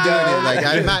wouldn't be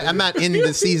doing it. Like I'm not in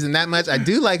the season that much. I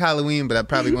do like Halloween, but I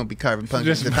probably won't be carving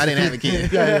pumpkins if I didn't have a kid.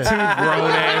 Two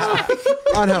grown ass.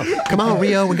 Oh no! Come on,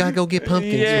 Rio. We gotta go get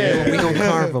pumpkins. Yeah. Man. We gonna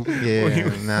carve them. Yeah,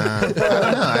 nah. I don't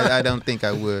know. I don't think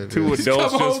I would. Two really.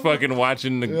 adults just fucking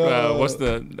watching the what's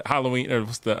the Halloween or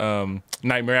what's the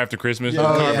Nightmare After Christmas? Oh,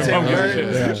 Carving yeah.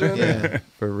 pumpkins and shit. Yeah.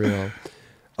 For real.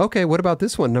 Okay. What about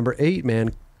this one? Number 8,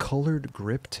 man. Colored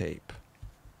grip tape.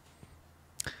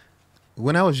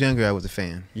 When I was younger, I was a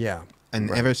fan. Yeah. And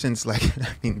Right. ever since, like, I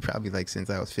mean, probably like since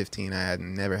I was 15, I had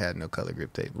never had no color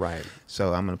grip tape. Right.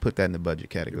 So I'm going to put that in the budget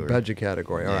category. Budget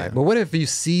category. All Yeah. right. But what if you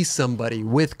see somebody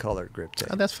with colored grip tape?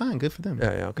 Oh, that's fine. Good for them.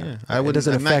 Yeah, yeah, okay. Yeah. It I wouldn't,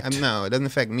 doesn't I'm not- affect- no, it doesn't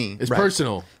affect me. It's Right.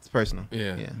 personal. It's personal.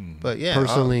 Yeah. Yeah. Hmm. But yeah,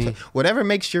 Personally- whatever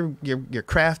makes your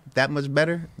craft that much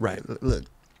better. Right. Look,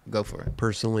 go for it.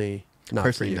 Personally, not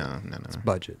Personally, for you. no. It's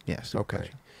budget. Yeah. super Okay.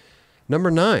 budget. Number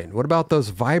 9. What about those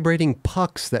vibrating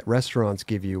pucks that restaurants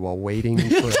give you while waiting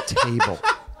for a table?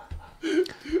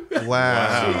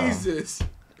 Wow. Jesus.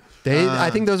 I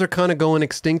think those are kind of going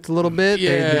extinct a little bit.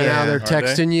 Now they're Are they?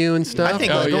 texting you and stuff. I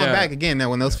think Oh, going yeah. back again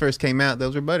now when those first came out,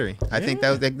 those were buttery. I think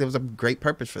that was a great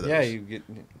purpose for those. Yeah, you get.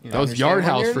 That was Yard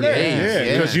House for days. Yeah,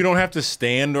 Yeah. because you don't have to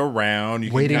stand around. You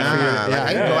can Waiting kinda- for your- Like Yeah,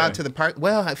 I can go out to the park.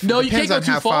 Well, it No, you depends can't go on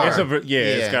too how far. It's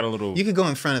it's got a little. You could go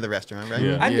in front of the restaurant, right?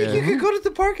 Yeah. I think you could go to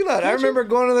the parking lot. I remember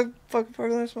going to the fucking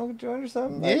parking lot, smoking joint or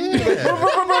something. Yeah.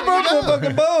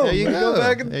 Fucking boom. There you go.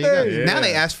 Back in the There you go. day. Yeah. Now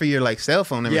they ask for your like cell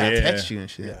phone number and Yeah. text you and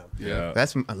shit. Yeah. Yeah.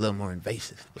 That's a little more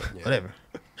invasive. But whatever.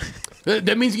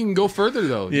 That means you can go further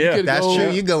though. You Yeah. could That's go-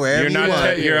 true. You go wherever You're not. you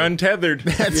want. You're untethered.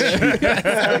 That's true.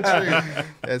 That's so true.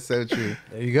 That's so true.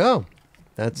 There you go.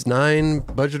 That's 9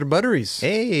 budget of butteries.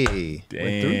 Hey. Went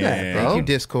through that, bro. Thank you,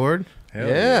 Discord. Hell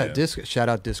yeah. Shout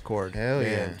out Discord. Hell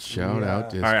Man. yeah. Shout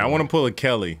out this. All right, I want to pull a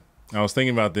Kelly. I was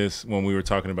thinking about this when we were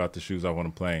talking about the shoes off on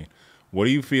a plane. What do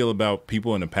you feel about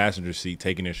people in the passenger seat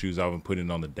taking their shoes off and putting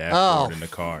it on the dashboard in the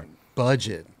car?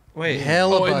 Budget. Wait,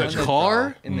 Hell Oh, of in budget. the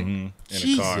car? in the, In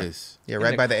the car. Jesus. Yeah, In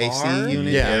right the by the car? AC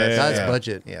unit. Yeah, Yeah. that's Yeah.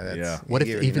 budget. Yeah, that's. Yeah. What if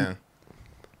you already even- know.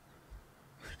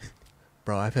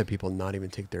 Bro, I've had people not even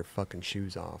take their fucking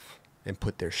shoes off and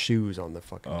put their shoes on the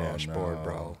fucking Oh, dashboard, no.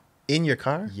 bro. In your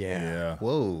car? Yeah.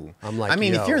 Whoa. I'm like, I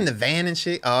mean, yo. if you're in the van and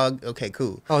shit, oh, okay,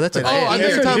 cool. Oh, that's a But van. I You're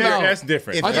thought talking about- That's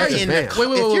different. If I you're thought in, van. the,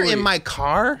 Wait, if you're wait. in my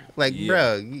car, like, Yeah.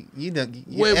 bro, you don't.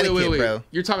 Wait, etiquette, bro.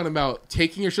 You're talking about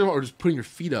taking your shirt off or just putting your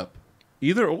feet up?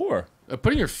 Either or.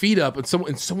 Putting your feet up in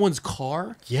someone's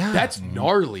car? Yeah. That's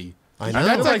gnarly. I know.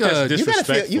 That's like that's a You gotta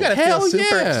feel. You gotta Hell feel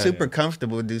super, yeah. super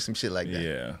comfortable to do some shit like that.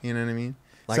 Yeah. You know what I mean?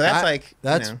 Like, so that's I- like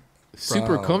that's- You know. super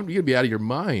Bro. comfortable. You're gonna be out of your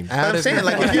mind. But I'm saying,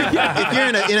 like, if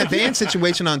you're in a van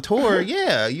situation on tour,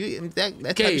 yeah, that type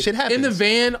Okay, of shit happens. in the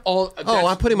van, Oh,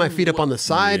 I'm putting my feet up on the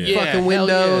side, Yeah, fucking hell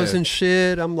windows yeah. and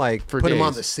shit. I'm like, For put them on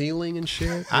days. the ceiling and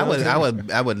shit. I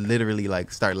would literally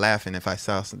like start laughing if I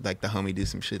saw like the homie do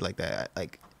some shit like that.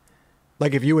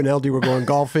 Like if you and LD were going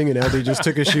golfing and LD just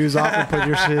took his shoes off and put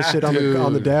your shit on the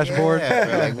Dude. dashboard. Yeah,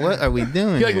 bro, like what are we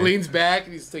doing? He like here? leans back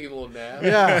and he's taking a little nap.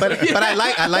 Yeah. But I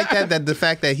like that the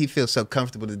fact that he feels so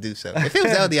comfortable to do so. If it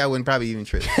was LD, I wouldn't probably even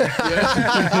trip.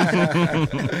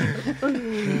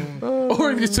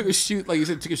 Or if he just took his shoe, like you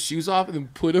said, took his shoes off and then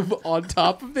put them on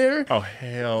top of there. Oh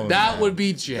hell. That would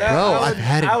be jack. Bro, I've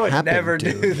had it I would happen, never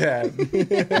dude. do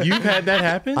that. You've had that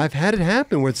happen? I've had it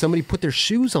happen where somebody put their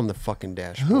shoes on the fucking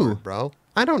dashboard, bro.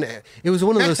 I don't know. It was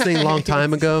one of those things a long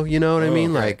time ago, you know what I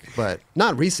mean? okay. Like, but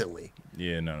not recently.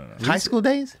 Yeah, no. High school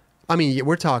days? I mean,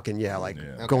 we're talking, like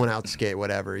Yeah. going out skate,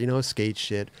 whatever, skate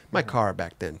shit. My car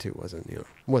back then too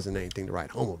wasn't anything to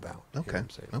write home about. You know what I'm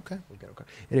saying? Okay.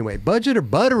 Anyway, budget or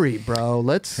buttery, bro.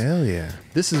 Hell yeah.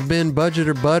 This has been budget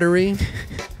or buttery.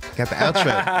 Got the outro.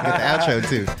 Got the outro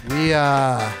too. We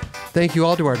thank you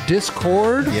all to our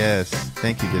Discord. Yes.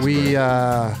 Thank you, Discord.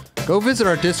 We go visit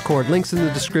our Discord. Links in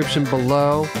the description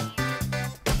below.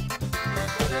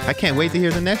 I can't wait to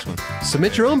hear the next one.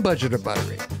 Submit your own budget or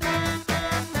buttery.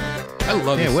 I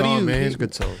love Yeah, this what do song, you- man. It's a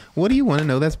good song. What do you want to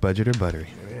know that's budget or buttery?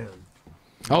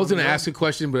 I was gonna ask a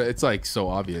question, but it's like so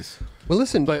obvious. Well,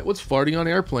 listen, But what's farting on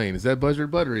airplane? Is that budget or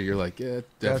buttery? You're like, yeah,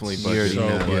 definitely You budget.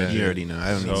 already know. Yeah. You already know.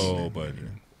 I don't So need budget.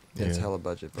 it's hella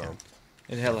budget, bro.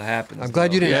 It hella happens. I'm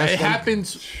glad you though. didn't Yeah, ask it that.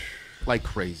 happens like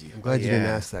crazy. I'm glad you didn't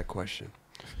Yeah. ask that question.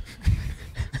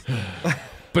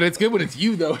 But it's good when it's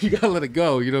you though. You gotta let it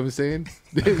go. You know what I'm saying?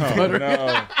 Oh,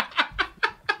 no.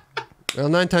 Well,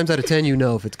 9 times out of 10, you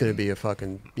know if it's going to be a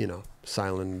fucking,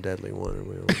 silent and deadly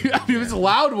one. I mean, if it's a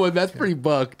loud one, that's pretty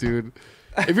buck, dude.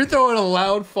 If you're throwing a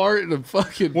loud fart in a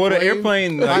fucking Well, the plane,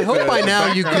 airplane. I hope by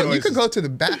now you background can- You could noise go to the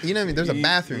bath. You know what I mean? There's a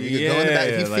bathroom. You could go in the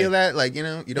bathroom. If you Yeah, feel like-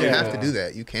 that, you don't have to do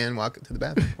that. You can walk to the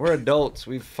bathroom. We're adults.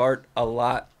 We fart a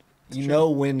lot. You know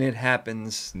when it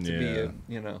happens to be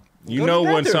Yeah. a, You go to know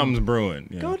the when bathroom. something's brewing.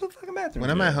 Yeah. Go to the fucking bathroom. When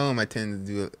I'm at home, I tend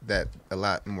to do that a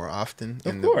lot more often.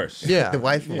 Of And course. Yeah. The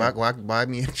wife walk by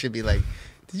me and she'll be like,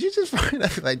 "Did you just fart?"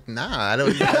 I'm like, "Nah, I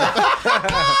don't."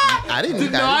 I didn't.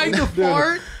 denying the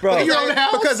fart Bro. in your own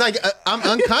house. Because I'm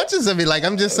unconscious of it. Like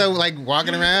I'm just so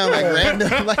walking around random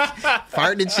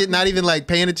farting and shit, not even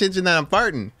paying attention that I'm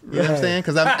farting. You know what I'm saying?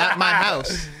 Because I'm at my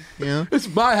house. You know, It's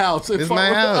my house. it's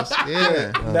my house.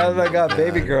 Yeah. Now that I got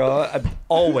baby girl, I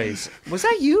always. Was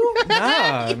that you?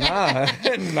 Nah.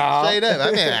 Straight up.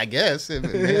 I mean, I guess. I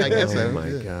guess so. Oh, my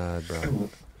God, bro.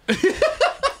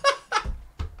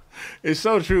 It's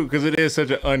so true because it is such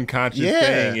an unconscious Yeah.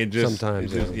 thing. It just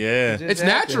Sometimes, it just, yeah. yeah. It's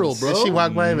natural, bro. And she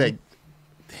walked by like,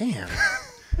 damn.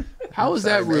 How is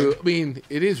that rude? I mean,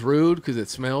 it is rude because it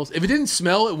smells. If it didn't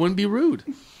smell, it wouldn't be rude,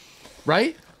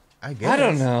 right? I guess. I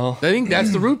don't know. I think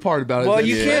that's the rude part about it. Well, that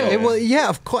you it can't- smells. Well, yeah,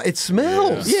 of course. It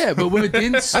smells. Yeah, but when it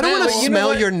didn't I smell, don't want to you know smell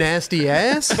what? your nasty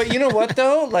ass. But you know what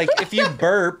though? Like if you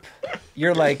burp,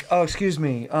 you're like, oh, excuse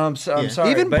me, I'm sorry.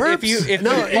 Even but burps. if you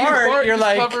No, fart, even fart, you're you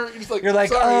like, cover, you're like,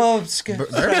 sorry. oh,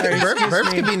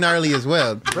 Burps can be gnarly as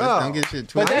well. Bro. Don't get shit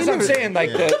twisted. But that's what I'm saying. Like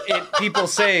people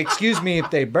say, "Excuse me" if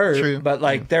they burp, True.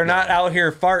 but they're not out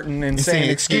here farting and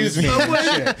saying, "Excuse me." If They're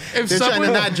trying to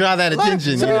someone, not draw that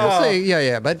attention. Some you know? people say,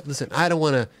 yeah, but listen, I don't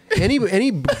want to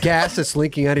any gas that's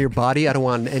leaking out of your body. I don't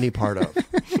want any part of.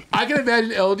 I can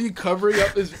imagine LD covering up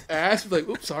his ass, like,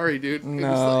 "Oops, sorry, dude." And just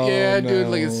No, dude,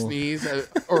 like a no. sneeze,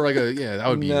 or like a that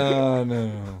would be.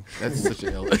 No. That's such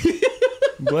a LD.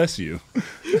 Bless you.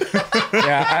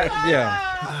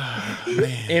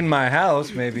 In my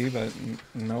house, maybe, but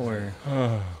nowhere.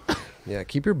 Yeah,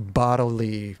 keep your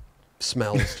bodily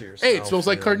smells to yourself. Hey, it smells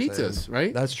like you know what I'm carnitas, saying?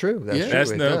 right? That's true. That's Yeah. true. That's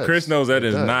It no. does. Chris knows that It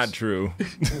is does. not true.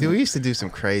 Dude, we used to do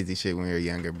some crazy shit when we were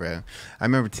younger, bro. I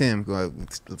remember Tim.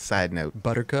 Side note: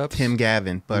 Buttercups. Tim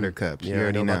Gavin, buttercups. Yeah, you I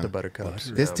already know know. about the buttercups.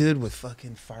 This Yeah. dude would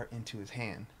fucking fart into his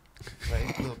hand,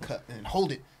 like a little cup, and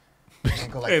hold it,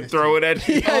 and go like And this. throw it at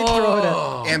you.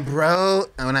 Oh. And bro,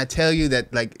 when I tell you that,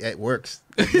 it works.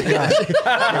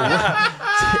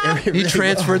 He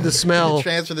transferred the smell.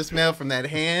 Transfer the smell from that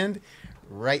hand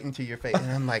right into your face.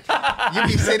 And I'm like,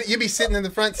 you be sitting in the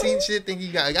front seat and shit, thinking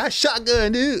you got a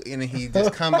shotgun, dude. And then he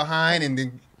just come behind and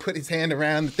then put his hand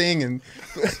around the thing and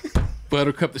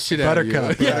Buttercup the shit out of you.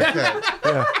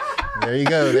 yeah. There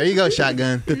you go,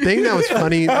 shotgun. The thing that was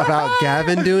funny about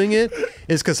Gavin doing it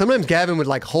is because sometimes Gavin would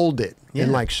like hold it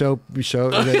and like show, and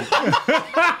then,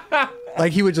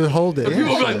 like he would just hold it. People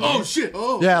would be like, oh shit,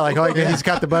 oh. Yeah, like he's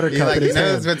got the buttercup Like, in he his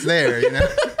knows hand. what's there, you know.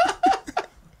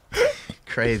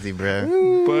 Crazy,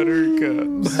 bro.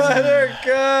 Buttercup.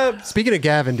 Speaking of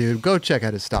Gavin, dude, go check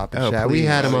out his Stop and Oh, Chat. We please.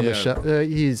 had him on the Yeah. show.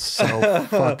 He's so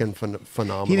fucking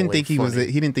phenomenal. He didn't think he was.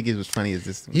 He didn't think he was funny as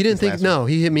this. He didn't this think. last No,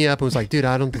 he hit me up and was like, "Dude,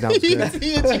 I don't think that was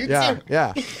good." one. Yeah,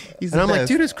 yeah. He's And the I'm like, best.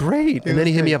 "Dude, it's great." And then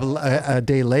he hit me up a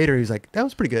day later. He's like, "That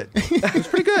was pretty good. It was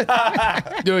pretty good."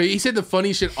 Dude, he said the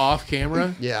funny shit off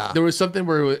camera. Yeah. There was something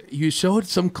where you showed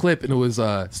some clip and it was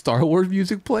Star Wars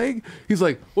music playing. He's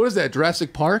like, what is that,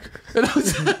 Jurassic Park? And I was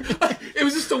it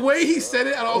was just the way he said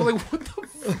it. And I was like, what the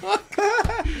fuck?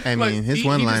 I mean, Like, his he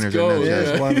one-liners just are no goes, joke.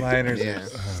 yeah. His one-liners. Yeah,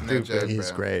 no joke, He's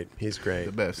bro. great. He's great.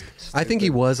 The best. I think he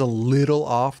was a little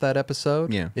off that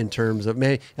episode. Yeah. In terms of, I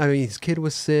mean, his kid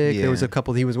was sick. Yeah. There was a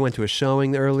couple. He went to a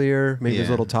showing earlier. Maybe he was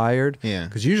a Yeah. little tired. Yeah.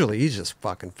 Because usually he's just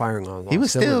fucking firing on all He was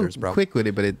still cylinders, bro. quick with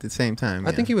it, but at the same time,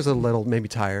 I think he was a little maybe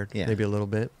tired. Yeah. Maybe a little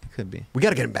bit. could be. We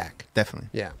got to get him back. Definitely.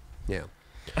 Yeah. Yeah.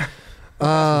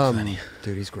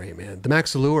 Dude, he's great, man. The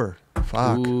Maxallure.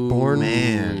 Fuck. Ooh, Born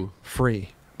man. free.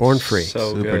 Born free.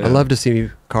 So Super good. I love to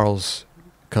see Carl's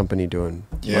company doing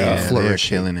Yeah, they're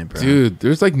flourishing. killing it, bro. Dude,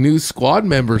 there's like new squad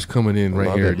members coming in I right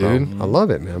love here, it, bro. dude. I love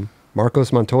it, man.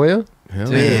 Marcos Montoya. Hell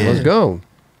Dude. yeah. Let's go.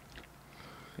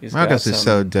 He's Marcos got is so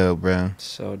something dope, bro.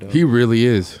 so dope. He really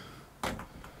is.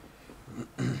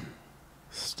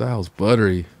 Styles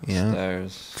buttery. Yeah.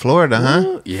 Stars. Florida, huh?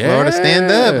 Ooh, yeah. Florida,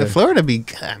 stand up. Florida be,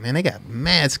 God, man, they got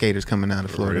mad skaters coming out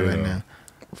of Florida right real. now.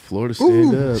 Florida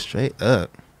stand up. Straight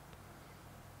up.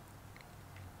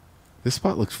 This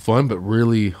spot looks fun, but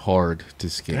really hard to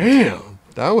skate. Damn.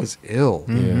 That was ill.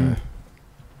 Yeah.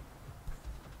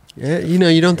 Yeah, you know,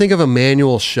 you don't think of a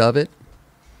manual shove it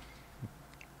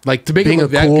Like to make being it a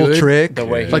look that cool good. trick. The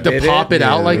way he Like to did pop it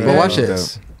out like But that. watch Dope.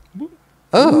 this.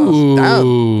 Oh, that,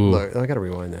 Ooh. look, I gotta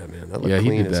rewind that, man. That looked Yeah, he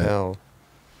clean did as that. hell.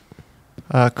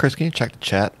 Chris, can you check the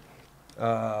chat?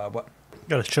 What?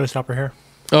 Got a showstopper here.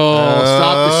 Oh,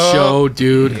 stop the show,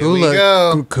 dude. Here we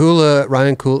go. Kula,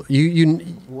 Ryan Kula, you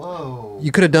Whoa. you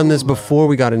could have done this before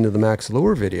we got into the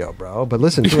Maxallure video, bro. But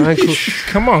listen, Ryan Kula,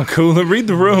 Come on, Cooler, read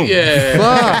the room. Yeah.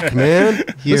 fuck, man.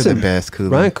 You're Listen, the best, Kula.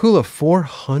 Ryan Kula,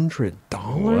 $400.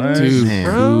 What? Dude,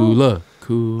 Man.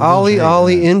 cool.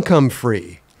 Ollie, income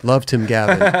free. Love Tim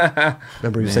Gavin.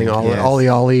 Remember he was saying yes.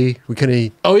 Ollie. We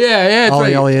couldn't. Oh yeah, yeah, it's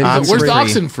Ollie, right. Ollie, Where's Oxen the free.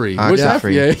 oxen free? Oxen Where's that?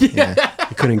 free. Yeah, Yeah.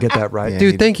 You couldn't get that right, Yeah,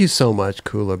 dude. he- Thank you so much,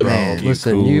 Kula, bro. Man.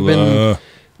 Listen, you've been.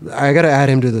 I gotta add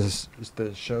him to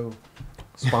the show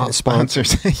sponsors.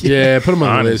 Sponsors. Yeah, put him on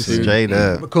the Honestly. list, dude. Straight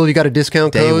up. Cool, you got a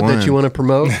discount Day code that one. you want to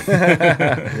promote?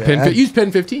 Use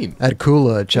pen 15. At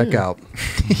Kula at checkout.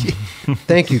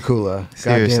 Thank you, Kula. God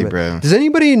Seriously, damn it. bro. Does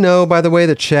anybody know, by the way,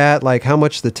 the chat, like how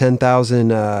much the 10,000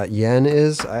 yen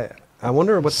is? I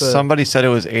wonder what the Somebody said it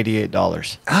was $88.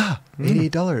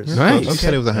 $88. Nice. You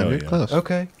said it was 100. yeah. Close.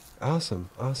 Okay. Awesome.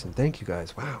 Thank you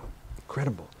guys. Wow.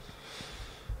 Incredible.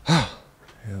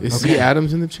 Is C.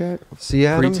 Adams in the chat? See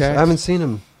Adams? Pre-tax? I haven't seen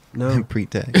him. No.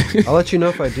 Pre-tax. I'll let you know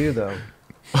if I do, though.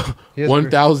 He has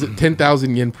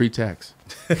 10,000 yen pre-tax.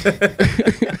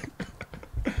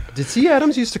 Did C.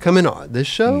 Adams used to come in on this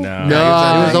show? No. No,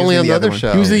 He was he only in on the other one.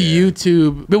 show. He was a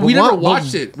YouTube, but we But never what-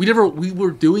 watched it. We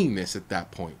were doing this at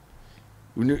that point.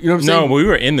 You know what I'm No, saying? we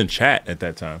were in the chat at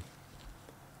that time.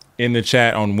 In the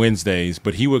chat on Wednesdays,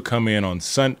 but he would come in on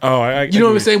Sun. Oh, You know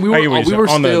what I'm saying? We were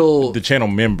on still the channel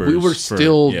members. we were for-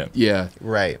 still yeah.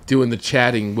 Right. doing the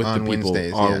chatting with On the people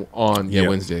Wednesdays, on Yeah.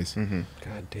 Wednesdays. God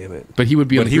damn it. But he would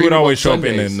be. on But the he green would room on always show up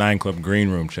in the Sundays. 9 Club green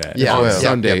room chat. Yeah. on Yep,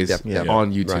 Sundays yep.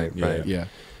 on YouTube. Right, right. Yeah.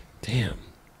 Damn.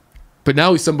 But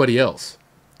now he's somebody else.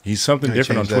 He's something He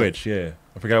different on changed up. Twitch. Yeah,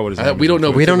 I forgot what his name. We is don't on know.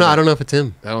 Twitch. We don't know. I don't know if it's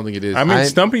him. I don't think it is. I mean, I-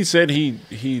 Stumpy said he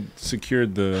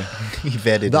secured the. He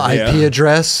vetted The it. IP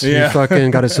address. Yeah. He fucking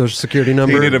got his social security He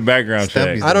number. did a background check.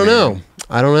 Stumpy's I don't know.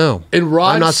 I don't know. and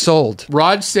Rod, I'm not sold.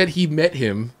 Raj said he met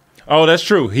him. Oh, that's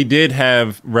true. He did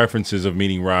have references of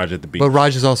meeting Raj at the beach. But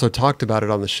Raj has also talked about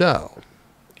it on the show.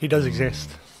 He does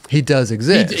exist. He does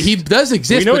exist. He does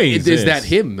exist, We know but he is that exists.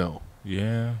 him though?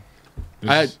 yeah.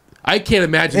 I can't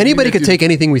imagine Anybody even could if take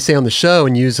anything we say on the show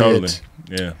and use Totally. it.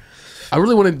 Yeah. I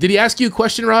really want to. Did he ask you a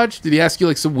question, Raj? Did he ask you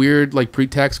like some weird like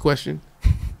pre-tax question?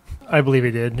 I believe he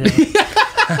did.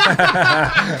 Yeah.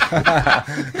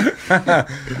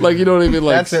 Like, you know what I mean?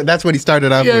 Like, That's what he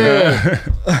started off with. yeah.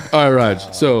 All right,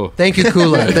 Raj. So Thank you,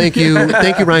 Kula. Thank you,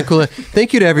 Ryan Kula.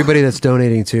 Thank you to everybody that's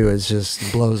donating too. It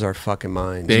just blows our fucking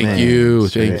minds. thank Man, you,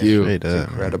 straight- thank you. straight It's up.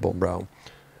 incredible, bro.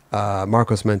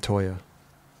 Marcos Montoya,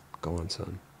 go on,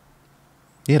 son.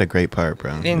 He had a great part,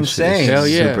 bro. That shit is Insane. Hell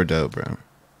yeah. Super dope, bro.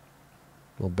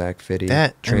 Little back fitty.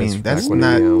 That's back one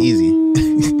not down.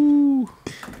 easy.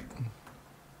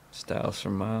 Styles for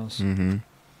Miles. Mm-hmm.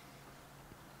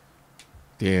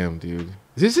 Damn, dude.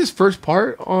 Is this his first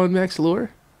part on Maxallure?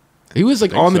 He was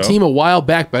like Think on the so. team a while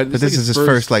back, but But this is his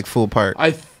first like full part.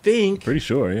 I think Pretty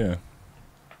sure, yeah.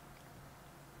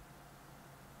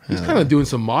 he's kind of doing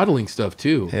some modeling stuff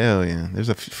too. Hell yeah. There's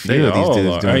a few They of these all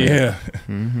dudes are. doing it. Yeah.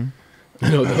 Mm-hmm. You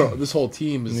know, this whole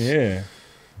team is. Yeah.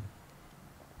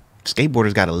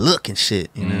 Skateboarders got a look and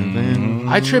shit. You know what I'm saying?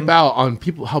 I trip out on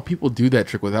people how people do that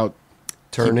trick without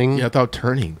Turning. Yeah, without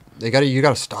turning. You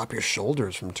gotta stop your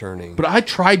shoulders from turning. But I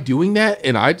tried doing that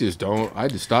and I just don't. I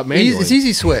just stopped manually. It's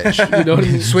easy switch. You know what I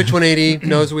mean? Switch 180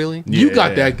 nose wheelie. You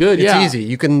got that good. It's Yeah, easy.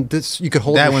 You can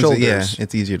hold That your one's shoulders. yeah,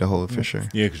 it's easier to hold for sure.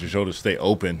 Yeah, because your shoulders stay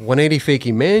open. 180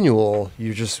 fakie manual.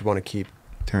 You just want to keep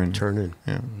Turn. turning.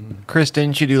 Yeah. Chris,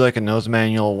 didn't you do like a nose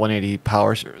manual 180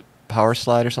 power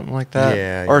slide or something like that?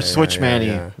 Yeah, Or yeah, switch yeah, manny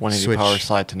yeah. 180 Switch. power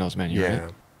slide to nose manual. Yeah.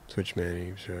 Right? Switch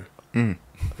manny. Sure. Mm.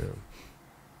 Yeah.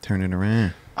 Turn it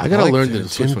around. I gotta like learn Tim. to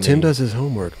switch Tim, one Tim day. does his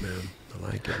homework, man. I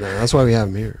like it. Man. That's why we have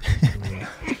him here.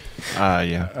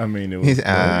 Yeah. I mean, it was. He's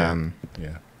yeah.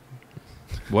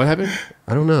 What happened?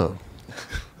 I don't know.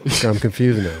 I'm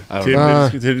confused now. I don't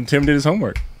know. Tim did his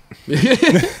homework.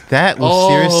 That was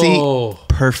seriously Oh,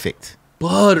 perfect.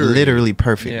 butter. Literally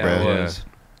perfect, Yeah, bro. it was.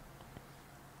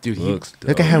 Dude, he Looks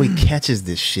Look at how he catches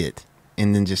this shit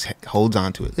and then just holds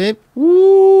on to it.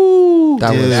 Woo!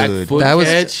 That was- back Dude. foot that was-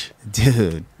 catch.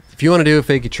 Dude, If you want to do a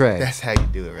fakie tray, that's how you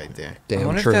do it right there. I damn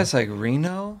wonder true. if that's like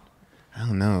Reno. I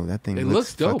don't know. That thing It looks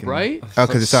looks dope, fucking- right? Oh,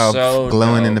 because it's all So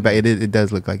glowing in dope. the back. It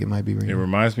does look like it might be It real.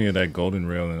 reminds me of that golden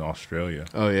rail in Australia.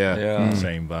 Oh yeah. Yeah.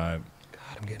 Same vibe.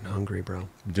 God, I'm getting hungry, bro.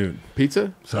 Dude,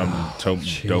 Pizza? some dough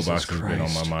Jesus box has been on my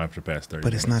Christ. mind for the past 30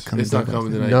 But it's minutes. not coming. It's not back.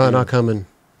 coming tonight. No, dude. not coming.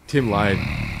 Tim lied.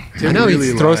 Tim I know really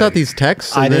he throws lied. out these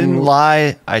texts. I And then didn't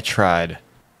lie. I tried.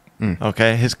 Mm.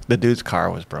 Okay, the dude's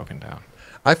car was broken down.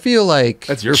 I feel like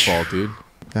That's your fault, dude.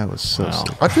 That was so Wow.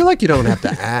 sick. I feel like you don't have to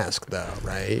ask though,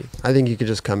 right? I think you could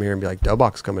just come here and be like, "Dough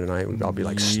box coming tonight." I'll be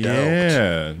like stoked.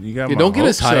 Yeah, you got Yeah, my don't get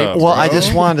us hopes hype. up, Well, I bro.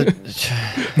 just wanted to.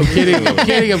 I'm kidding. I'm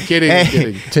kidding. I'm kidding. I'm Hey.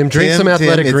 kidding. Tim, drink some Tim,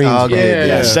 athletic it's greens. all bro. good. Yeah,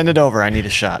 Yeah. send it over. I need a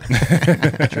shot.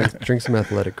 Drink some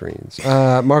athletic greens.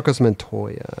 Marcos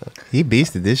Montoya He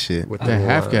beasted this shit. with That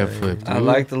half line. gap flip. I dude.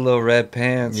 like the little red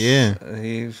pants. Yeah.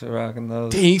 He's rocking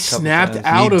those. He couple snapped times.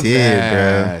 out He of did,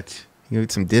 that. You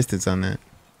get some distance on that.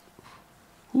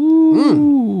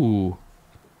 Ooh.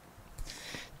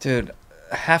 Dude,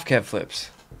 half cab flips.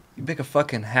 You make a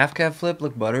fucking half cab flip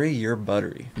look buttery, you're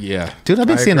buttery. Yeah. Dude, I've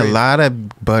been I seeing agree. a lot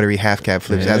of buttery half cab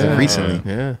flips as Yeah. of recently.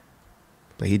 Yeah.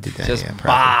 But he did that. Just yeah, proper.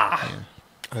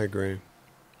 bah. I agree.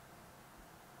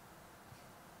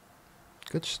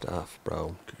 Good stuff,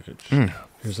 bro.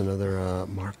 Here's another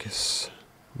Marcus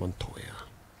Montoya.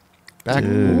 Back,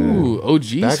 Ooh,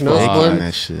 OG Back spot. nose Faking blend.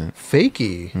 that shit.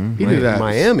 fakey. He did that.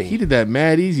 Miami. He did that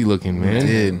mad easy looking, man.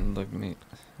 did. Look neat.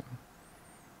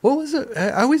 What was it?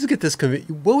 I always get this.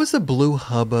 What was the blue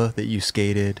hubba that you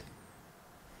skated?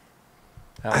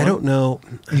 That I one? don't know.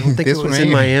 I don't think it This was one right in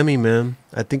here? Miami, man.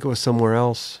 I think it was somewhere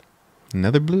else.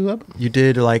 Another blue up? You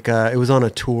did like it was on a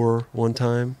tour one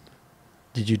time.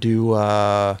 Did you do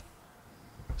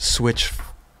switch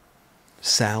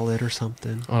salad or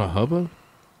something? On a hubba?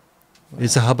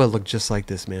 It's a hubba looked just like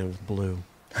this, man. It was blue.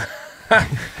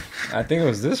 I think it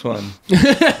was this one.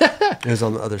 It was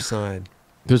on the other side.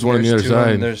 There's one on the other There's two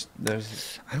of them. side.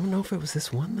 There's. I don't know if it was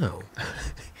this one though.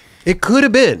 It could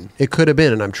have been. It could have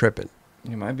been, and I'm tripping.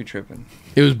 You might be tripping.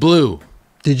 It was blue.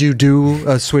 Did you do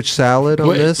a switch salad on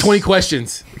Wait, this? 20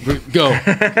 questions. Go. Was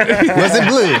it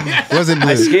blue? Was it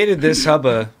I blue? skated this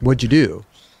hubba. What'd you do?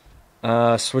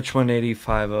 Switch 180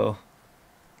 5.0.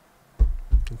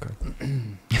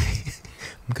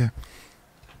 Okay.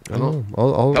 I don't know.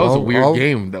 I'll, That was a I'll- weird I'll-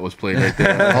 game that was played right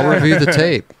there. I'll review the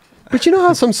tape. But you know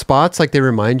how some spots like they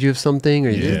remind you of something, or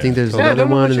you Yeah. think there's Yeah, I another don't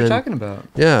know one, what and you're then talking about.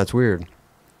 yeah, it's weird.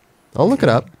 I'll look it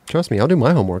up. Trust me, I'll do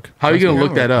my homework. How are you going to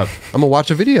look that up? I'm gonna watch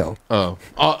a video. Oh.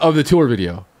 Of the tour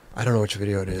video. I don't know which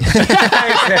video it is.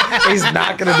 He's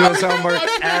not going to do his homework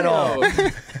at all.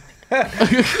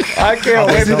 I can't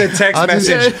wait for the text I'll just-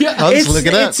 message. I'll just look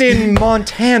it up. It's in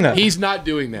Montana. He's not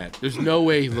doing that. There's no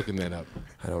way he's looking that up.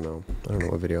 I don't know. I don't know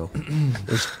what video.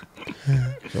 There's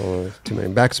too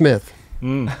many. Back Smith.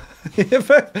 With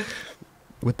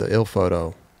the ill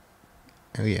photo.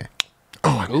 Oh yeah.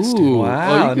 Oh, I missed it. Ooh.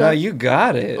 Wow, Oh, no, you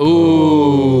got it.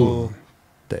 Ooh.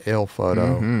 The ill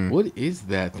photo. Mhm. What is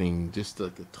that thing? Just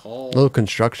like a tall, Little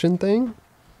construction thing.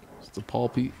 just a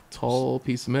tall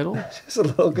piece of metal. It's a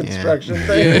little construction Yeah.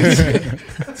 thing.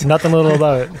 It's nothing little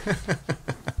about it.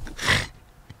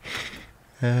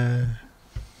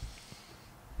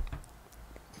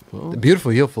 Well,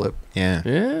 Beautiful heel flip. Yeah.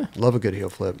 yeah. Love a good heel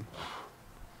flip.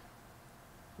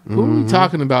 Who are we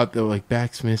talking about though? Like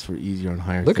backsmiths were easier on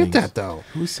higher. Look things? at that though.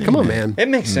 Who's saying Come on, that? man. It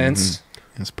makes sense.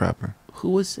 That's proper. Who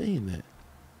was saying that?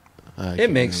 I It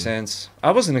can't makes remember. sense.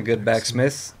 I wasn't a good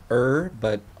backsmith,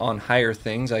 but on higher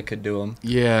things, I could do them.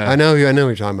 Yeah. I know what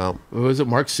you're talking about. Was it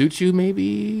Mark Suchu?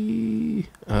 Maybe.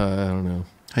 I don't know.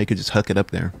 How you could just huck it up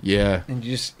there. Yeah. And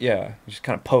you just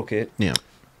kind of poke it. Yeah.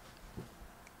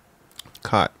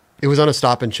 Caught. It was on a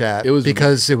stop and chat. It was-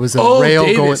 because it was a Oh, rail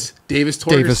Davis. Davis Torgerson.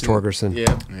 Davis Torgerson.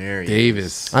 Yeah. There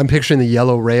Davis. I'm picturing the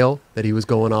yellow rail that he was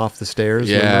going off the stairs.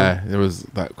 Yeah. remember? There was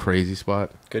that crazy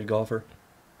spot. Good golfer.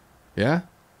 Yeah.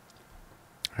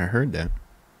 I heard that.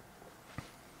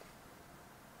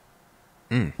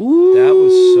 Ooh, That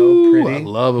was so pretty. I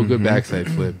love a good backside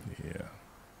flip. Yeah.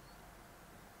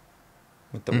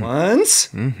 With the ones?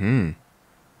 Mm-hmm.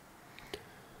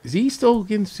 Is he still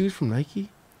getting suits from Nike?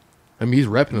 I mean, he's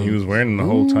repping them. He was wearing them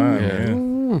the whole time. yeah.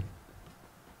 Yeah.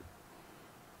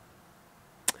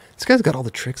 This guy's got all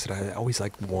the tricks that I always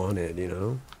like wanted, you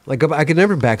know? Like I could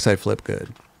never backside flip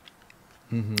good.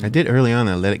 I did early on.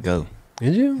 I let it go,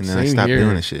 Did you? and then I Same stopped here.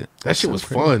 doing the shit. That shit was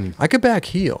fun. I could back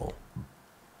heel.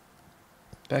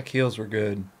 Back heels were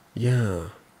good. Yeah.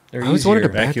 They're I always wanted easier.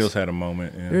 to back- Back heels had a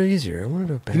moment. Yeah. They're easier. I wanted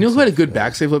to back You know who had a good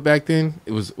backside flip back then?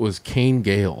 It was Kane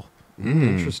Gale.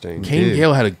 Interesting. Kane did.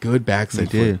 Gale had a good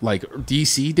backside He did. flip. Like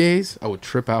DC days, I would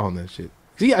trip out on that shit.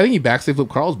 See, I think he backside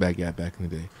flipped Carlsbad back in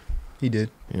the day. He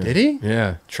did. Yeah. Did he?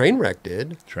 Yeah. Trainwreck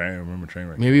did. I remember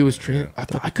Trainwreck. Maybe it was Yeah. train. I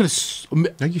thought I could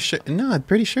have. Are you sure? No, I'm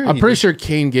pretty sure. I'm he pretty did. sure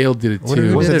Kane Gale did it What did too.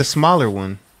 he Was did it the it- smaller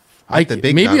one? I the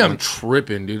big maybe dog I'm one?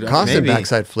 tripping, dude. Costa Maybe.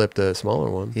 backside flipped the smaller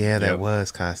one. Yeah, that Yep.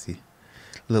 was Costi.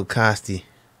 Little Costi.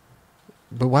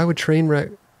 But why would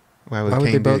Trainwreck? Why Why would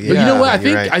Kane they both- do- But you know what?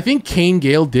 you're right. I think Kane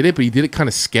Gale did it, but he did it kind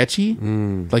of sketchy.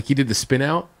 Like he did the spin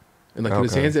out and like put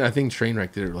his Okay. hands in. I think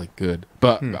Trainwreck did it like good,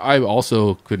 but I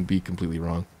also couldn't be completely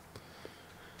wrong.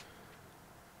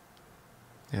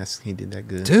 Yes, he did that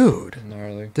good. Dude,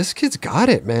 Gnarly. this kid's got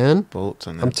it, man. Bolts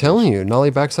on that. I'm telling you, nollie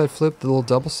backside flip, the little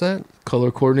double set.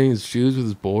 Color coordinating his shoes with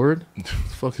his board. Let's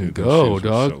fucking Dude, those go, shoes were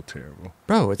dog. So terrible.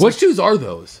 Bro, it's What shoes are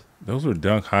those? Those were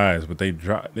Dunk Highs, but they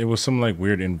dropped. It was some like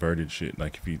weird inverted shit.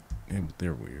 Like if you,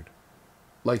 they're weird.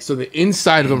 Like so, the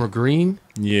inside of them are green.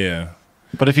 Yeah.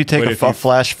 But if you take But a if you-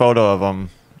 flash photo of them,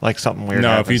 like something weird No,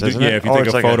 happens, if you isn't yeah, it? if you Or take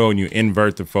it's a like photo and you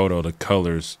invert the photo, the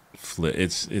colors flip.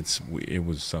 It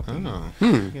was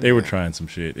something. They were trying some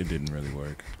shit. It didn't really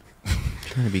work.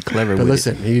 Trying to be clever But with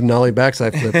listen, he nollie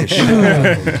backside flipped the shit out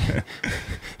of him.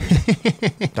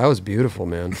 That was beautiful,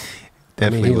 man. Definitely I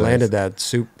mean, he was. landed that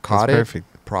soup, caught it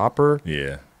perfect. proper.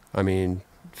 Yeah. I mean,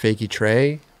 fakey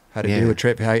tray. How to Yeah. do a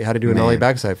trip? How to do a nollie Man.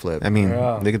 backside flip? I mean,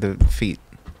 Wow. look at the feet.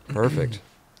 Perfect.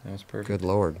 That was perfect. Good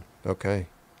lord. Okay.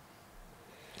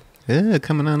 Yeah,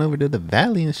 coming on over to the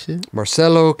valley and shit.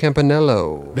 Marcelo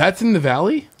Campanello. That's in the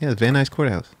valley. Yeah, it's Van Nuys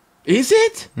Courthouse. Is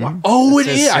it? Oh, It it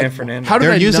says is. San Fernando. How did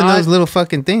They're I using not? those little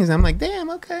fucking things. I'm like, damn,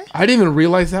 okay. I didn't even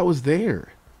realize that was there.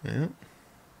 Yeah.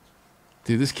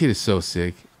 Dude, this kid is so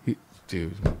sick. Dude,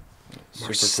 Super cool.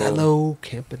 Marcelo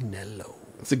Campanello.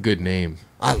 that's a good name.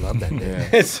 I love that name. Yeah.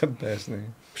 It's the best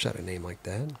name. Wish I had a name like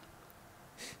that.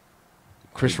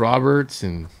 Chris Roberts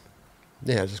and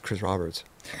Yeah, just Chris Roberts.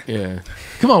 yeah.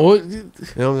 Come on, what? You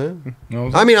know what I'm saying?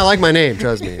 No, I mean, I like my name.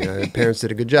 Trust me. Parents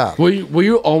did a good job. Will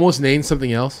you almost name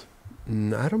something else?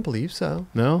 I don't believe so.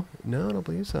 No. No, I don't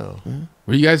believe so.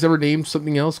 Were you guys ever named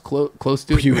something else close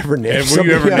to? Were you ever named Were you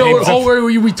something ever else? No. named Oh, where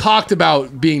we talked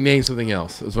about being named something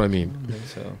else. That's what I mean. I think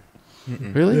so.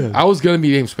 Really? I was gonna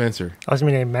be named Spencer. I was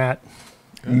gonna be named Matt.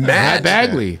 Matt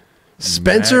Bagley.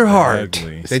 Spencer Hart.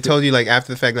 Bagley. They told you like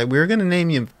after the fact, like we were gonna name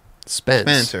you Spence.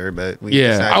 Spencer, but we Yeah.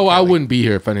 decided I Kelly. wouldn't be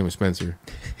here if I named him Spencer.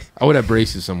 I would have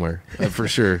braces somewhere for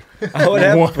sure. I would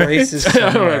have braces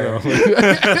somewhere.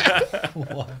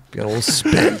 Got old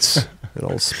Spence. Good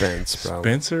old Spence, bro.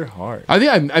 Spencer Hart. I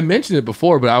think I mentioned it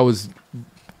before, but I was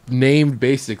named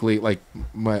basically like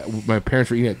my parents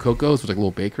were eating at Coco's, which was like a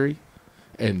little bakery,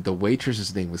 and the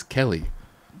waitress's name was Kelly,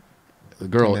 the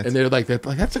girl, and they're like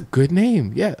that's a good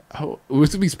name. Yeah, it was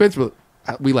to be Spencer.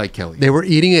 But we like Kelly. They were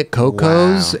eating at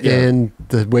Coco's, Wow. Yeah. and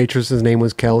the waitress's name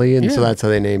was Kelly, and so Yeah. that's how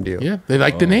they named you. Yeah, they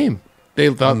like the name.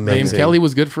 They thought name Amazing. Kelly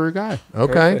was good for a guy.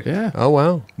 Okay. Perfect. Yeah. Oh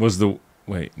wow. Was the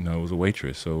wait? No, it was a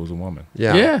waitress, so it was a woman.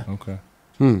 Yeah. Yeah. Okay.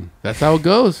 That's how it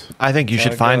goes. I think you How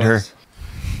should it find her. goes.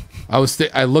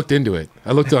 I looked into it.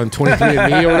 I looked on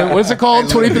 23andMe or whatever. What's it called?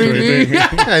 23andMe.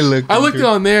 I looked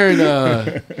on there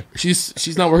and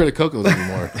she's not working at Coco's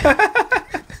anymore.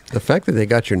 The fact that they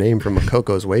got your name from a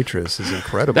Coco's waitress is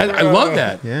incredible. I love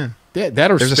that. Yeah.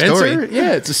 That or There's a Spencer. story.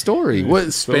 Yeah, it's a story.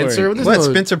 What Spencer? There's What, no-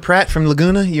 Spencer Pratt from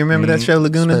Laguna? You remember that show,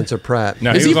 Laguna? Spencer Pratt.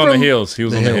 No, Is he he was on the from- hills. He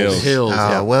was on the hills. Hills. Oh,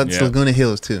 Yeah. well, it's Yeah. Laguna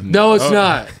Hills, too. No, it's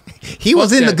not. He was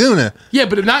Fuck in that. Laguna. Yeah,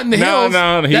 but not in the No, hills.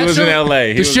 no, he That was in LA.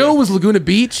 He The was show was Laguna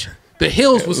Beach. The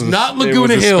Hills was not It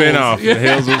Laguna was a Hills. spinoff. The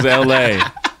Hills was LA.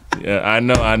 Yeah,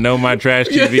 I know my trash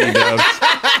TV, Dubs.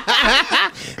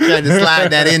 Tried to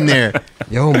slide that in there.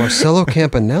 Yo, Marcelo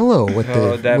Campanello with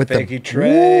Oh, the that with fakey the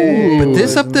tray. But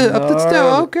this up the step.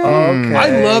 Okay. Okay.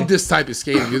 I love this type of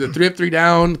skating. Dude. The 3 up, 3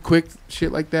 down, quick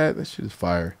shit like that. That shit is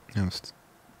fire.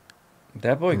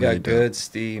 That boy Really got dope. good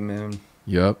steam, man.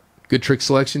 Yup. Good trick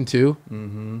selection too.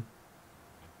 Mm-hmm.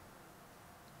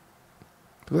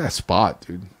 Look at that spot,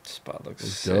 dude. Spot looks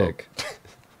That's sick.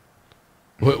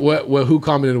 What? Who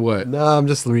commented what? No, I'm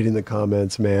just reading the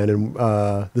comments, man.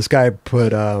 And this guy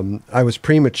put, "I was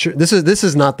premature." This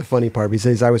is not the funny part. He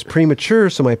says, "I was premature,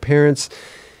 so my parents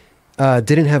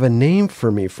didn't have a name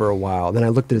for me for a while. Then I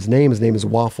looked at his name. His name is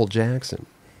Waffle Jackson."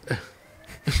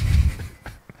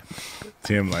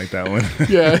 Tim liked that one.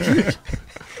 Yeah.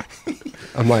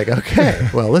 I'm like, okay,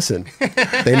 well, listen,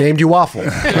 they named you Waffle.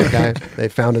 Okay, they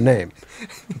found a name.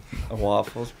 A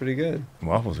waffle's pretty good.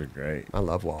 Waffles are great. I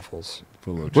love waffles.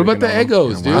 Put a little What about the chicken on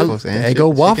them. Eggos, dude? Waffles and Eggo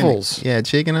chicken. waffles. Yeah,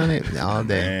 chicken on it all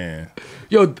day. Man.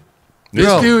 Yo, this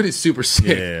Bro. dude is super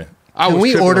sick. Yeah. I Can was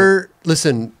we tripping order?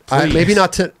 Listen, maybe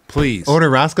not to. Please. Order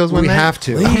Roscoe's one We night? have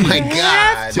to. Oh my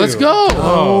god. on- Let's go.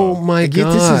 Oh my Get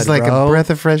god! this is like bro. a breath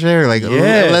of fresh air. Like,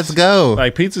 Yes. let's go.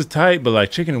 Like pizza's tight, but like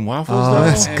chicken and waffles, Oh, though.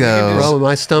 let's go. Bro,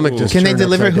 my stomach just. Can they turned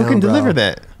deliver? upside Who can down, bro. deliver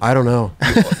that? I don't know.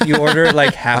 You order it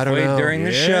like don't halfway know. during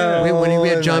the Yeah. show. Wait, when we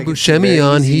had John like, it's Buscemi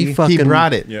on, he crazy. fucking He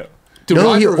brought it. Yeah. Dude,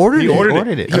 No, he Roger- ordered He it. ordered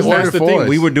ordered it. it. Because He ordered that's the for thing. us.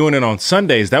 We were doing it on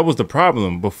Sundays. That was the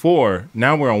problem before.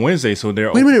 Now we're on Wednesday, so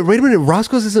they're Wait a minute.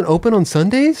 Roscoe's isn't open on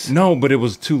Sundays? No, but it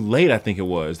was too late. I think it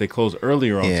was. They closed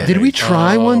earlier on. Yeah. Sundays. Did we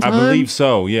try one I time? believe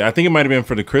so. Yeah, I think it might have been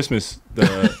for the Christmas.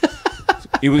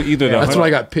 It was either the. That's when I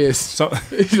got pissed. So, I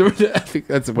think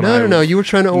that's when No. You were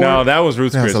trying to order. no, that was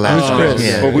Ruth's That was Chris. the last one. Chris.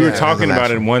 Yeah, But we yeah, were that talking was the about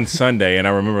last it one Sunday, and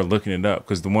I remember looking it up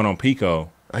because the one on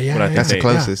Pico. Oh, yeah, what I think That's the they-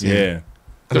 closest. Yeah. Yeah.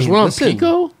 There's I mean, one on listen.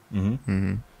 Pico.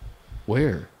 Mm-hmm.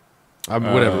 Where?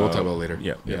 Whatever. We'll talk about it later.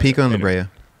 Yeah. yeah. Pico and La Brea.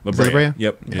 La Is it La Brea?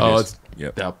 Yep. it Oh, is. it's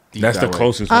Yep. deep That's the that way.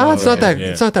 closest. Ah, one. it's not that. Yeah.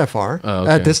 It's not that far. Oh,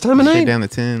 okay. At this time of Straight night. down the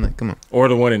 10. Like, come on. Or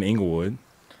the one in Inglewood.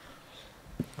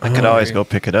 I could always go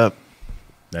pick it up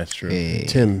That's true. Hey.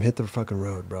 Tim, hit the fucking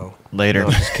road, bro. later.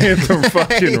 Hit the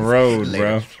fucking road,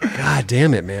 bro. God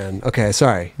damn it, man. Okay,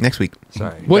 sorry. Next week.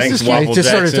 Sorry. What's Thanks, this? Waffle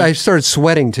Jackson. I started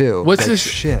sweating too. What's Like, this?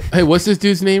 shit? Hey, what's this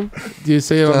dude's name? Do you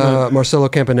say it on the? Marcelo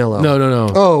Campanello.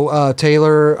 No.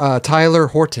 Oh, Tyler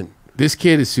Horton. This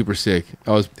kid is super sick.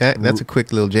 I was. That's a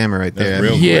quick little jammer right That's there.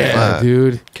 real Yeah, Fuck.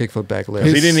 dude. Kickflip back He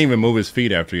lift. didn't even move his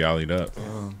feet after he ollied up.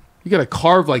 You got to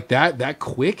carve like that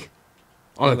quick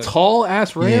on a tall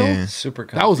ass rail. Yeah. Super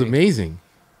That was comfy. amazing.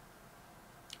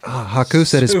 Haku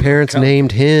said his Super parents comfy.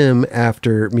 named him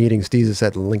after meeting Steezus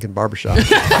at the Lincoln Barbershop.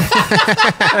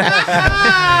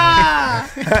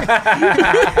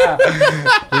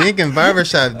 Lincoln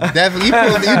Barbershop. Definitely, you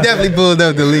definitely pulled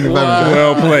up the Lincoln Barbershop.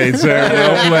 Well played, sir.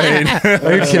 Well played.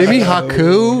 Are you kidding me?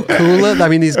 Haku, Kula. I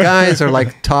mean, these guys are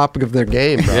like top of their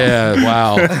game, bro. Yeah,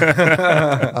 wow.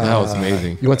 That was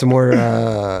amazing. You want some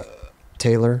more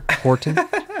Taylor Horton?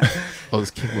 Oh,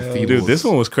 this kick with feet. Dude, this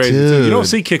one was crazy too. You don't Dude.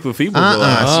 see kick with feet a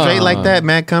lot. Straight like that,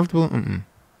 mad comfortable.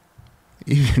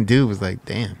 Even dude was like,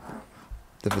 damn.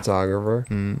 The photographer.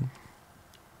 I'm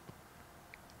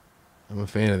a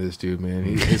fan of this dude, man.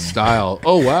 His style.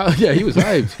 Oh wow, yeah, he was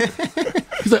hyped.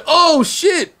 He's like, oh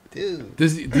shit, Dude.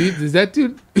 does that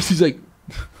dude? He's like,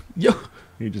 yo,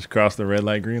 He just crossed the red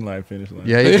light, green light, finish line.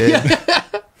 Yeah, you did.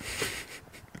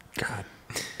 God.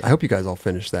 I hope you guys all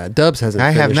finished that. Dubs hasn't I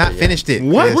have finished not it yet. finished it.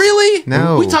 what? Yes. Really?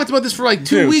 No. We talked about this for like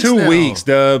 2 Dude, weeks. 2 now. weeks,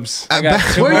 Dubs. I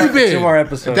got two Where more, you been? 2 more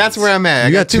episodes. That's where I'm at. I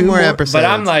You got got 2 two more more? episodes. But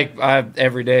I'm like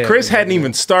every day. Chris hadn't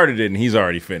even started it, and he's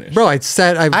already finished. Bro, I have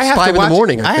I 5 have to in watch, the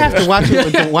morning. I have to watch it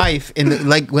with the wife, and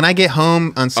like when I get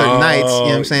home on certain nights, you know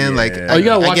what I'm saying? Like, yeah. Oh, you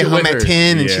gotta I watch get it home with at her.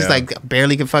 10, and Yeah. she's like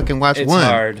barely can fucking watch It's one.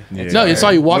 hard. Yeah. No, it's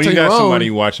all you watch when on you got your own. somebody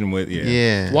you watching with, yeah.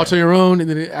 Yeah, Watch on your own and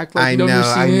then act like I you know, don't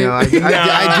I understand know. it. I do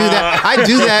that. I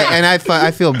do that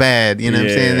I feel bad. You know what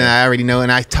I'm saying? And Yeah. I already know.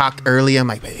 And I talked early. I'm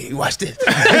like, hey, watch this.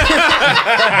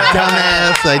 Dumbass,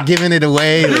 like giving it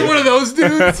away. You're one of those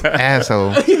dudes.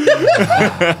 Asshole.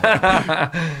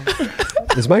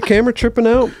 Is my camera tripping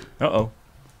out? Uh-oh.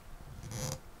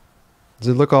 Does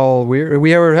it look all weird?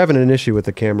 We were having an issue with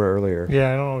the camera earlier.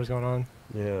 Yeah, I don't know what's going on.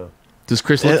 Yeah. Does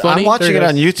Chris look funny? I'm watching There it it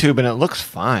on is. YouTube and it looks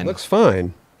fine. Looks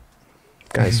fine.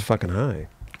 Guy's fucking high.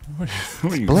 What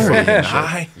are you blurry. fucking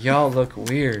high? Y'all look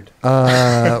weird.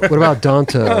 What about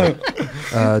Donta?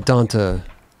 Donta.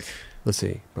 Let's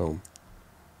see. Boom.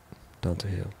 Donta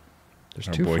Hill. There's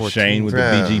Our two boy 14s. Shane with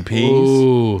Bruh. the BGPs.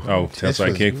 Ooh. Oh, This that's like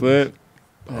was- kickflip.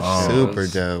 Super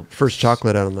dope. First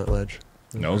chocolate out on that ledge.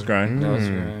 Nose grind. That was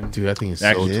right. Dude, that thing is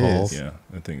Actually, so it tall. is. Yeah,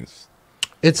 that thing is.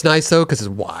 It's nice though because it's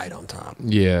wide on top,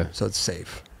 Yeah. so it's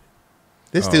safe.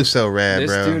 This Oh. dude's so rad,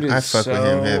 This bro. dude is I fuck with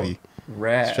him so heavy.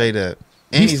 Rad. Straight up.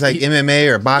 And he's like MMA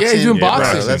or boxing. Yeah, he's doing Yeah,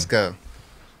 boxing. Bro, let's go.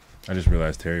 I just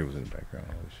realized Terry was in the background.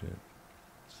 Holy shit.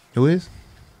 Who is?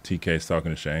 TK's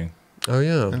talking to Shane. Oh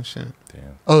yeah. Oh, shit.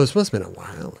 Damn. Oh, this must have been a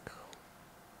while ago.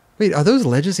 Wait, are those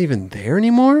ledges even there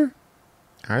anymore?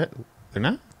 All right. They're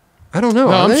not? I don't know.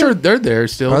 No, Are I'm they? sure they're there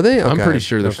still. Are they? I'm Okay. pretty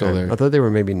sure they're still Okay. there. I thought they were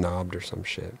maybe knobbed or some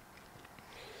shit.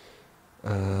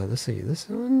 Let's see. This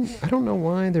one, I don't know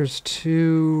why there's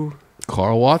two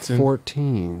Carl Watson.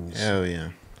 14s. Hell yeah.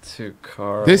 To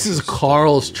Carl. This is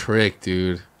Carl's trick,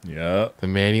 dude. Yep. The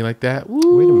Manny like that.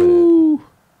 Woo. Wait a minute.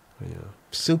 Yeah.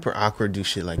 Super awkward do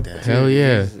shit like that. Hell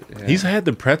yeah. He's had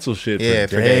the pretzel shit Yeah,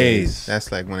 for days.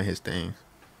 That's like one of his things.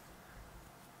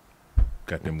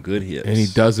 Got them good hips. And he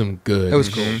does them good. That was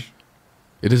cool.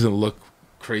 It doesn't look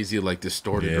crazy, like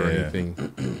distorted or Yeah. anything.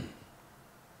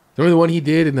 Remember the one he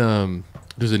did in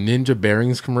there's a Ninja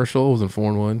Bearings commercial. It was in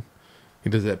 4-in-1. He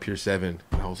does that Pier 7.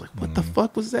 And I was like, what the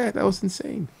fuck was that? That was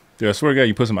insane. Dude, I swear to God,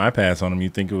 you put some iPads on him,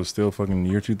 you'd think it was still fucking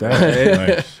year 2000.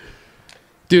 Like,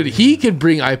 Dude, he could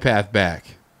bring iPath back.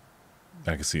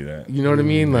 I can see that. You know what I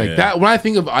mean? Like Yeah. that. When I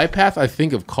think of iPath, I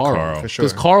think of Carl. Carl. For sure.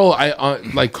 Because Carl, I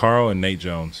like. Carl and Nate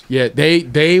Jones. Yeah,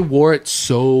 they wore it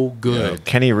so good.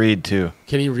 Kenny Reed too.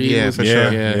 Kenny Reed Yeah, was for Yeah,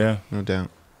 sure. yeah. No doubt.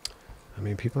 I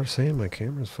mean, people are saying my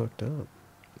camera's fucked up.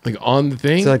 like on the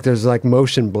thing. It's like there's like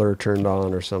motion blur turned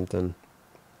on or something.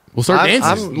 We'll start I'm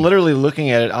dancing. literally looking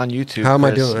at it on YouTube. How am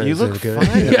I Chris. doing? You Is look it good?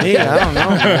 fine to me. I don't know,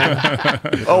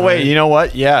 man. Oh wait, you know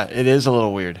what? Yeah, it is a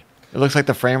little weird. It looks like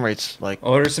the frame rate's like.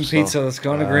 Order some So- pizza. Let's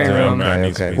go in the green Yeah, room. right. Okay,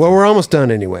 needs to okay. be Well, some- we're almost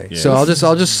done anyway. Yeah. So I'll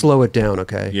just slow it down,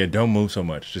 okay? Yeah, don't move so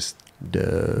much. Just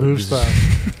Move stuff.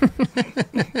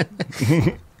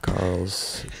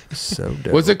 Carl's so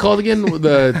dope. What's it called again?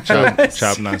 The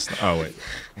chop not. Oh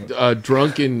wait.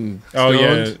 drunken. Oh stoned?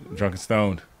 yeah, drunk and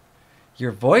stoned.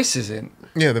 Your voice isn't.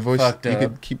 Yeah, the voice. Fucked You up.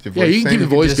 could keep the voice. Yeah, you can keep same.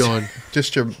 the voice just, going.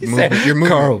 Just your movement. Your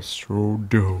movement. Carl's so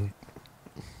dope.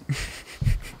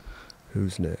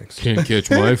 Who's next? Can't catch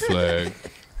my flag.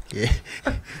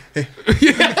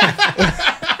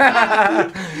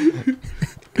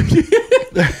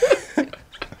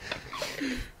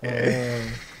 Yeah.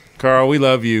 Carl, we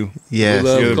love you. Yes, We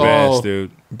love You're the Carl. best,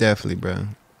 dude. definitely, bro.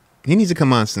 He needs to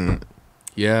come on soon,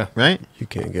 Yeah. right? You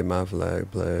can't get my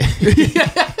flag, play.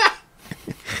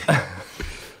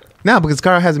 No, because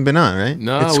Carl hasn't been on, right?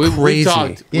 No, It's we crazy.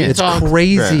 talked. Yeah, We It's talked.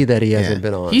 crazy Bruh. that he hasn't Yeah.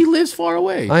 been on. He lives far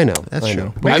away. I know. That's I true.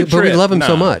 know. Make a But we trip. love him so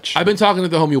Nah. much. I've been talking to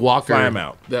the homie Walker Fly him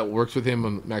out. that works with him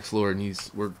on Maxallure, and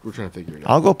we're trying to figure it out.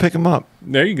 I'll go pick him up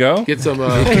There you go. Get some.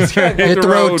 Hit the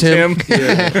road, Tim.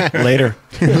 later.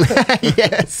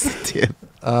 Yes, Tim.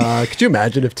 Could you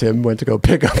imagine if Tim went to go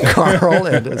pick up Carl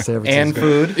and San Francisco? And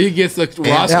food. He gets the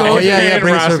Yeah, Roscoe's, yeah, and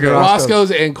bring some to Roscoe's.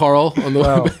 Roscoe's and Carl on the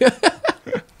Wow.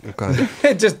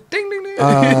 Okay. Just ding ding ding.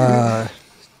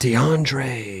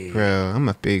 DeAndre. Bro, I'm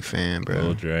a big fan, Lil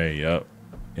bro. Dre, yep.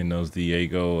 In those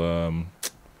Diego Ooh,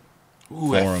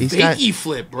 that Forum. He's got- fakey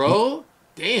flip, bro.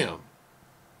 Damn.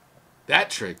 That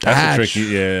trick. That's Patch. a tricky,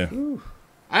 yeah.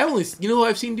 I only, who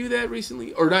I've seen do that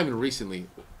recently, or not even recently,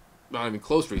 not even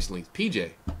close recently.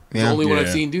 PJ, the Yeah. only one Yeah. I've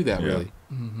seen do that Yeah. really.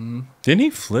 Didn't he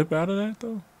flip out of that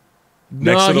though?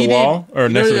 No, Next to the he wall did. or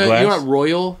next to the glass? You know at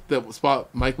Royal, that spot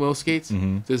Mike Mo skates,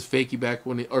 Mhm. says fakie back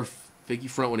or fakie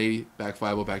front 180, back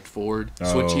 50, back forward, Oh,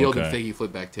 switch heel, then okay. fakie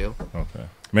flip back tail. Okay.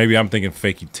 Maybe I'm thinking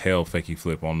fakey tail, fakey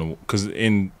flip on the because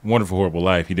in Wonderful Horrible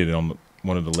Life he did it on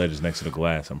one of the ledges next to the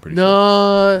glass. I'm pretty sure.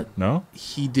 No, No,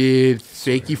 he did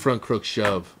fakie front crook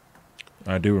shove.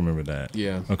 I do remember that.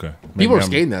 Yeah, Okay. People are I'm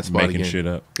skating that spot making again. shit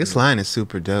up. This line is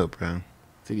super dope, bro.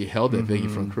 so he held that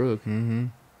fakie front crook. Mm-hmm.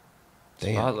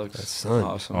 Spot looks that sun.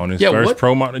 awesome. On his Yeah, first what-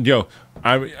 pro model. Yo,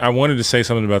 I wanted to say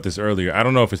something about this earlier. I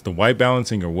don't know if it's the white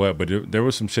balancing or what, but there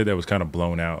was some shit that was kind of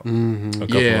blown out a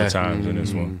couple Yeah. of times in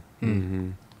this one.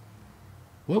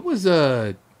 What was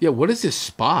what is this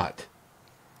spot?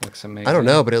 Looks amazing. I don't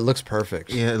know, but it looks perfect.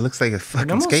 Yeah, it looks like a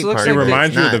fucking almost skate looks park. It like but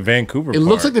reminds it's you of the not. Vancouver It part.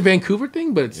 looks like the Vancouver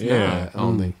thing, but it's Yeah. not. I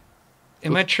don't think.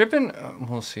 Am I tripping?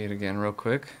 We'll see it again real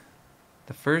quick.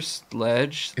 The first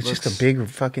ledge. It's looks, just a big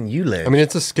fucking U-ledge. I mean,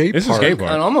 it's a skate It's a park. skate It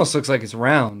park. almost looks like it's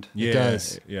round. Yeah,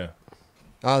 does. Yeah.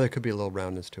 Oh, there could be a little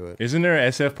roundness to it. Isn't there a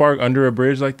SF park under a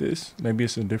bridge like this? Maybe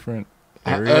it's a different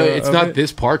area. It's of not it?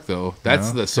 this park though. That's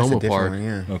No? the That's a Soma different Park. one,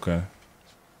 yeah. Okay.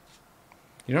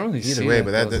 You don't really Either see way, that,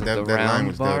 but that- though, that- the that line round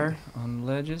was dope. bar on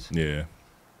ledges. Yeah.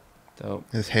 Dope.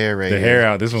 This hair right The here. hair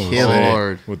out. This one was Killing it.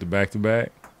 Hard. with the back to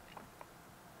back.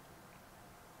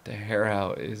 The hair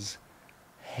out is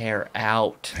hair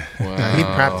out, Wow. He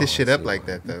propped this shit up like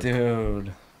that though.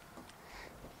 dude.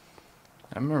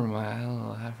 I remember my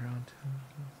little afro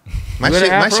too. My You got shit,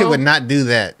 an my afro? shit would not do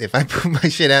that. If I put my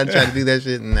shit out and try to do that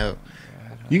shit, no.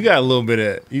 You got a little bit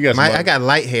of. You got. Some I got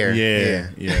light hair. Yeah.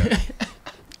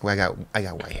 Well, I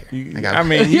got white hair. You- I got. I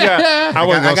mean, you got. I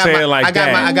wasn't gonna say it like I got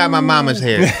that. I got my mama's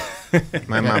hair.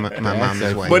 My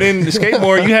mama's white. But in the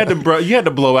skateboard, you had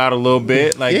to blow out a little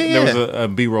bit. Like Yeah. there was a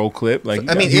B-roll clip. Like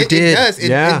I mean, You it did. does. It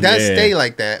Yeah. does Yeah. stay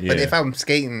like that. But Yeah. if I'm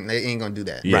skating, it ain't gonna do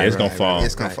that. yeah, it's gonna fall.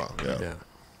 It's gonna Right. fall. Yeah. Yeah.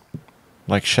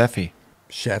 Like Sheffy.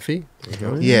 Sheffy?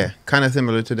 Yeah, kind of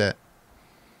similar to that.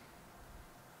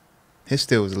 His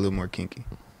still was a little more kinky.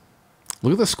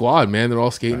 Look at the squad, man. They're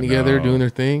all skating I together, know. doing their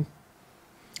thing.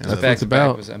 I That's love what Back it's to back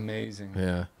about. was amazing.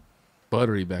 Yeah.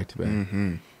 Buttery back to back.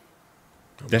 Mm-hmm.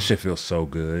 That shit feels so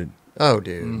good. Oh,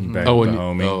 dude. Mhm. Back Oh, with and the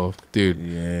homie. oh, dude.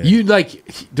 Yeah. You like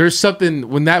there's something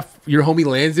when that your homie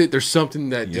lands it, there's something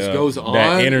that just Yeah. goes on.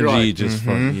 That You're energy like, just Mhm.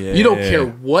 fucking. Yeah. You don't care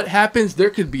what happens,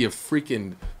 there could be a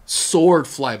freaking sword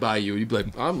fly by you. You'd be like,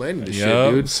 I'm landing this Yup.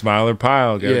 shit, dude. Smile or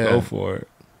pile. Gotta Yeah. go for it.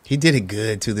 He did it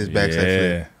good to this backside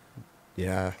flip,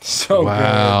 Yeah. So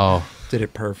Wow. Did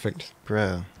it perfect.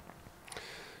 bro.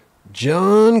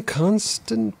 John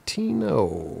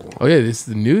Constantino. Oh yeah, this is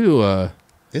the new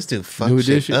This dude new fucked shit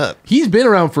edition. up. He's been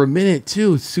around for a minute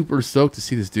too. Super stoked to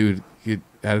see this dude get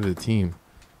out of the team.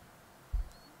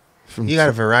 From He got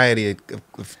a variety of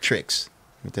tricks.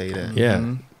 Let me tell you that. yeah.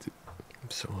 Mhm. I'm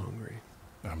so hungry.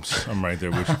 I'm right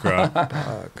there with you, Crop.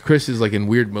 Chris is like in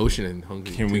weird motion and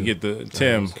hungry. Can we too. get the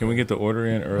Tim? Can we get the order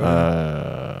in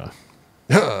early?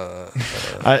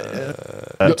 I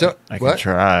can What?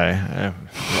 try.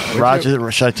 Raj,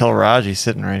 should I tell Raj? He's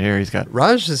sitting right here. He's got.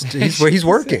 Raj is he's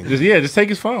working. Just take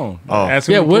his phone. Oh. Ask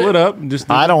him Yeah, to what- pull it up and just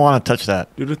do, I don't want to touch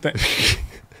that. do the thing.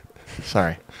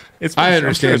 Sorry. It's I I'm sure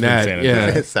understand it's been that,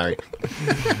 sanitized.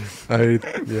 yeah. Sorry.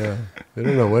 Yeah. I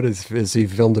don't know what is he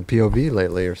filmed a POV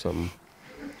lately or something.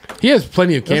 He has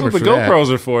plenty of That's cameras what the for that.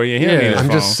 GoPros are for. Yeah, he don't Yeah. need his I'm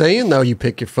phone. just saying though, you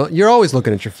pick your phone. You're always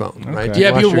looking at your phone, right? Okay. You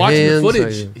Yeah, but wash you're your watching hands, the or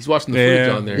footage. you- He's watching the footage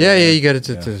Yeah. on there. Yeah, you get it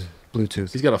to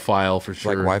Bluetooth. He's got a file for It's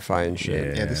sure. like Wi-Fi and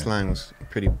shit. Yeah, this line was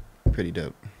pretty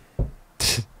dope.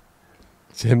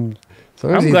 Tim,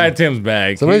 sometimes I'm he, glad Tim's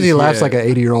back. sometimes he He's- laughs yeah. like an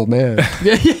 80-year-old man.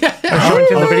 I'm showing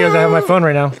Tim the videos I have on my phone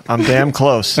right now. I'm damn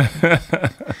close.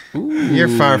 You're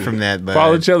far from that, but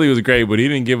Paulicelli was great, but he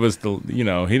didn't give us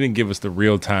the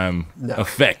real time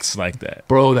effects like that.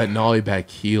 Bro, that nollie back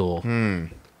heel.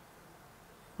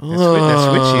 That's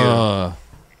switch you.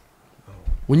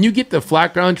 When you get the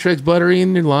flat ground tricks buttery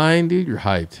in your line, dude, you're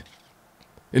hyped.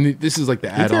 And this is like the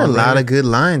He did add-on. a lot right? of good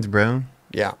lines, bro.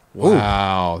 Yeah.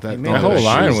 Wow, that, made That those whole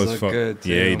line shoes was look fun. good,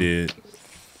 Yeah, he too. did.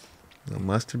 The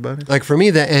mustard butter. Like for me,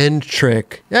 the end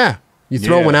trick, yeah. You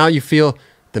throw Yeah. one out, you feel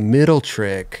the middle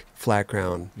trick, flat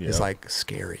ground, Yeah. is like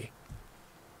scary.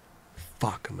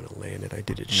 Fuck, I'm gonna land it. I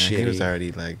did it Yeah, he was shitty.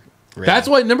 already like. ready. That's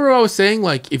why. Remember, what I was saying,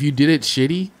 like, if you did it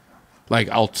shitty, like,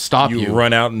 I'll stop you. You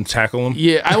run out and tackle him.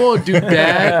 Yeah, I won't do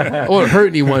bad. I won't hurt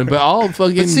anyone, but I'll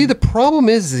fucking. But see, the problem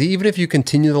is even if you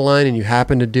continue the line and you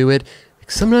happen to do it,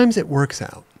 sometimes it works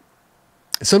out.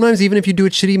 Sometimes even if you do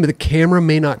it shitty, the camera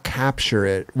may not capture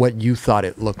it what you thought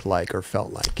it looked like or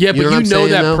felt like. yeah, but what you I'm know saying,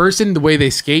 that though? person, the way they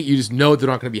skate, you just know they're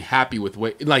not going to be happy with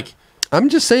what. Like, I'm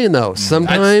just saying though,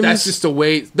 sometimes that's just a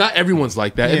way. Not everyone's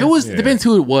like that. If Yeah. it was, Yeah. depends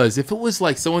who it was. If it was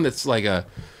like someone that's like a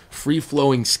free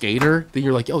flowing skater, then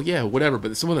you're like, oh yeah, whatever.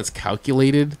 But someone that's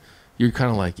calculated, you're kind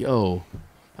of like, yo,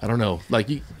 I don't know. Like,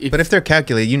 But if they're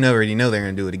calculated, you already know they're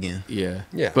gonna do it again. yeah,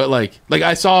 Yeah. But like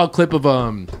I saw a clip of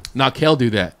Nakel do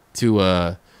that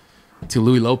to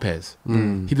Louis Lopez.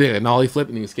 He did a nollie flip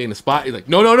and he was skating a spot. He's like,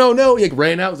 no. He like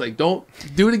ran out. Was like, don't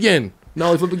do it again.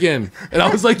 Nollie flip again. And I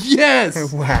was like,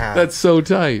 yes. Wow. That's so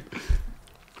tight.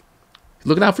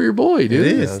 Looking out for your boy, It dude.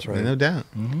 is, that's right. no doubt.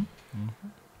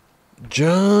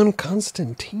 John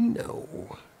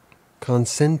Constantino,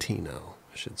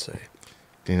 I should say.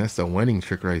 Dang, that's the winning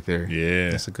trick right there.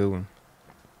 Yeah. That's a good one.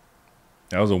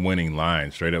 That was a winning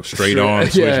line. Straight up, straight on,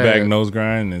 switchback, nose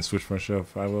grind, and then switch front shove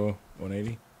 50,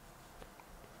 180.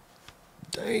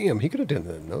 Damn, he could have done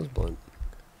the nose blunt.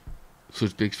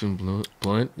 Switch big spin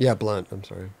blunt. Yeah, blunt. I'm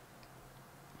sorry.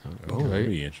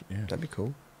 Okay. That'd be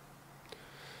cool.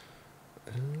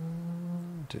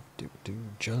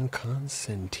 John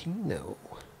Constantino.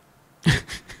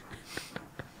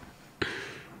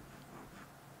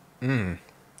 Jeez.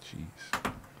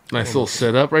 Nice little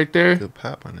setup right there. Good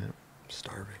pop on that.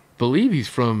 Starving. Believe he's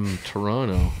from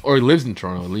Toronto, or he lives in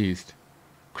Toronto at least.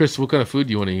 Chris, what kind of food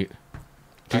do you want to eat?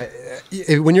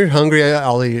 When you're hungry,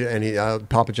 I'll eat any.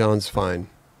 Papa John's fine.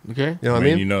 Okay. You know what I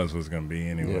mean? You know it's what's going to be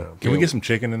anyway. Yeah. Can we get some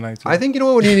chicken tonight, too? I think you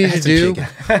know what you need to do?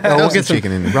 We'll get some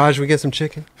chicken in there. Raj, we get some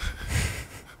chicken?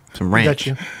 Some ranch.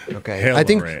 Okay. Hella I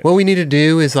think ranch. what we need to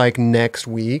do is like next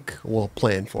week, we'll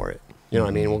plan for it. You know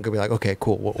what I mean? We'll be like, okay,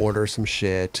 cool. We'll order some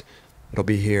shit. It'll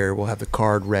be here. We'll have the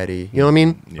card ready. You know what I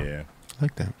mean? Yeah. I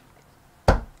like that.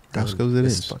 That's goes it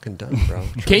It's is. fucking done, bro.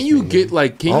 Can you get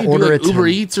like? Can I'll you do order like it Uber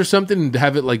to- Eats or something and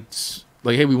have it like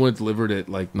hey, we want it delivered at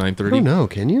like 9:30? I don't know.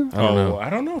 Can you? I don't know. I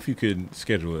don't know if you could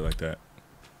schedule it like that.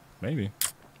 Maybe.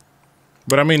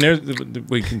 But I mean,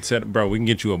 we can we can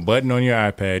get you a button on your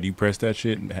iPad. You press that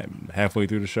shit halfway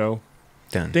through the show.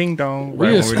 Done. Ding dong. We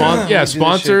need a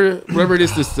sponsor, whatever it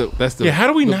is. That's the. Yeah, how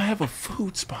do we not have a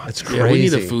food sponsor? It's crazy. Yeah, we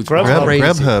need a food Grubhub.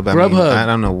 sponsor. Grubhub. Grubhub. I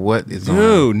don't know what is on.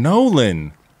 Dude,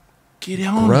 Nolan. Get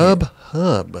on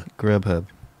Grubhub. Grubhub.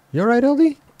 You all right,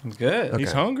 LD? I'm good.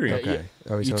 He's hungry. Okay.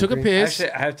 Oh, he's You took a hungry? piss.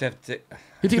 Actually, I have to.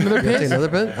 You take another You take piss. another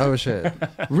bit? Oh, shit.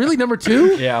 Really, number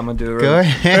 2? Yeah, I'm gonna do it. Go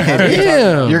ahead.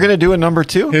 Damn. You're gonna do a number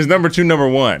 2? His number 2, number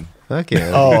 1. Fuck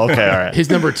yeah. Oh, okay, all right. His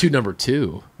number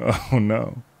 2. Oh,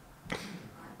 no.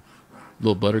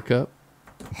 Little buttercup.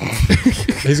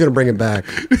 He's going to bring it back.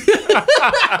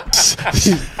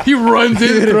 He runs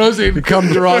in and throws it and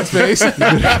comes to Ron's face.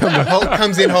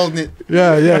 Comes in holding it.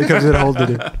 Yeah, he comes in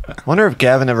holding it. I wonder if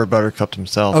Gavin ever buttercupped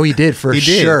himself. Oh, he did for He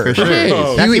did, sure. for sure. Hey.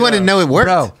 Oh. He wanted to know it worked.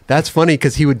 Bro, that's funny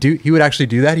because he would actually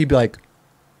do that. He'd be like,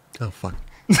 "Oh fuck,"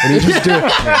 and he'd just do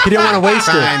it. He didn't want to waste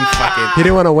it. Fine, fuck it. He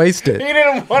didn't want to waste it.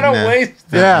 didn't want to Nah. waste.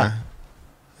 Yeah,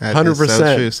 That is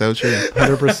 100%. So true.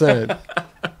 100%.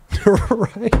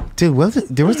 Right. Dude,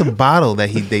 there was a bottle that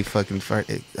they fucking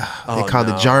farted. They called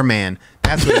it Jar Man.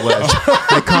 That's what it was.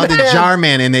 They called it Jar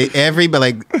Man, and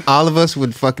all of us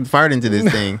would fucking fart into this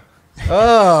thing,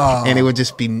 Oh, and it would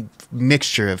just be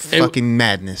mixture of fucking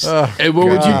madness. And what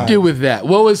would you do with that?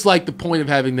 What was like the point of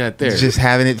having that there? Just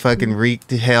having it fucking reek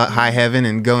to high heaven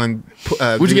and going.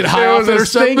 Would you get high off it or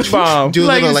something? bomb. Do a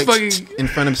Like little it's like fucking- in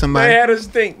front of somebody. had a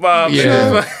stink bomb.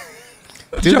 Yeah.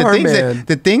 Dude, Jar Man.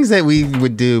 the things that we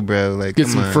would do, bro. Like Get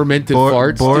come some on. fermented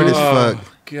farts, Bored dude. as fuck.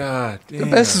 God damn. the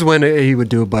best is when he would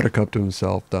do a buttercup to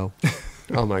himself, though.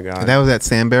 Oh my god, That was at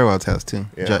Sam Barrow's house too.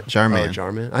 Jar Man. Oh,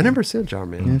 Jar Man. I never saw Jar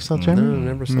Man. You never saw Jar No, Man?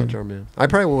 never saw Jar Man. I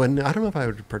probably wouldn't. I don't know if I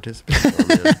would participate. In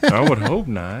Jar Man. I would hope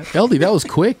not. LD, that was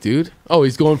quick, dude. Oh,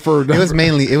 he's going for. It was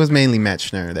mainly Matt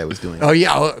Schnurr that was doing it. Oh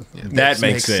yeah, That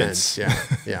makes sense. Yeah,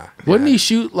 yeah. Wouldn't he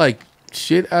shoot like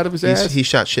shit out of his ass? He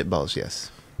shot shit balls. Yes,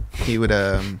 he would.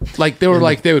 Like they were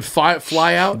like they would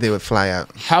fly out. They would fly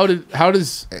out. How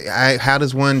does How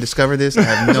does one discover this? I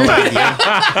have no idea.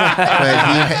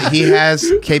 But he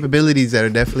has capabilities that are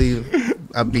definitely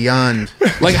beyond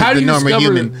like how do the you normal discover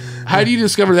human. how do you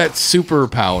discover that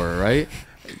superpower, right?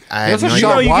 I have also no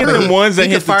shot idea. water. You get the ones that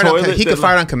hit the fire toilet. He that could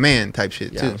fire on command type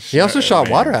shit too. He also shot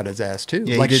water out his ass too,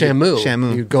 Yeah, he like did it. Shamu.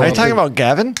 Shamu. You'd go Are you up talking and- about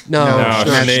Gavin? No, No,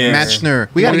 Schnurr. Matt Schnurr.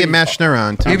 We got to get Matt Schnurr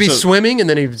on too. He'd be So- swimming and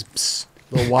then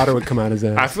the water would come out his I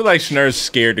ass. feel like Schnurr's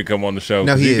scared to come on the show.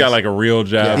 No, 'cause he he's got is. like a real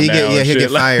job He'll now. get, and he'll shit.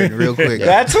 get fired real quick.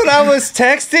 That's what I was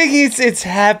texting. It's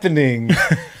happening,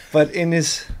 but in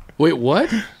his Wait,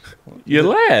 what? You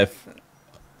laugh.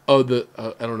 Oh,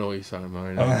 I don't know what he's talking about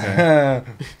right now.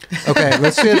 Okay,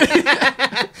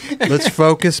 let's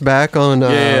focus back on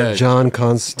Yeah. John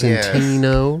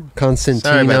Constantino. Constantino.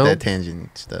 Sorry about that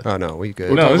tangent stuff. Oh no, we good.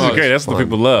 We're No, talking this is about great. That's what fun.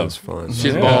 people It love. was fun.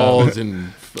 Shit Yeah. balls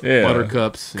and Yeah.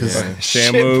 buttercups. Yeah.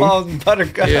 shit Shamu, balls and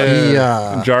buttercup.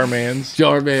 Yeah. Jarmans.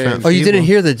 Jar Man. Oh, you didn't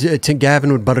hear that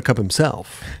Gavin would buttercup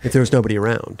himself if there was nobody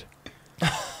around.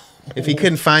 If he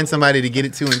couldn't find somebody to get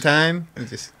it to in time, he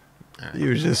just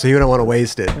So you don't want to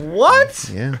waste it. What?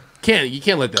 yeah. You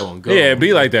can't let that one go. Yeah, it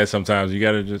be like that sometimes. You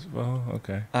gotta just,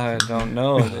 okay. I don't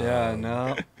know. Yeah,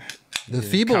 no. The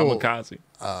feeble Kamikaze.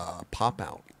 pop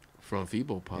out. From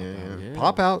Feeble Pop. Yeah, out, yeah. yeah.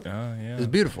 Pop out. Oh, yeah. It's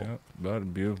beautiful. Yeah.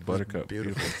 Beautiful buttercup.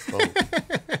 Beautiful.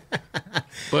 Oh.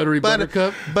 Buttery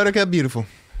Buttercup. Buttercup, beautiful.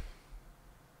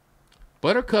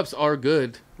 Buttercups are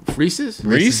good. Reese's?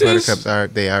 Reese's? Buttercups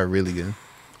are really good.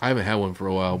 I haven't had one for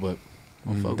a while, but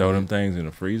I'll fuck Throw with them it. things in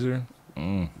the freezer.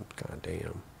 God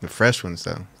damn. The fresh ones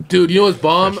though. Dude, you know what's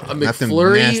bomb? A Not them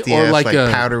McFlurry nasty or ass, like a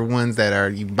powder ones that are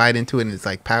you bite into it and it's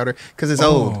like powder because it's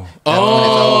old.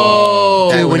 Oh,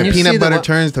 That, Dude, when when the you see peanut the butter wa-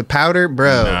 turns to powder,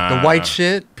 bro. The white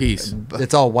shit, peace.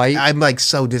 it's all white. I'm like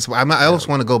so disappointed. I almost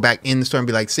want to go back in the store and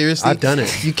be like, seriously, I've done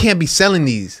it. You can't be selling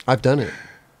these I've done it.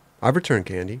 I've returned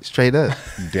candy. straight up.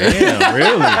 Damn,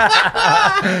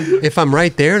 really? If I'm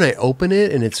right there and I open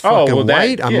it and it's Oh, fucking well, that-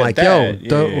 white, I'm yeah, like, that,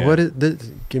 yo, yeah. what is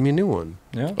this? Give me a new one.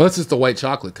 Yeah. Well, that's just the white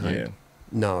chocolate kind. Yeah.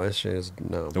 No, this shit is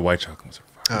no. The white chocolates are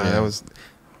fire. That was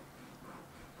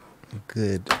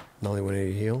good. Nolly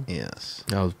 180 heel. Yes.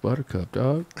 That was Buttercup,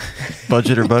 dog.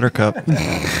 Budget or Buttercup?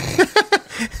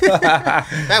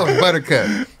 That was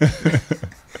Buttercup.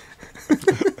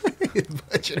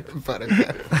 Budget or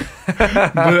Buttercup.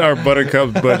 But our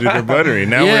buttercup's budget are buttery.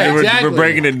 Now Yeah, exactly. we're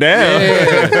breaking it down.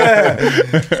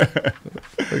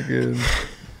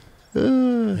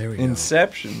 There we go.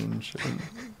 Inception and shit.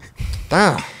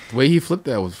 Ah, The way he flipped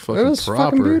that was fucking it was proper.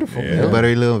 fucking beautiful. Yeah. Man.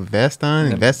 Buttery little vest on,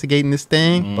 investigating this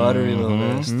thing. Buttery little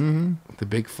vest. The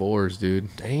big fours, dude.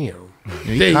 Damn.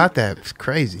 You They- caught that. It's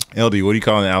crazy. LD, what do you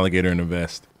call an alligator in a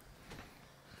vest?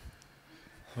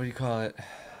 What do you call it?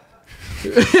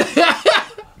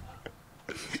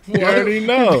 You already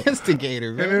know. Investigator,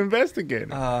 An man. investigator.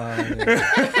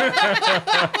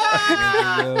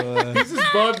 This is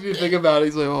fun to think about.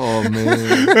 He's like, oh man,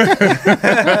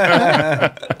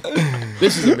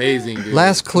 this is amazing, dude.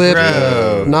 Last clip,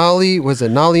 Bro. Nolly was a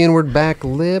Nolly inward back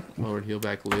lip. Forward heel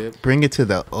back lip. Bring it to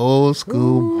the old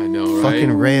school I know, right?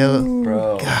 fucking rail.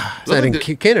 Bro. Is that in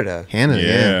Canada? Canada,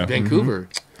 Yeah. Vancouver.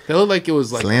 That looked like it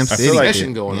was like Slam a City.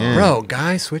 session going Yeah. on. Bro,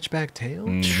 guy switchback tail.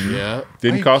 Yeah.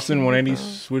 Didn't Costin 180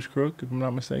 switch crook, if I'm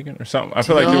not mistaken, or something? I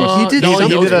feel like there was. He did Nolly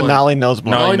something. He did a blind. nollie nose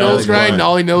blind. Nolly Nolly nose grind, blind.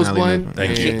 nollie nose Nolly blind, nose.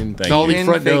 Thank you. and Thank nollie Keenan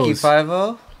front Fakey nose.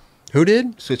 5-0? Who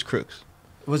did? Switch crooks.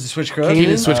 Was it Switch Crook?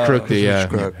 Keenan switch crook, yeah.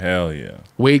 Crook. Hell yeah.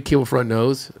 Wade kill front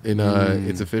nose, and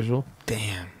it's official.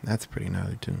 Damn, that's pretty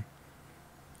gnarly too.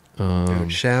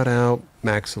 Dude, shout out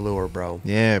Maxallure, bro.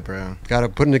 Yeah, bro. Got to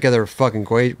putting together a fucking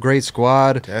great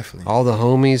squad. Definitely. All the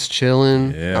homies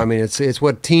chilling. Yeah. I mean, it's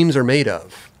what teams are made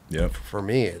of. Yep. For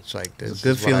me, it's like this. It's a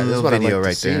good is what I- feeling this is little what I video like to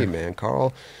right see, there. man.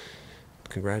 Carl,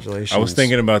 congratulations. I was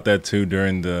thinking about that too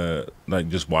during the, like,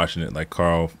 just watching it, like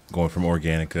Carl going from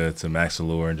Organica to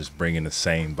Maxallure and just bringing the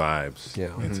same vibes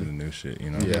Yeah. into the new shit,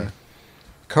 you know? Yeah.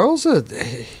 Carl's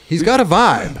he's got a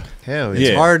vibe. Hell It's yeah.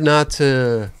 Yeah. hard not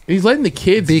to He's letting the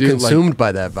kids be do, consumed Like,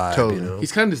 by that vibe. Totally. You know?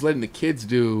 he's kind of just letting the kids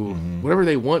do whatever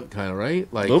they want, kind of right.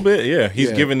 A Like little bit, yeah. He's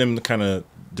Yeah. giving them the kind of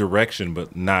direction,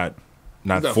 but not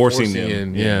not forcing them.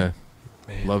 in. Yeah.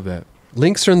 Love that.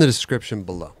 Links are in the description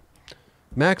below.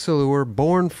 Maxallure,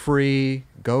 born free.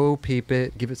 Go peep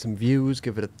it. Give it some views.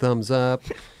 Give it a thumbs up.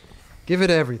 Give it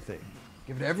everything.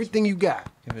 Give it everything you got.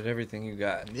 Give it everything you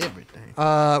got.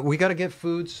 Everything. We got to get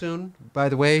food soon. By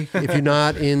the way, if you're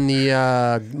not in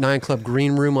the 9 Club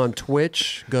Green Room on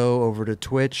Twitch, go over to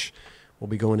Twitch. We'll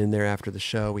be going in there after the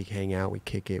show. We hang out, we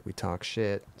kick it, we talk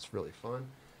shit. It's really fun.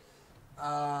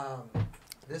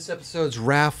 This episode's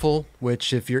raffle,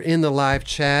 which if you're in the live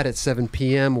chat at 7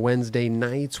 p.m. Wednesday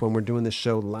nights when we're doing the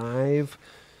show live,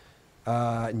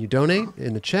 and you donate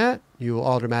in the chat, you will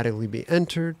automatically be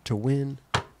entered to win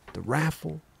the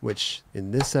raffle, which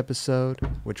in this episode,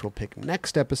 which we'll pick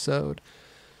next episode,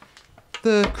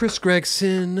 the Chris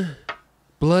Gregson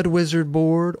Blood Wizard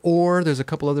board, or there's a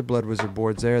couple other Blood Wizard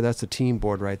boards there. That's a team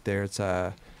board right there. That's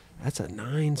a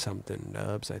 9-something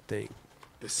nubs, I think.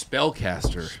 The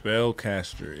spellcaster.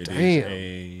 Spellcaster. It is Damn.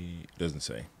 a, doesn't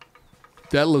say.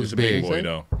 That looks It's a big big. boy,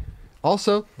 though.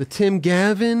 Also, the Tim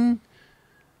Gavin.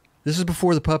 This is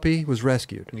before the puppy was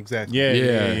rescued. Exactly. Yeah, yeah,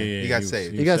 Yeah. yeah, yeah. He got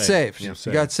saved. He got saved. Yeah.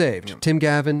 He got saved. Yep. Tim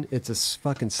Gavin. It's a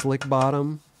fucking slick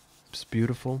bottom. It's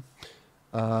beautiful.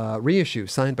 Reissue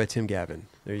signed by Tim Gavin.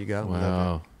 There you go.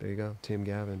 Wow. There you go. Tim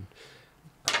Gavin.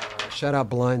 Shout out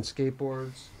Blind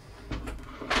Skateboards.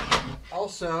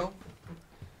 Also,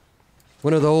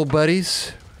 one of the old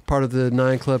buddies, part of the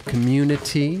 9 Club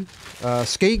community,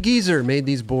 Skate Geezer made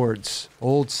these boards.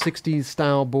 Old 60s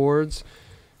style boards.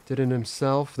 Did it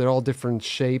himself. They're all different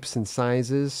shapes and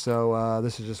sizes. So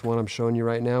this is just one I'm showing you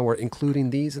right now. We're including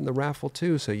these in the raffle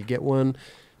too. So you get one,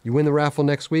 you win the raffle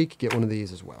next week, get one of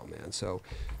these as well, man. So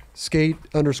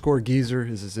skate_geezer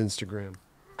is his Instagram.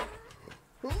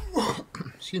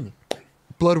 Excuse me.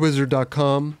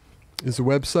 Bloodwizard.com is the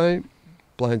website.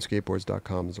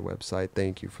 Blindskateboards.com is the website.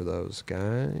 Thank you for those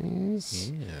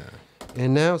guys. Yeah.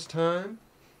 And now it's time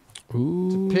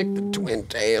Ooh. to pick the twin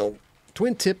tail,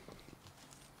 twin tip,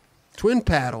 twin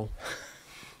paddle.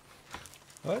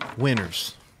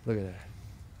 Winners. Look at that.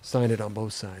 Signed it on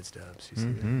both sides, Dubs. You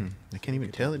see that? I can't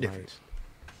even tell the Right. difference.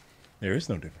 There is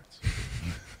no difference.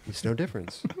 It's no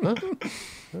difference. Huh?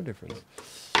 No difference.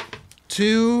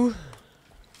 2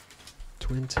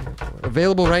 twin tail board.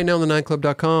 Available right now on the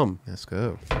 9club.com. Let's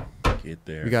go. Get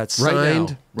there. We got Right now.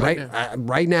 signed Right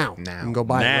right now. Now. You can go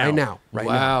buy it Now. right now. Right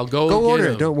Wow, now. go Go get order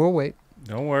 'em. it. Don't, we'll wait.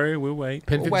 Don't worry, we'll wait.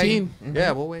 Pen We'll wait. 15.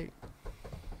 Yeah, we'll wait.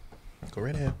 Go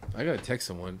right ahead. I gotta text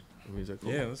someone. Is that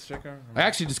cool? Yeah, let's check our. I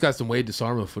actually just got some Wade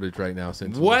DeSarmo footage right now.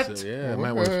 Since What? So, yeah, I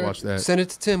might want to watch that. Send it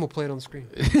to Tim. We'll play it on the screen.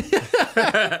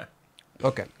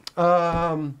 Okay.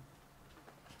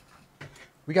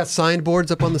 We got signed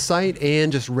boards up on the site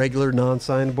and just regular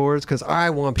non-signed boards because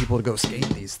I want people to go skate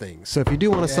these things. So if you do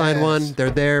want to sign one, they're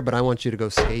there, but I want you to go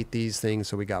skate these things.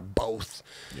 So we got both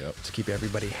to keep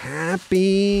everybody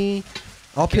happy.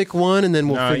 I'll pick one and then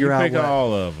we'll figure you out pick what.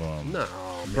 all of them. No,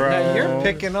 Bro, Now you're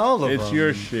picking all of them. It's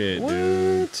your shit,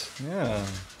 dude. Yeah.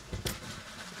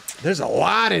 There's a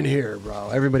lot in here, bro.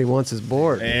 Everybody wants his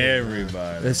board.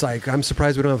 Everybody. It's like, I'm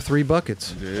surprised we don't have 3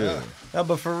 buckets. Dude. No,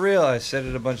 but for real, I said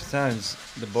it a bunch of times.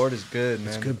 The board is good, man.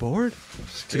 It's a good board.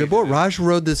 It's a good board. Raj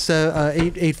rode this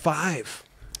 885.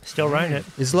 Still riding it.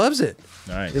 He loves it.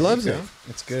 Nice. He loves it.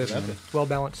 It's good. Man. Well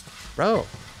balanced. Bro.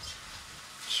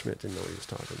 Schmidt didn't know what he was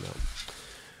talking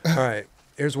about. All right.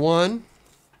 Here's one.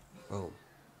 Boom.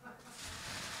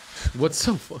 What's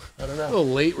so fun? I don't A know. little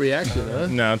late reaction, huh?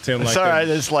 No, Tim like Sorry, I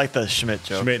that. just like the Schmidt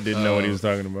joke. Schmidt didn't know what he was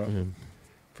talking about.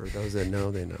 For those that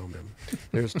know, they know, man.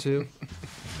 There's 2.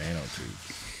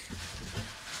 Nanotubes.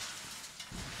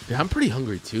 Yeah, I'm pretty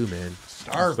hungry too, man.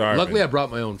 Starving. Luckily, I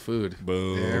brought my own food.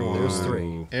 Boo. There's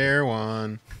 3. Air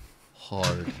one.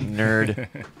 Hard. Nerd.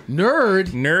 Nerd.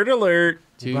 Nerd alert.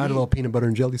 Dude, Brought a little peanut butter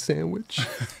and jelly sandwich.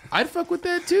 I'd fuck with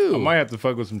that too. I might have to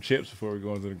fuck with some chips before we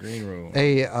go into the green room.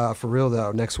 Hey, for real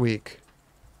though, next week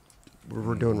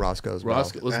we're doing Roscoe's. Bro.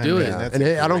 Roscoe, let's do it. Yeah. That's And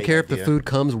a I don't great care if the idea. food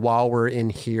comes while we're in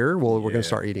here. Well, we're Yeah. gonna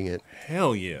start eating it.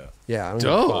 Hell yeah. Yeah, I don't give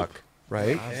a Dope. fuck.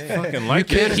 Right, Fucking like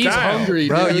can't- this He's style. hungry,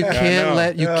 bro. dude. You I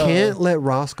can't know. let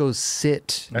Roscoe's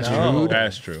sit. That's No. true.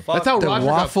 That's true. That's how The Roger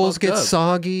got waffles fucked get up.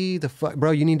 soggy.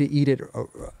 Bro, you need to eat it.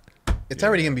 It's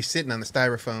already gonna be sitting on the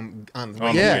styrofoam on the On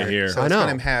way the Yeah. way here. So I it's know.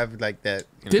 gonna have like that.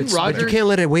 Didn't But Roger? you can't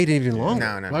let it wait even longer.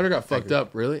 No, no. Roger got fucked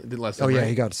up. Really? Did last Oh time, yeah, right?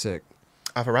 he got sick.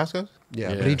 Off of Roscoe's?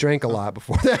 Yeah, Yeah. but he drank a lot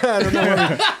before that. I don't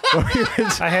know.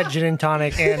 I had gin and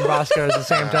tonic and Roscoe's at the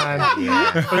same time.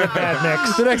 It was a bad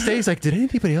mix. The next day, he's like, "Did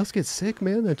anybody else get sick,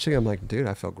 man?" That chick. I'm like, "Dude,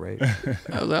 I felt great."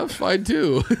 That was fine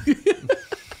too.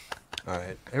 All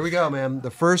right, here we go, man.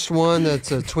 The first one that's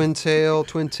a twin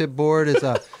tip board is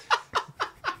a.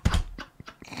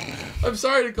 I'm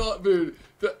sorry to call it, dude.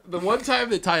 The one time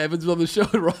that Ty Evans was on the show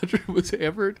and Roger was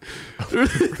hammered, I'm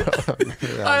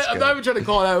not even trying to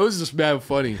call it out. It was just mad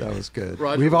funny. That was good.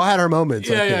 Roger We've all had our moments,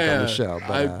 I Yeah, think, yeah, on the yeah. show.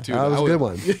 But Dude, that was I a good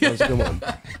one. was- That was a good one.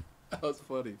 That was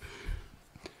funny.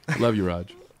 Love you,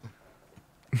 Raj.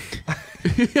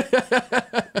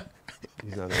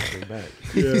 He's not answering back.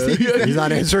 Yeah. He's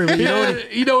not answering. But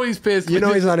You know he's pissed. you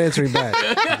know he's not answering back.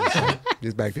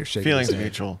 He's back there shaking. Feelings his head.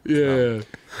 mutual. Yeah.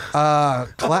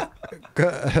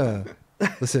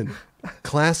 Listen,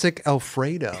 classic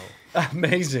Alfredo. I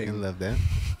Amazing. love that.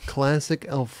 Classic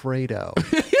Alfredo.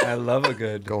 I love a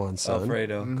good Go on, son.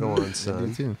 Alfredo. Go on, Me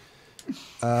son. too.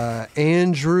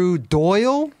 Andrew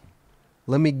Doyle.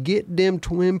 Let me get them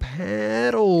twin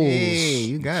paddles. Hey,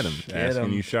 you got him. Ask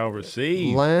and you shall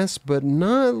receive. Last but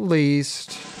not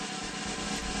least,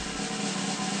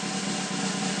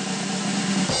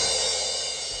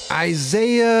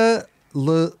 Isaiah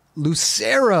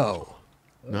Lucero.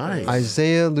 Nice.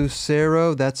 Isaiah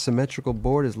Lucero. That symmetrical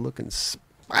board is looking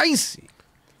spicy.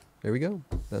 There we go.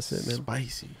 That's it, man.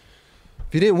 Spicy.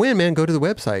 If you didn't win, man, go to the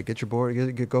website. Get your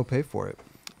board. Go pay for it.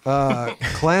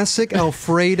 Classic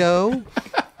Alfredo.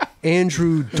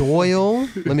 Andrew Doyle.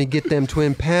 Let me get them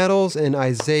twin paddles. And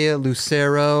Isaiah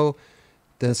Lucero.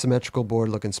 The symmetrical board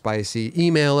looking spicy.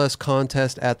 Email us,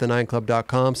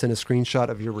 contest@the9club.com. Send a screenshot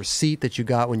of your receipt that you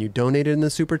got when you donated in the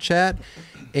super chat.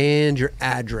 And your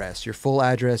address, your full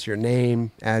address, your name,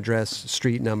 address,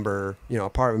 street number,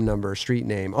 apartment number, street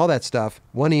name, all that stuff.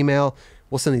 One email.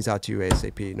 We'll send these out to you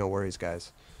ASAP. No worries,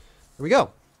 guys. Here we go.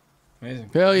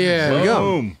 Amazing. Hell yeah. There we go.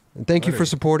 Boom. And thank you for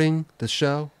supporting the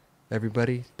show.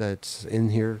 Everybody that's in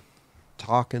here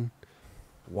talking,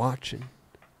 watching,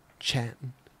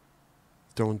 chatting,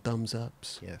 throwing thumbs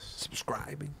ups, Yes.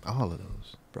 subscribing. All of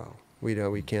those. Bro,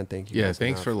 we can't thank you. Yeah, guys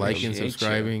thanks enough. for liking, Appreciate you.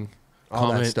 subscribing, all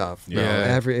that comment. stuff. Bro.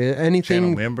 Yeah. Channel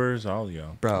Anything, members, all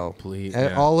y'all. bro. Complete,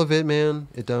 a- yeah. All of it, man.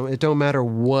 It don't matter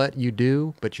what you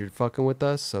do, but you're fucking with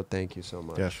us. So thank you so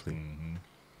much. Definitely.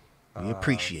 Mm-hmm. We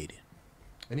appreciate it.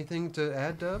 Anything to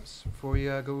add, Dubs, before we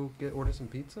order some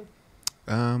pizza?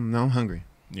 No, I'm hungry.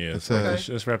 Yeah,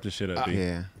 Let's wrap this shit up. B.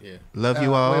 yeah. Yeah. Love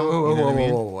you all. Wait, you know what I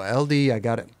mean? whoa. LD, I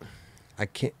got it. I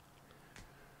can't.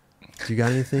 Do you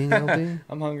got anything, LD?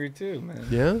 I'm hungry too, man.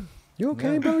 Yeah? You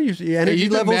okay, Yeah. bro? Your energy you've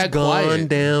been level's mad gone quiet.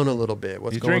 down a little bit.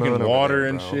 What's You going on drinking over water there,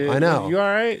 and bro? shit. I know. You all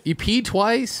right? You peed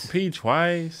twice? Pee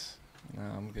twice. No,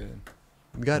 I'm good.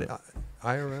 You got it.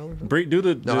 IRL or something? Breathe. Do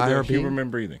the IRB?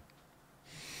 Huberman breathing.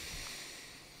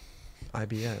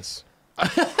 IBS.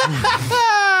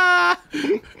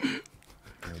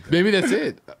 Maybe that's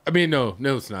it. I mean, no,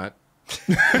 it's not.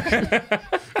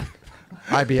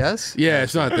 IBS? Yeah,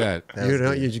 it's not that. You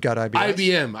know, you just got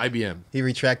IBS? IBM. He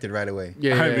retracted right away.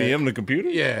 Yeah, IBM, the computer.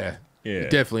 Yeah, Yeah.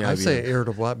 definitely I IBM. say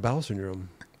irritable bowel syndrome.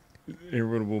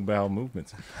 Irritable bowel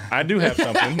movements. I do have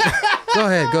something. Go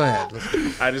ahead. Let's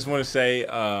go. I just want to say,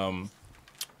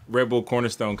 Red Bull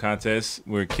Cornerstone contest.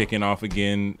 We're kicking off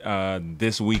again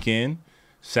this weekend.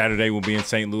 Saturday we'll be in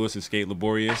St. Louis at Skate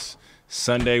Laborious.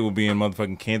 Sunday we'll be in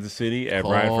motherfucking Kansas City at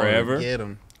Ride Forever. Get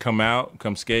him. Come out,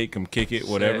 come skate, come kick it,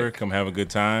 whatever. Sick. Come have a good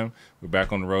time. We're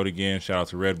back on the road again. Shout out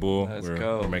to Red Bull. Let's We're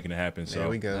go. making it happen. So There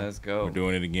we go. Let's go. we're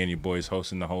doing it again. Your boys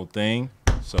hosting the whole thing.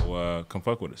 So come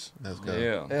fuck with us. Let's go.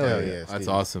 Yeah. Hell yeah. That's Steve.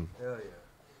 awesome.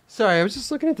 Sorry, I was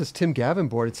just looking at this Tim Gavin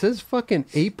board. It says fucking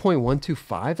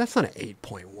 8.125. That's not an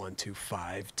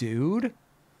 8.125, dude.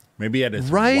 Maybe at its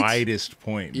Right? widest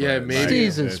point. Yeah, but, maybe. like,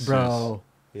 Jesus, it's bro.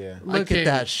 Yeah. Look can't- at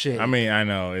that shit. just- I mean, I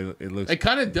know it looks. It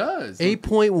kind of does.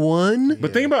 8.1?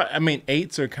 But think about, I mean,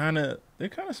 8s are they're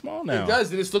kind of small now. It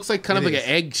does. It just looks like kind of It like is. an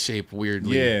egg shape,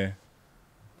 weirdly. Yeah.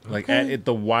 Like at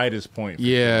the widest point. for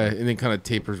Yeah, sure. and then kind of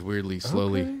tapers weirdly,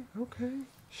 slowly. Okay.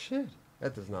 Shit.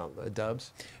 That does not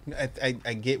dubs. I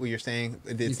get what you're saying.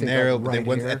 It's think narrow, like but then right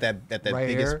once here? at that Right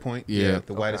biggest here? point, Yeah.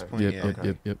 the widest point, Yep, yeah.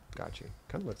 yep, yep. Got you.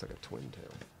 Kind of looks like a twin tail.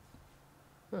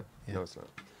 Huh. Yeah. No, it's not.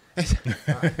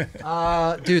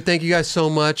 Dude, thank you guys so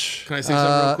much. Can I say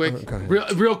something real quick? go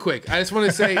ahead. Real quick. I just want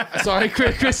to say, sorry,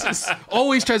 Chris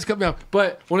always tries to come down,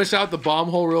 but want to shout out the Bomb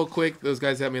Hole real quick. Those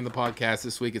guys had me on the podcast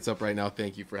this week. It's up right now.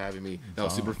 Thank you for having me. That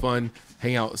was super fun.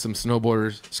 Hang out with some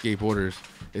snowboarders, skateboarders.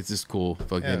 It's just cool.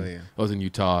 Fucking, Hell yeah. I was in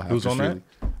Utah. Who's on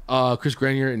that? Chris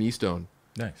Grenier and Eastone.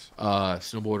 Nice.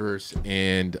 Snowboarders,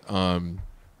 and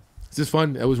it's just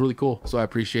fun. It was really cool. So I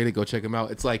appreciate it. Go check them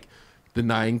out. It's like the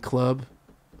 9 Club,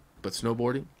 but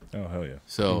snowboarding. Oh, hell yeah.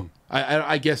 So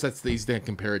I guess that's the easy thing to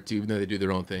compare it to, even though they do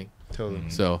their own thing. Totally.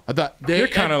 So I thought They're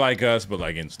kind of like us, but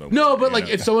like in snowboarding. no, but you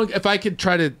like know? if I could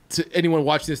try to anyone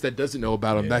watching this that doesn't know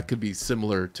about them, that could be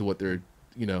similar to what they're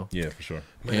Yeah, for sure.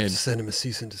 And And send him a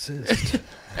cease and desist.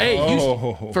 hey,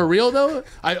 Oh. for real though,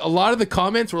 a lot of the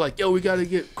comments were like, "Yo, we got to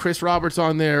get Chris Roberts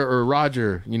on there or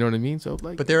Roger." You know what I mean? So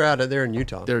like, But they're in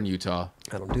Utah. they're in Utah.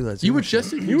 I don't do that. You were Zoom just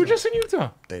shit. in You were just in Utah.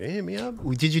 They didn't hit me up.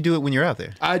 Did you do it when you're out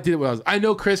there? I did it when I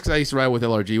know Chris because I used to ride with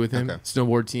LRG with him, Okay.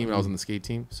 snowboard team, and I was on the skate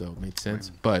team, so it made sense.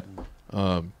 But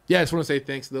yeah, I just want to say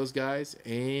thanks to those guys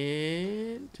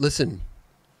and Listen,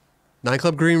 9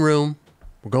 Club Green Room.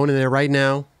 We're going in there right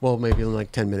now. Well, maybe in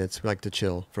like 10 minutes. We like to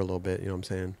chill for a little bit. You know what I'm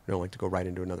saying? We don't like to go right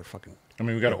into another fucking I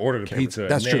mean, we got to order the pizza.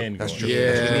 That's and true. then That's go true. in.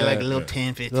 Yeah. Give me like a little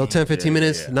 10, 15. little 10, 15 Yeah,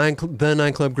 minutes. yeah. The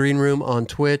 9 Club Green Room on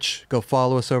Twitch. Go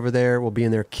follow us over there. We'll be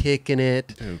in there kicking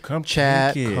it. Dude, come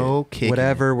Chat, kick it. Kicking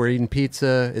whatever. We're eating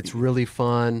pizza. It's really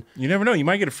fun. You never know. You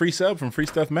might get a free sub from Free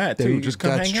Stuff Matt, too. Just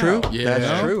come That's hang true. out. Yeah.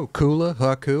 That's true. Kula,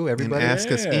 Haku, And everybody.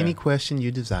 ask us Yeah. any question you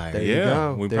desire. There you Yeah.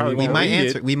 go. We There probably you We go. won't might read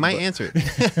answer. it, We might answer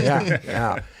it.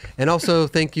 Yeah. And also,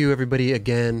 thank you everybody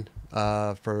again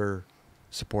for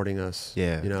supporting us.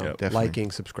 Yeah, You know, Yep. definitely.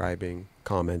 liking, subscribing,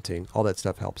 commenting, all that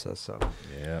stuff helps us. So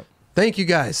Yeah. thank you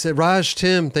guys. Raj,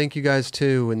 Tim, thank you guys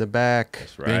too in the back.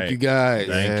 That's right. thank you guys.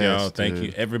 Thank Yes, y'all. Thank dude.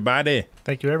 you, everybody.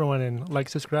 Thank you, everyone, and like,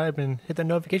 subscribe, and hit that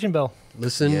notification bell.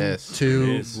 Listen Yes. to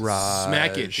Yes. Raj.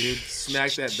 Smack it, dude.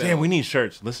 Smack that bell. Yeah, we need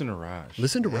shirts. Listen to Raj.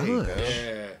 Listen to Raj.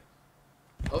 Yeah.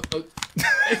 Oh,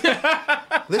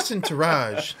 Listen to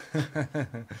Raj.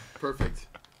 perfect.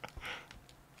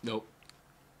 Nope.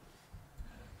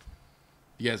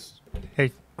 Yes.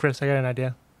 Hey, Chris, I got an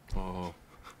idea. Oh.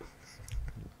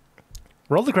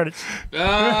 Roll the credits.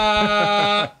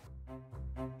 Ah.